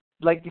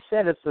 Like you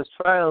said, it's those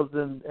trials,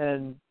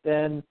 and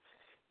then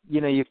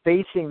you're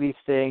facing these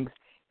things,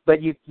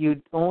 but you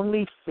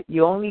only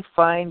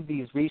find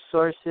these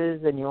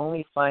resources, and you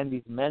only find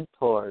these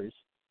mentors,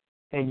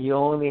 and you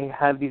only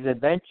have these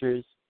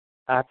adventures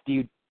after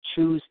you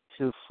choose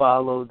to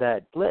follow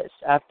that bliss,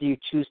 after you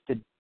choose to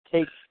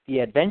take the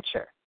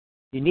adventure.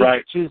 You need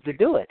to choose to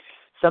do it.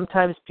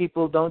 Sometimes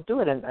people don't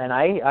do it, and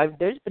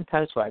there's been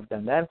times where I've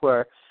done that,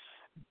 where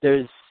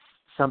there's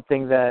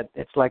something that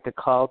it's like a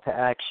call to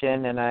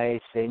action, and I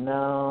say,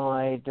 no,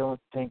 I don't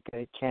think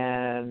I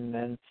can,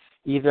 and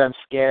either I'm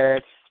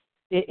scared.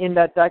 In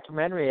that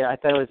documentary, I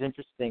thought it was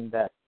interesting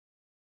that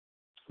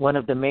one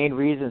of the main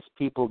reasons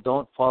people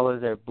don't follow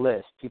their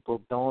bliss,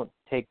 people don't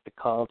take the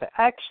call to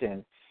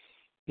action,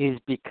 is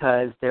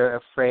because they're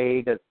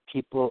afraid that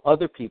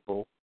other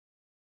people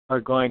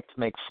are going to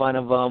make fun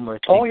of them or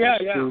think they're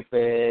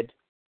stupid.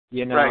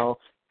 Right.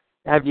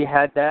 Have you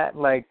had that,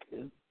 like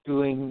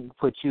doing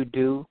what you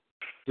do,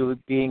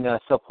 being a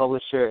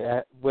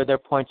self-publisher? Were there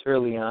points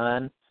early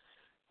on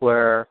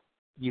where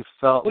you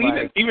felt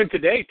even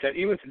today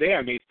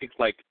I may think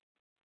like,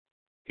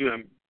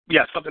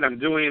 something I'm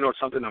doing or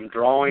something I'm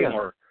drawing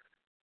or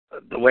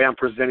the way I'm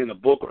presenting the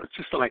book, or it's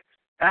just like,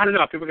 I don't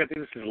know, people are going to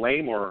think this is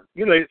lame, or,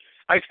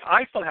 I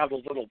still have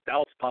those little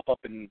doubts pop up,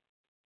 and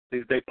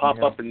they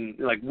pop up in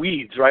like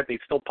weeds, right? They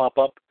still pop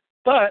up.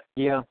 But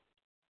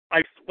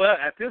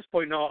at this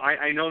point, no,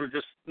 I know to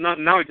just,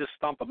 now I just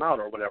stomp them out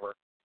or whatever.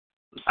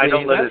 I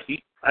don't let it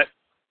eat.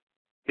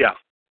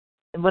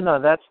 But no,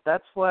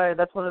 that's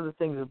one of the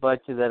things about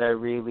you that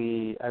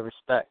I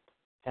respect,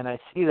 and I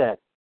see that.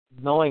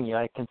 Knowing you,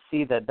 I can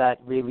see that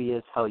really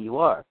is how you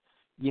are.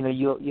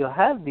 You'll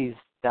have these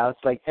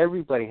doubts, like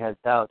everybody has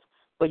doubts,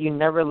 but you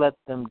never let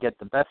them get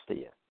the best of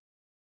you.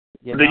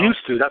 They used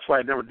to. That's why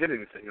I never did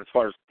anything as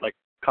far as like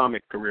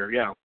comic career.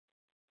 Yeah.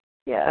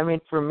 Yeah, I mean,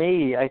 for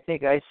me, I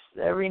think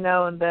every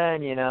now and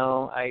then,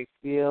 I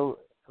feel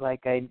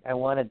like I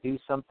want to do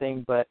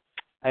something, but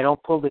I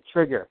don't pull the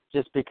trigger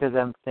just because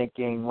I'm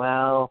thinking,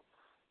 well,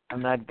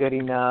 I'm not good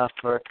enough,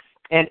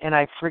 and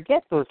I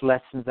forget those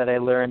lessons that I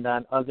learned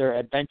on other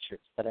adventures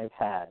that I've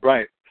had.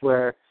 Right.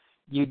 Where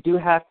you do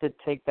have to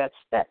take that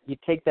step. You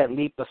take that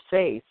leap of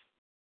faith,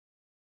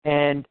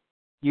 and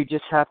you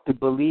just have to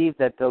believe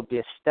that there'll be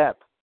a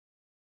step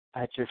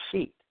at your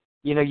feet.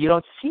 You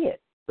don't see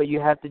it, but you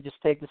have to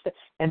just take the step.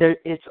 And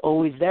it's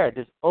always there.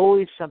 There's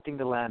always something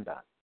to land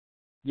on.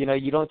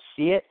 You don't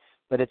see it,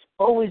 but it's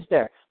always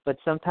there. But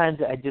sometimes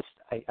I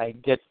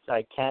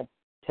can't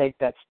take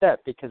that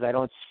step because I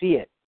don't see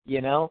it,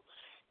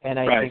 And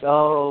I think,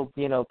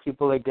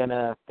 people are going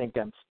to think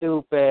I'm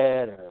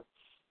stupid or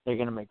they're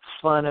going to make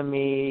fun of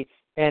me.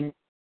 And,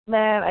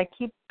 man, I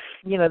keep,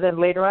 then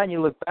later on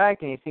you look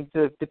back and you think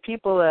the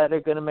people that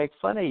are going to make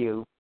fun of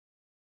you,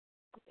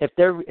 if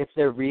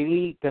they're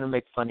really going to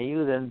make fun of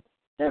you, then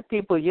they're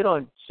people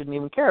shouldn't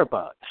even care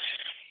about.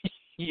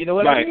 You know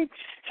what I mean?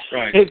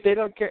 Right. If they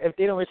don't care, if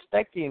they don't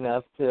respect you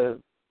enough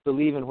to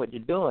believe in what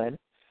you're doing,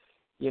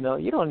 you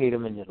don't need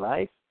them in your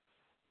life.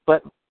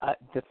 But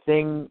the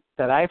thing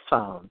that I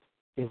found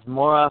is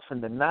more often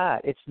than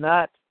not, it's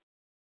not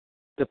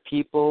that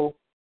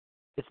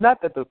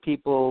the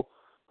people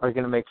are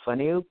going to make fun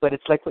of you, but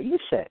it's like what you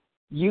said.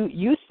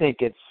 You think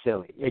it's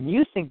silly, and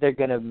you think they're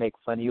going to make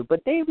fun of you,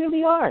 but they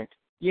really aren't.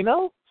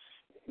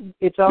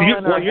 It's all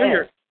in our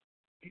head.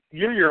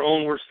 You're your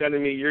own worst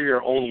enemy. You're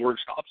your own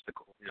worst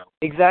obstacle.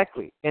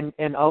 Exactly.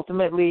 And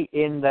ultimately,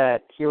 in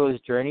that hero's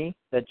journey,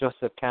 that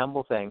Joseph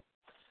Campbell thing,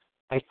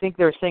 I think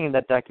they were saying in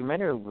that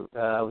documentary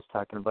I was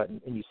talking about,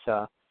 and you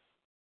saw,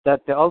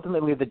 that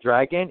ultimately the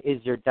dragon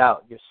is your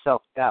doubt, your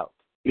self-doubt.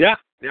 Yeah.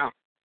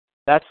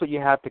 That's what you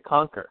have to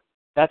conquer.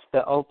 That's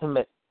the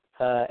ultimate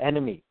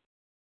enemy.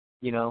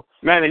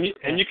 Man,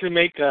 and you can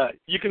make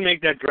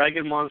that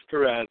dragon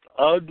monster as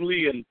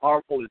ugly and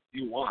powerful as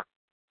you want.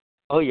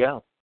 Oh yeah.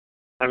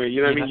 I mean,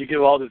 you know what I mean? You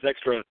give all this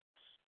extra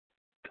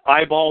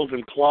eyeballs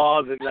and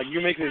claws, and like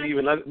you're making it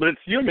even, but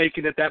you're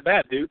making it that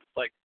bad, dude.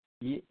 Like,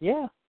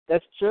 yeah,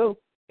 that's true.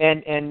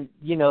 And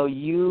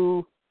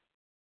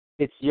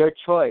it's your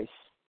choice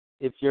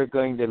if you're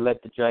going to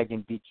let the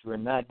dragon beat you or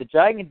not. The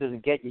dragon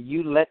doesn't get you.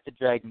 You let the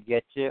dragon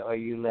get you, or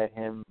you let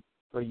him,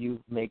 or you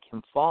make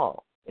him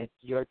fall. It's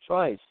your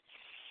choice.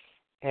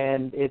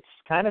 And it's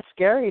kind of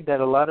scary that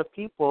a lot of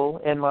people,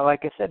 and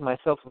like I said,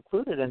 myself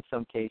included in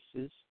some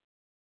cases,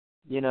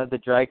 the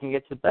dragon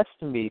gets the best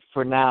of me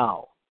for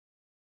now.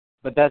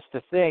 But that's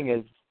the thing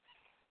is,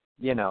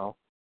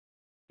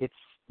 it's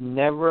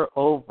never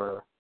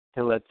over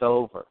till it's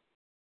over.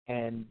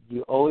 And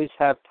you always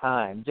have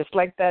time. Just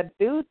like that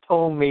dude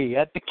told me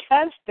at the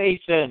gas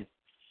station.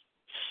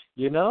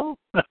 You're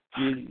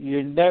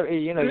never,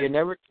 you're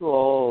never too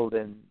old,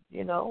 and,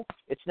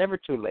 it's never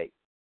too late.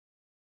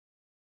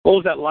 What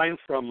was that line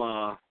from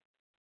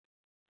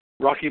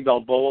Rocky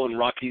Balboa and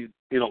Rocky?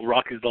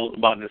 Rocky's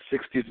about in his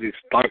 60s. And he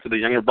talks to the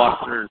younger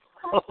boxer.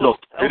 Look,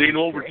 it ain't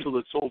over till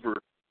it's over.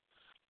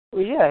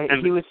 Well, yeah,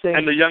 he was saying.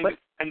 And the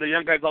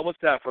young guy's like, what's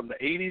that, from the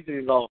 80s?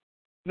 And he's all,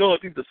 no, I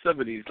think the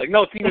 70s. Like,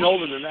 no, it's even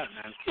older than that,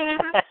 man.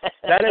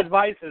 That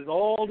advice is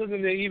older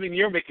than even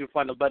you're making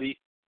fun of, buddy.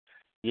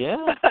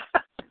 Yeah.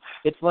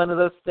 It's one of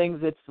those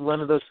things. It's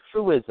one of those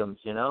truisms,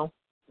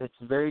 It's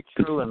very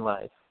true in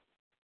life.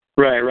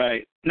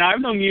 Right. Now,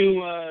 I've known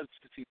you,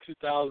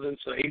 2000,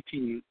 so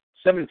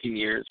 17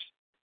 years.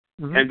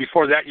 Mm-hmm. And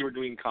before that, you were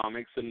doing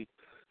comics. And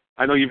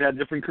I know you've had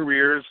different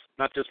careers,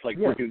 not just like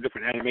working in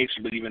different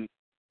animation, but even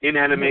in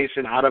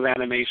animation, out of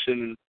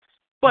animation.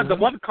 But the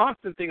one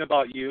constant thing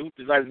about you,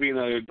 besides being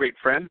a great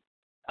friend,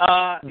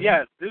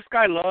 this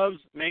guy loves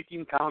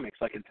making comics.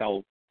 I can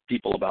tell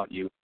people about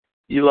you.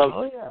 You love.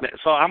 Oh, yeah.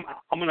 So I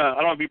don't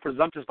want to be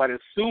presumptuous, but I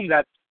assume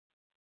that's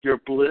your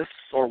bliss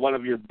or one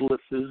of your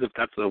blisses, if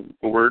that's a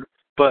word.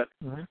 But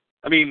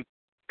I mean,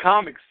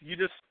 comics, you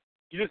just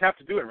have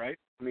to do it, right?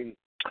 I mean,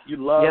 you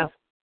love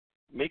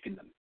making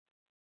them.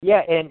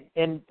 Yeah,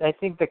 and I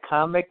think the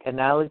comic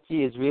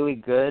analogy is really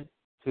good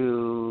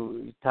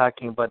to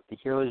talking about the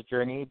hero's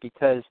journey,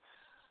 because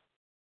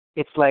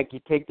it's like you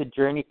take the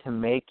journey to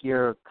make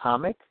your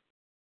comic,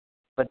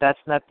 but that's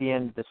not the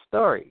end of the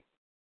story.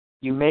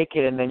 You make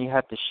it and then you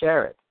have to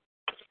share it.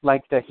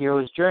 Like the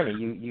hero's journey.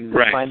 You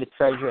find the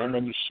treasure and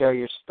then you share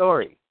your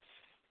story.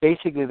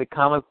 Basically, the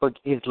comic book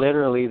is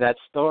literally that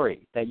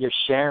story that you're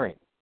sharing.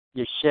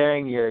 You're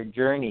sharing your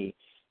journey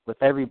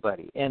with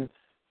everybody. And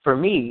for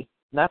me,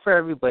 not for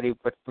everybody,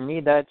 but for me,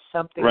 that's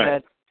something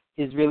that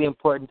is really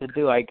important to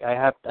do.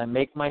 I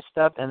make my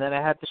stuff and then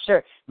I have to share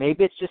it.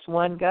 Maybe it's just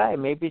one guy.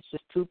 Maybe it's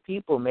just two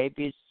people.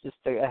 Maybe it's just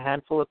a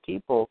handful of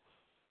people.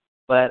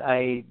 But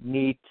I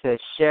need to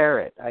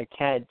share it. I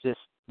can't just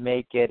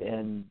make it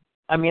and...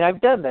 I mean,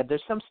 I've done that.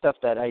 There's some stuff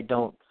that I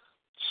don't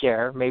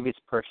share. Maybe it's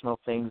personal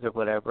things or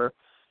whatever.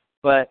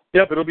 But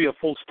it'll be a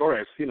full story.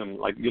 I've seen them.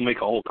 Like, you'll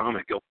make a whole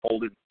comic. You'll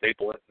fold it,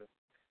 staple it.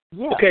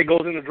 Yeah. Okay, it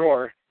goes in the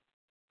drawer.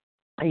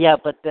 Yeah,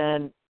 but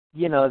then,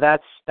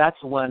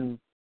 that's one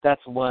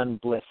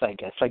bliss, I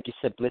guess. Like you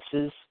said,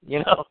 blisses,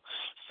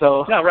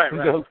 So yeah, right.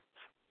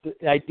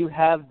 I do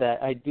have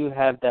that. I do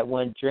have that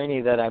one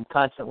journey that I'm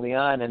constantly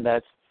on, and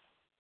that's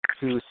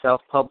to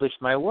self-publish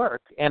my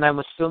work. And I'm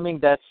assuming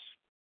that's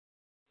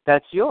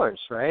yours,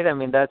 right? I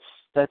mean, that's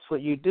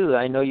what you do.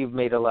 I know you've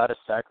made a lot of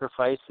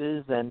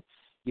sacrifices and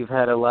you've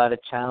had a lot of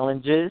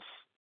challenges,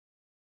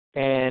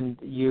 and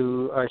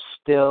you are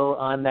still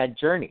on that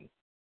journey.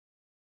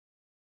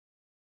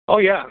 Oh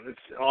yeah, it's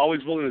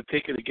always willing to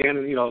take it again,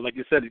 and like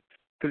you said,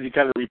 because you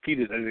kind of repeat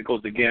it, and it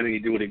goes again, and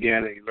you do it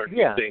again, and you learn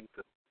new things.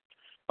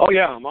 Oh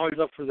yeah, I'm always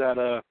up for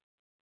that.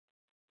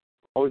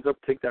 Always up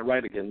to take that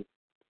ride again.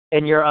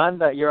 And you're on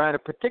a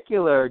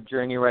particular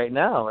journey right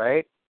now,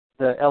 right?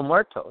 The El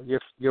Muerto.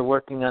 You're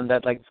working on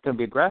that like it's going to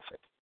be a graphic.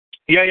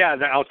 Yeah.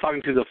 I was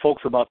talking to the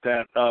folks about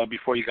that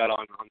before you got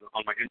on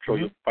my intro.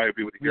 You'll probably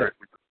be able to hear it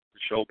with the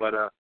show, but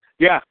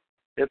yeah,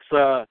 it's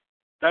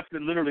that's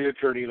been literally a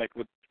journey, like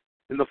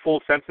in the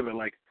full sense of it.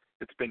 Like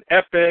it's been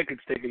epic.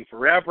 It's taken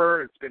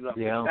forever. It's been up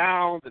and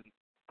down and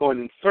going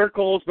in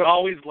circles, but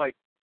always like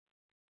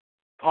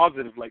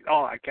positive. Like,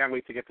 oh, I can't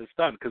wait to get this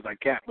done because I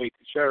can't wait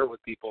to share it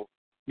with people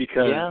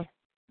because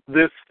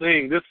this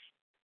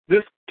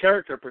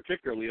character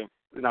particularly,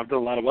 and I've done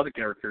a lot of other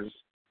characters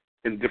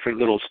in different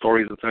little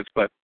stories and such,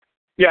 but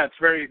yeah, it's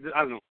very,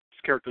 I don't know,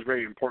 this character is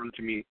very important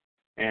to me,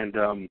 and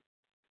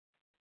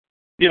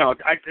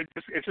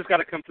it's just got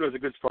to come through as a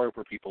good story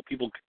for people.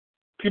 People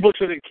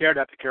shouldn't care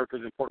that the character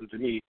is important to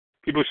me.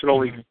 People should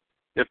only,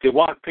 if they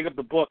want, pick up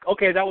the book.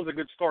 Okay, that was a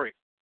good story.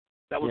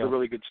 That was a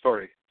really good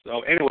story. So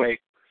anyway,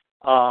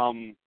 well,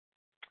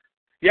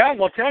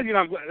 Ted, it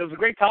was a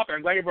great topic.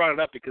 I'm glad you brought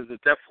it up because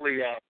it definitely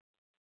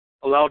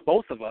allowed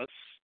both of us.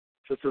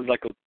 This is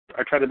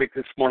I try to make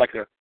this more like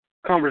a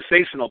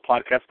conversational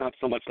podcast, not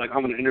so much like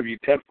I'm going to interview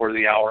Ted for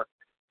the hour.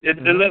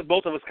 It let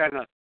both of us kind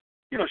of,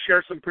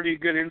 share some pretty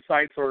good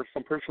insights or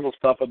some personal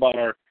stuff about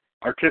our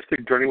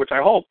artistic journey, which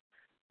I hope,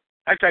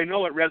 actually I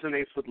know it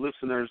resonates with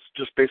listeners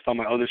just based on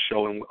my other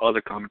show and other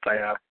comments I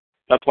have.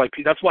 That's why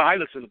I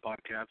listen to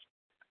podcasts,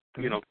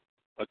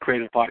 a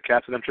creative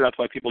podcast, and I'm sure that's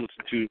why people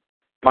listen to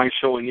my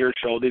show and your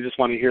show. They just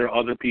want to hear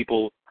other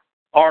people,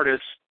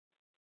 artists,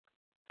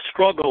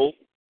 struggle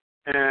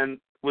and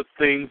with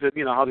things and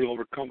how they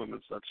overcome them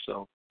and such.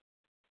 So,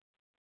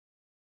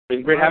 it's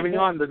been great having you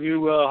on the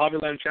new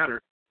Javiland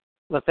Chatter.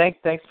 Well,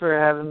 thanks for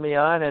having me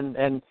on,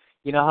 and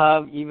you know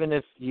how even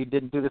if you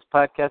didn't do this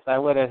podcast, I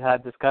would have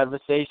had this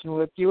conversation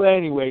with you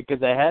anyway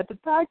because I had to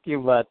talk to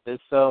you about this.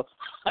 So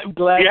I'm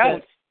glad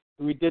that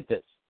we did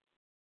this.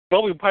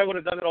 Well, we probably would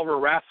have done it over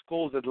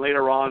Rascals and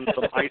later on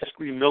some ice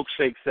cream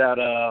milkshakes at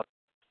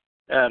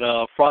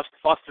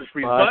Foster's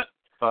Freeze.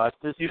 But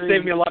you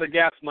saved me a lot of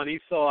gas money,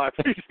 so I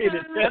appreciate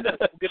it, Ted.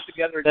 We'll get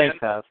together again.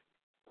 Thanks, Hal.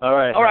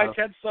 All right,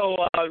 Ted. So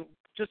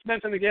just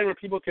mention again where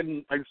people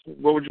can,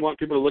 where would you want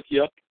people to look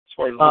you up as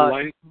far as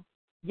online?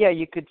 Yeah,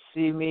 you could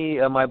see me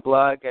on my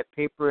blog at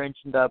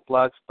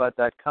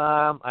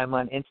paperengine.blogspot.com. I'm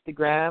on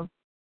Instagram.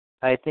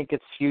 I think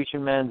it's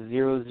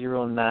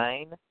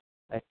FusionMan009,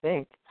 I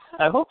think.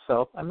 I hope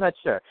so. I'm not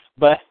sure.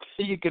 But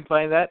you can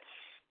find that.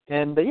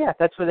 And,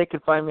 that's where they can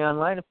find me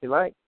online if they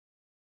like.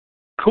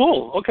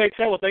 Cool. Okay,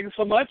 Ted. Well, thank you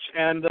so much.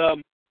 And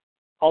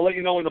I'll let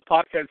you know when the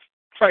podcast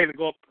trying to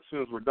go up as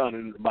soon as we're done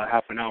in about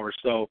half an hour.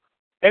 So,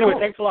 anyway,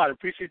 Thanks a lot. I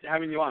appreciate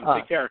having you on.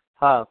 Take care.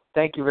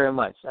 Thank you very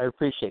much. I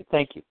appreciate it.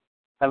 Thank you.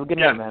 Have a good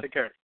night, man. Take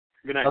care.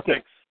 Good night. Okay.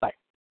 Thanks. Bye.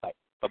 Bye.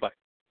 Bye-bye.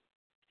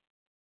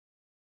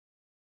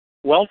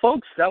 Well,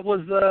 folks, that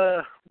was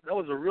a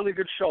really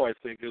good show, I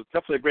think. It was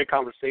definitely a great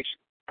conversation.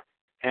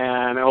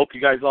 And I hope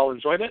you guys all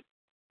enjoyed it.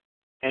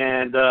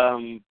 And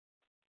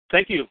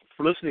thank you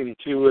for listening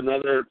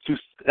to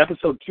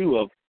episode 2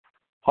 of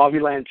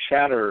Javiland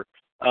Chatter.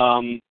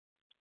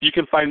 You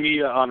can find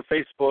me on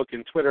Facebook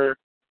and Twitter.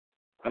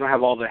 I don't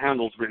have all the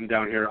handles written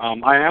down here.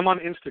 I am on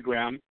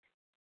Instagram.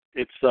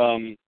 It's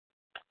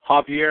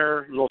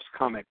Javier Los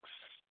Comics.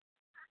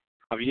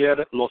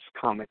 Javier Los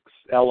Comics.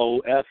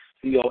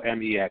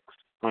 LOSCOMEX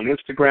on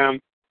Instagram.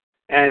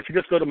 And if you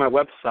just go to my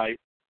website,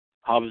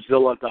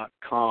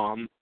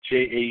 Javzilla.com,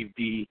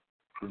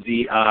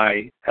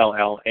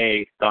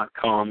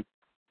 JAVZILLA.com.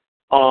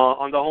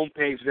 On the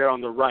homepage there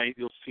on the right,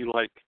 you'll see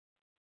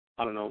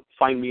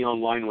find me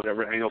online,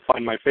 whatever, and you'll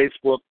find my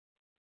Facebook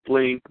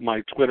link,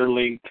 my Twitter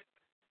link,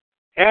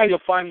 and you'll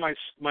find my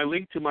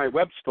link to my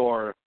web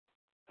store,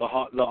 the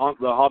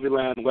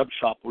Javiland web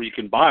shop, where you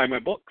can buy my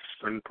books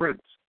and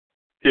prints,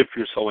 if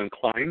you're so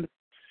inclined.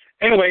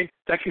 Anyway,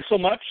 thank you so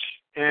much,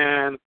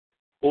 and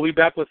we'll be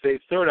back with a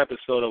 3rd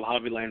episode of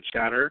Javiland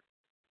Chatter,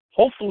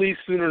 hopefully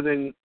sooner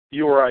than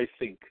you or I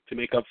think, to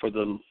make up for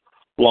the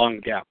long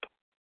gap.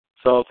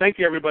 So thank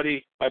you,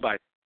 everybody. Bye-bye.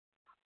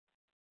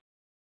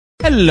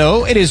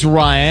 Hello, it is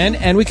Ryan,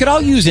 and we could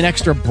all use an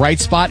extra bright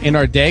spot in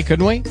our day,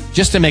 couldn't we?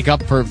 Just to make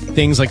up for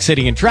things like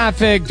sitting in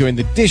traffic, doing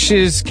the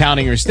dishes,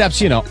 counting your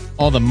steps,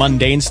 all the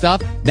mundane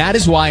stuff. That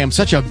is why I'm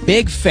such a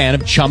big fan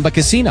of Chumba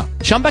Casino.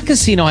 Chumba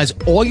Casino has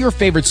all your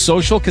favorite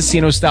social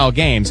casino-style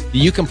games that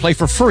you can play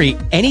for free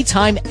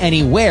anytime,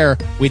 anywhere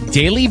with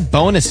daily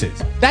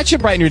bonuses. That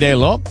should brighten your day a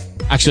little.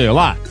 Actually, a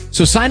lot.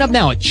 So sign up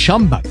now at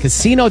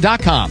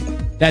ChumbaCasino.com.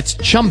 That's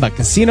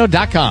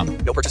ChumbaCasino.com.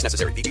 No purchase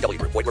necessary. VGW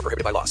Group. Void where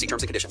prohibited by law. See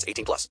terms and conditions. 18+.